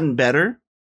it's gotten better.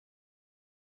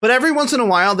 But every once in a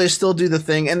while, they still do the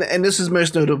thing. And this is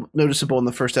most noticeable in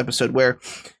the first episode where,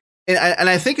 and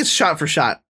I think it's shot for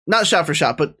shot, not shot for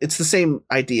shot, but it's the same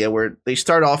idea where they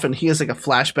start off and he has like a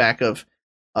flashback of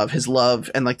his love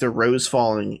and like the rose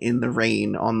falling in the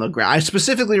rain on the ground. I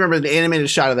specifically remember the animated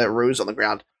shot of that rose on the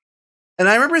ground. And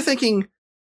I remember thinking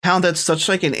how that's such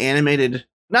like an animated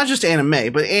not just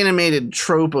anime, but animated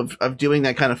trope of doing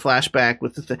that kind of flashback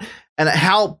with the thing, and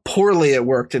how poorly it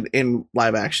worked in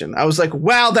live action. I was like,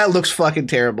 wow, that looks fucking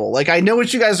terrible. Like, I know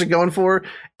what you guys are going for.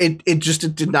 It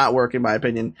did not work, in my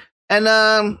opinion. And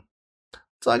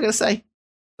that's all I gotta say.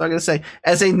 That's all I gotta say.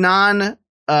 As a non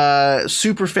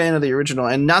super fan of the original,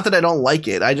 and not that I don't like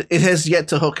it, it has yet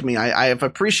to hook me. I have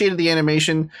appreciated the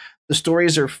animation. The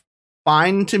stories are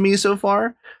fine to me so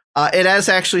far. It has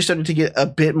actually started to get a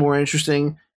bit more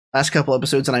interesting last couple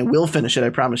episodes, and I will finish it, I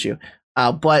promise you.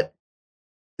 But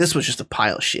this was just a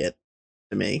pile of shit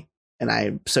to me, and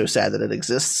I'm so sad that it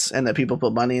exists and that people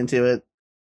put money into it.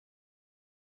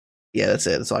 Yeah, that's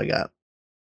it. That's all I got.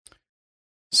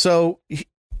 So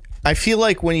I feel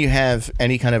like when you have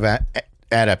any kind of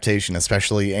adaptation,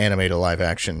 especially animated live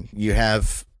action, you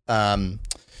have kind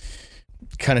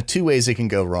of two ways it can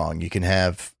go wrong. You can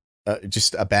have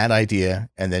just a bad idea,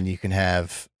 and then you can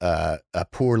have a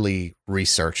poorly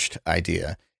researched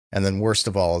idea. And then worst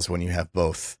of all is when you have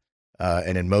both.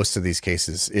 And in most of these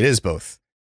cases, it is both.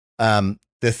 The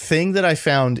thing that I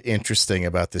found interesting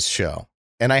about this show,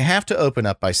 and I have to open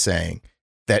up by saying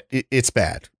that it's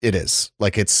bad. It is.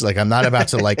 Like, it's like, I'm not about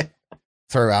to like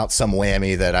throw out some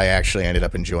whammy that I actually ended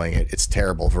up enjoying it. It's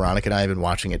terrible. Veronica and I have been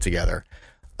watching it together.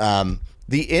 The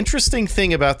interesting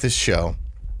thing about this show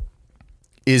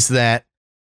is that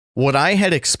what I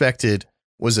had expected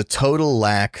was a total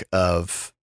lack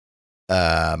of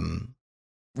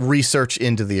research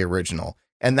into the original.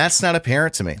 And that's not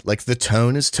apparent to me. Like, the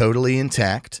tone is totally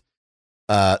intact.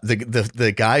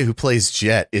 The guy who plays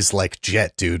Jet is like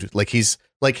Jet, dude. Like, he's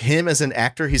like, him as an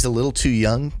actor, he's a little too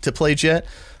young to play Jet,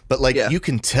 but like, you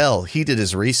can tell he did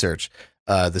his research.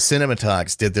 The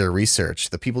cinematogs did their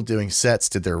research. The people doing sets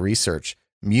did their research.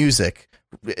 Music,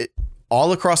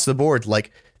 all across the board.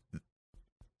 Like,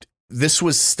 this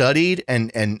was studied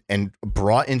and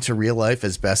brought into real life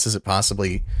as best as it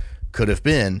possibly could have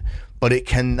been, but it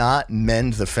cannot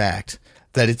mend the fact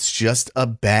that it's just a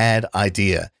bad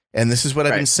idea. And this is what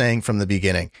I've been saying from the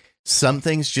beginning. Some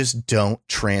things just don't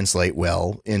translate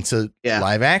well into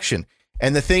live action.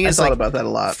 And the thing is, I thought about that a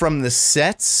lot. From the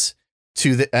sets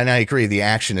to the, and I agree, the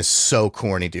action is so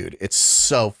corny, dude. It's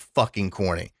so fucking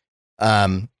corny.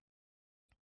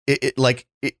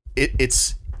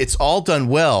 It's all done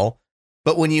well,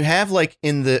 but when you have, like,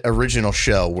 in the original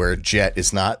show where Jet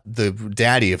is not the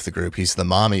daddy of the group, he's the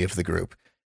mommy of the group.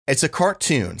 It's a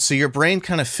cartoon, so your brain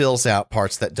kind of fills out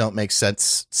parts that don't make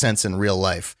sense in real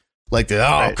life. Like,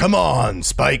 come on,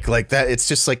 Spike, like that. It's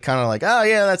just like, kind of like, oh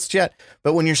yeah, that's Jet.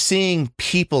 But when you're seeing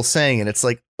people saying it, it's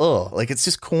like, oh, like, it's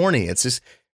just corny. It's just,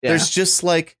 there's just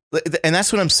like, and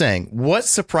that's what I'm saying. What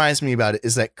surprised me about it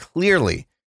is that clearly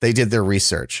they did their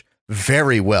research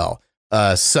very well.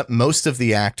 Most of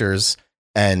the actors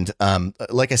and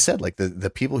like I said, like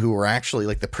the people who were actually,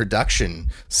 like, the production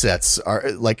sets are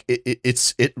like,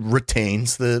 it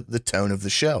retains the tone of the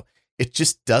show. It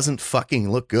just doesn't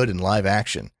fucking look good in live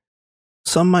action.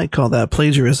 Some might call that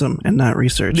plagiarism and not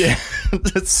research. Yeah,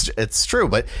 it's true,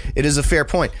 but it is a fair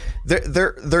point.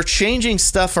 They're changing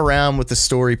stuff around with the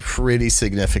story pretty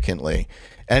significantly,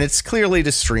 and it's clearly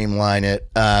to streamline it.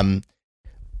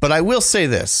 But I will say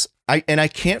this, I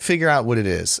can't figure out what it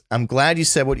is. I'm glad you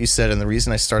said what you said, and the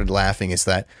reason I started laughing is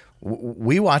that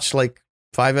we watched like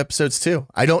 5 episodes too.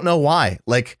 I don't know why.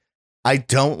 Like, I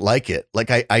don't like it.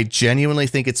 Like, I genuinely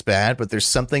think it's bad, but there's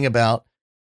something about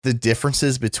the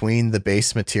differences between the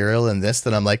base material and this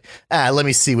that I'm like, let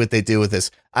me see what they do with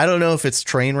this. I don't know if it's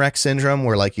train wreck syndrome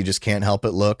where, like, you just can't help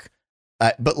but look.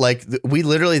 But like, we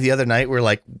literally the other night, we're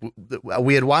like,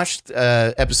 we had watched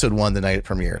episode 1 the night it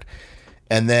premiered.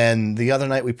 And then the other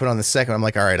night we put on the second. I'm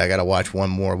like, all right, I got to watch one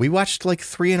more. We watched like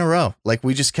 3 in a row. Like,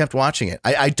 we just kept watching it.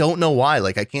 I don't know why.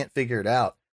 Like, I can't figure it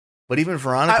out. But even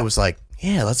Veronica was like,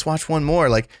 yeah, let's watch one more.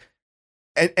 Like,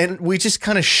 and we just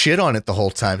kind of shit on it the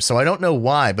whole time. So I don't know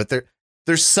why, but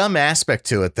there's some aspect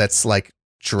to it that's like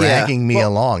dragging me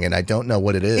along, and I don't know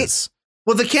what it is.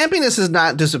 Well, the campiness has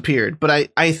not disappeared, but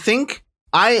I think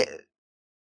I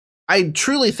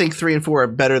truly think 3 and 4 are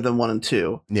better than 1 and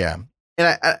 2. Yeah.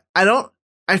 And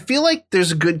I feel like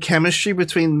there's a good chemistry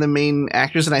between the main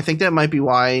actors, and I think that might be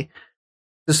why,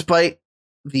 despite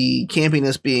the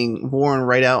campiness being worn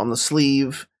right out on the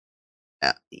sleeve,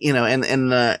 you know, and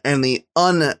the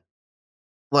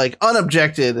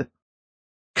unobjected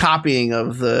copying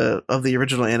of the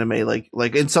original anime,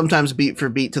 like and sometimes beat for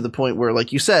beat, to the point where,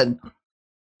 like you said,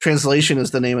 translation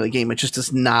is the name of the game. It just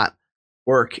does not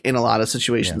work in a lot of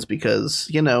situations because,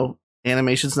 you know,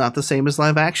 animation's not the same as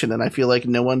live action, and I feel like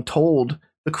no one told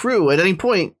the crew at any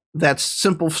point that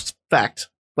simple fact.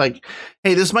 Like,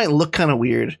 hey, this might look kind of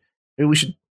weird. Maybe we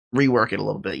should rework it a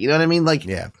little bit. You know what I mean? Like,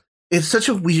 yeah, it's such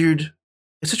a weird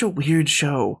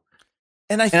show.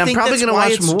 And I think I'm probably going to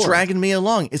watch more. Dragging me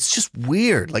along. It's just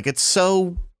weird. Like it's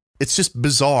just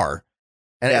bizarre.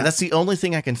 And that's the only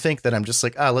thing I can think that I'm just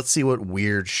like, let's see what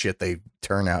weird shit they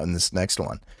turn out in this next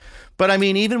one. But I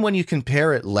mean, even when you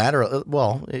compare it lateral,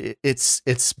 well,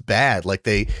 it's bad. Like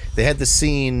they had the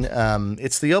scene.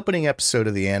 It's the opening episode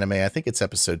of the anime. I think it's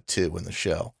episode 2 in the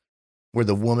show, where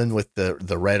the woman with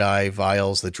the red eye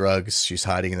vials, the drugs, she's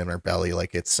hiding them in her belly.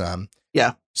 Like it's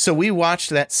yeah. So we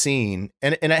watched that scene,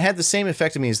 and it had the same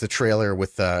effect on me as the trailer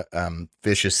with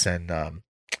Vicious and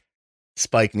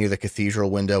Spike near the cathedral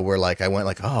window, where like I went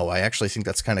like, oh, I actually think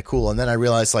that's kind of cool. And then I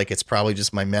realized like it's probably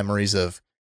just my memories of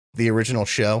the original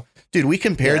show. Dude, we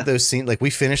compared those scenes. Like we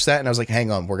finished that and I was like,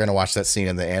 hang on, we're going to watch that scene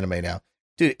in the anime now.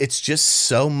 Dude, it's just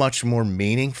so much more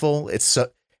meaningful.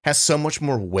 Has so much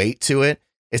more weight to it.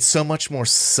 It's so much more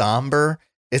somber.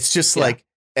 It's just like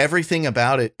everything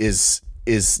about it is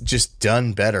just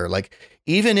done better. Like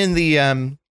even in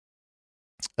the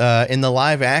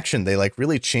live action, they like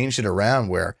really changed it around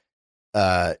where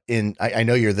I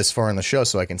know you're this far in the show,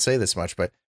 so I can say this much,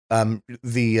 but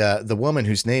the woman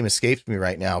whose name escapes me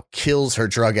right now kills her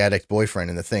drug addict boyfriend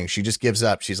in the thing. She just gives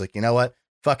up. She's like, you know what?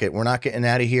 Fuck it. We're not getting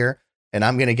out of here. And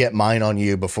I'm going to get mine on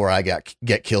you before I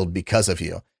get killed because of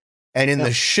you. And in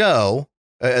the show,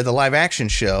 the live action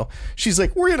show, she's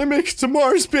like, we're going to make it to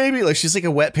Mars, baby. Like she's like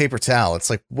a wet paper towel. It's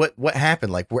like, what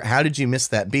happened? Like, how did you miss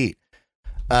that beat?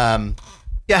 Yeah.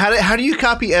 How do you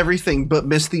copy everything, but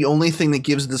miss the only thing that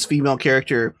gives this female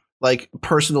character like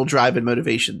personal drive and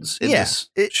motivations in this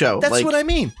show? That's like, what I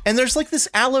mean. And there's like this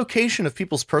allocation of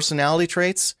people's personality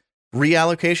traits,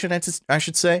 reallocation, I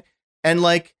should say. And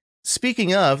like,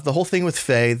 speaking of the whole thing with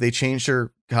Faye, they changed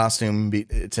her costume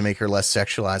to make her less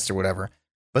sexualized or whatever.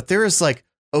 But there is like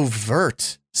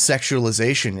overt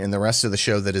sexualization in the rest of the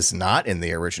show that is not in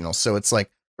the original. So it's like,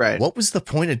 what was the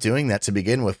point of doing that to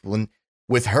begin with? When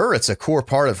with her, it's a core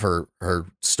part of her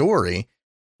story.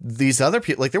 These other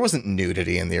people, like there wasn't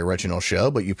nudity in the original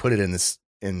show, but you put it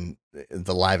in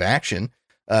the live action.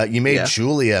 You made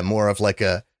Julia more of like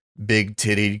a big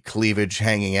titty cleavage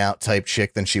hanging out type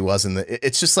chick than she was in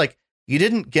it's just like, you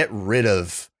didn't get rid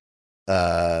of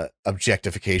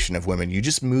objectification of women. You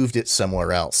just moved it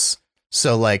somewhere else.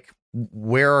 So like,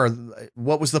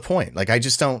 what was the point? Like, I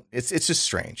just don't, it's just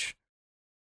strange.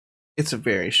 It's a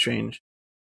very strange.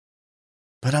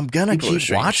 But I'm gonna keep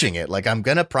watching it. Like I'm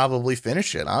gonna probably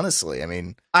finish it. Honestly, I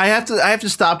mean, I have to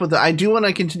stop with I do want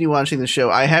to continue watching the show.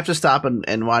 I have to stop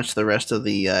and watch the rest of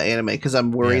the anime because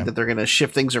I'm worried that they're gonna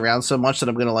shift things around so much that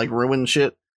I'm gonna like ruin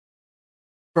shit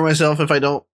for myself if I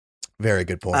don't. Very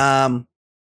good point.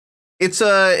 It's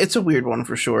a weird one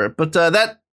for sure. But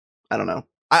that I don't know.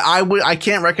 I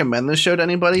can't recommend this show to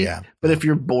anybody. Yeah. But if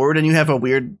you're bored and you have a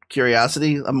morbid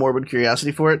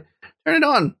curiosity for it, turn it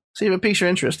on. See if it piques your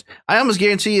interest. I almost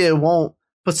guarantee you it won't,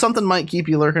 but something might keep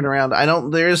you lurking around.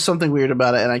 There is something weird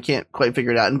about it, and I can't quite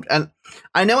figure it out. And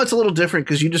I know it's a little different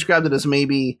because you described it as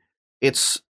maybe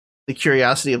it's the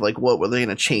curiosity of like, what were they going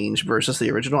to change versus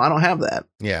the original? I don't have that.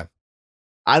 Yeah.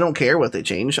 I don't care what they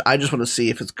change. I just want to see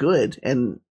if it's good.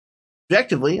 And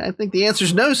objectively, I think the answer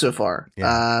is no so far.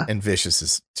 Yeah. And Vicious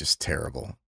is just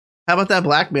terrible. How about that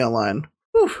blackmail line?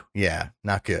 Whew. Yeah.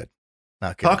 Not good.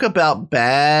 Not good. Talk about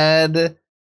bad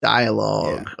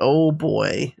dialogue. Yeah. Oh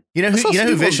boy. You know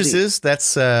who Vicious is?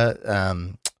 That's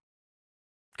come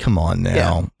on now.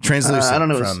 Yeah. Translucent I don't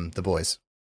know from The Boys.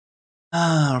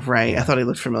 Ah, right. Yeah. I thought he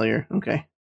looked familiar. Okay.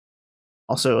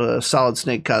 Also a Solid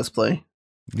Snake cosplay.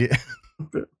 Yeah.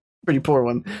 Pretty poor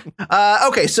one.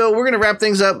 Okay, so we're gonna wrap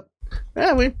things up.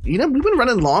 Yeah, we've been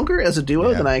running longer as a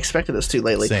duo than I expected us to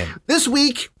lately. Same. This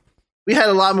week we had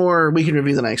a lot more week in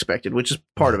review than I expected, which is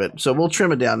part of it. So we'll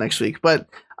trim it down next week. But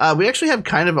we actually have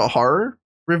kind of a horror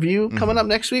review coming up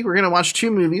next week. We're going to watch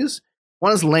 2 movies.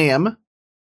 One is Lamb.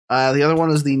 The other one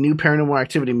is the new Paranormal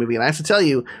Activity movie. And I have to tell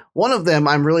you, one of them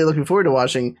I'm really looking forward to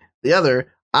watching. The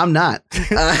other, I'm not.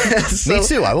 Me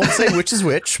too. I won't say which is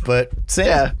which, but same.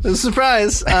 Yeah, a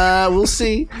surprise. We'll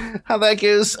see how that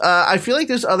goes. I feel like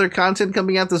there's other content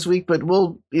coming out this week, but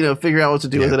we'll figure out what to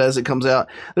do with it as it comes out.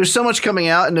 There's so much coming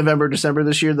out in November, December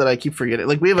this year that I keep forgetting.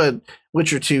 Like we have a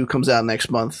Witcher 2 comes out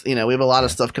next month. We have a lot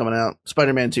of stuff coming out.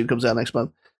 Spider-Man 2 comes out next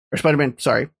month.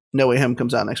 Or No Way Home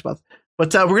comes out next month.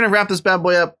 But we're gonna wrap this bad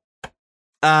boy up.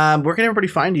 Where can everybody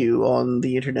find you on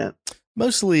the internet?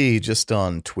 Mostly just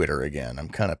on Twitter again. I'm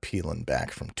kind of peeling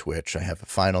back from Twitch. I have a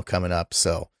final coming up,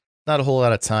 so not a whole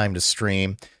lot of time to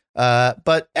stream.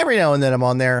 But every now and then I'm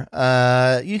on there.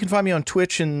 You can find me on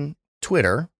Twitch and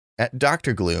Twitter at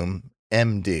Dr. Gloom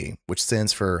MD, which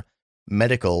stands for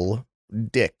Medical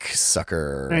Dick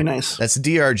Sucker. Very nice. That's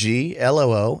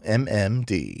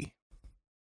DRGLOOMMD.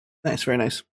 Nice, very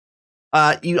nice.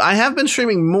 I have been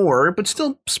streaming more, but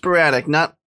still sporadic,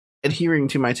 not adhering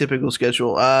to my typical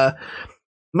schedule.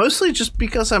 Mostly just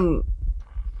because I'm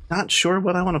not sure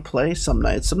what I want to play some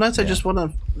nights. Some nights I just want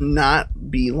to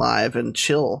not be live and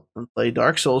chill and play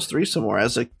Dark Souls 3 some more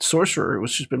as a sorcerer,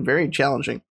 which has been very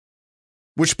challenging.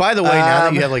 Which, by the way, now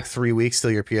that you have like 3 weeks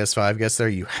till your PS5 gets there,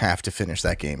 you have to finish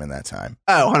that game in that time.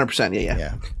 Oh, 100%.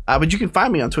 Yeah. But you can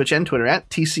find me on Twitch and Twitter at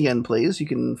TCNPlays. You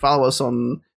can follow us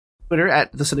on Twitter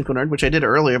at The Cynical Nerd, which I did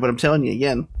earlier, but I'm telling you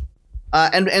again.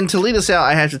 And to lead us out,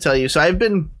 I have to tell you, so I've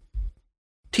been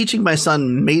teaching my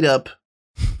son made-up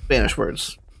Spanish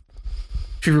words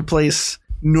to replace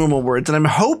normal words. And I'm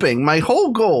hoping, my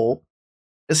whole goal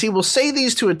is he will say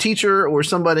these to a teacher or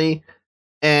somebody,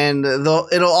 and it'll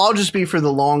all just be for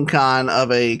the long con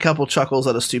of a couple chuckles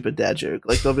at a stupid dad joke.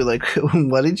 Like, they'll be like,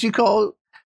 what did you call it?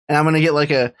 And I'm going to get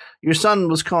like your son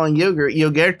was calling yogurt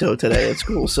yogurto today at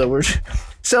school. So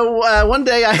one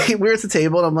day we were at the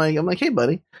table and I'm like, hey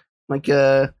buddy, I'm like,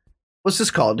 what's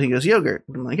this called? And he goes, yogurt.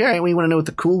 I'm like, all right, well, you want to know what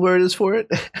the cool word is for it?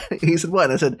 He said, what?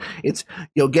 And I said, it's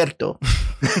yogurto.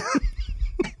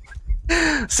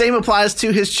 Same applies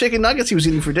to his chicken nuggets he was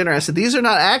eating for dinner. I said, these are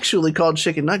not actually called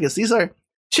chicken nuggets. These are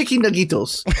chicken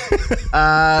nuggitos.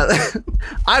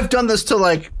 I've done this to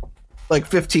like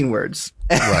 15 words.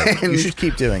 Right. You should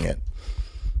keep doing it.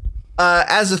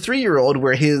 As a 3-year-old,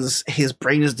 where his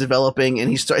brain is developing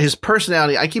and his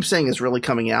personality, I keep saying, is really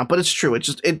coming out, but it's true.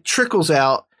 It trickles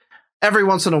out. Every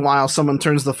once in a while, someone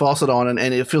turns the faucet on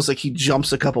and it feels like he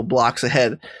jumps a couple blocks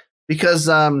ahead because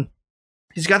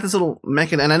he's got this little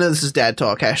mechanism. And I know this is dad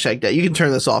talk, hashtag dad. You can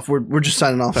turn this off. We're just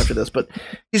signing off after this, but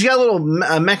he's got a little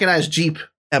mechanized Jeep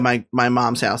at my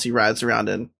mom's house. He rides around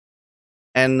in.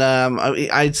 And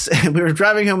we were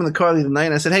driving home in the car the other night,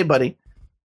 and I said, hey, buddy,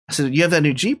 I said, you have that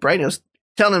new Jeep, right? And he was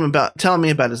telling me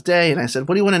about his day, and I said,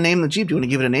 what do you want to name the Jeep? Do you want to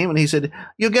give it a name? And he said,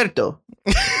 Yogurto.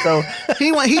 So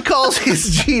he calls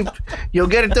his Jeep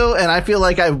Yogurto, and I feel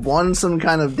like I've won some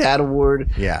kind of dad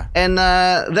award. Yeah. And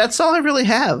that's all I really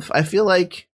have. I feel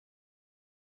like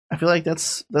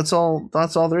that's all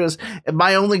there is. And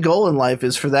my only goal in life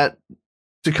is for that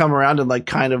to come around and like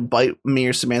kind of bite me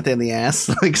or Samantha in the ass.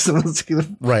 Like someone's gonna,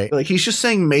 right. Like he's just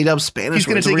saying made up Spanish. He's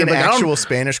going to take an actual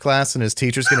Spanish class, and his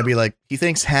teacher's going to be like, he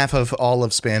thinks half of all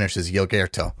of Spanish is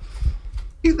yogurto.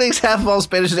 He thinks half of all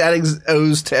Spanish is adding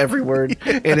O's to every word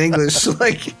in English.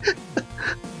 Like,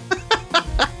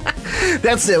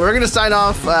 that's it. We're going to sign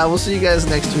off. We'll see you guys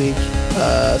next week.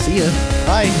 See ya.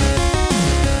 Bye.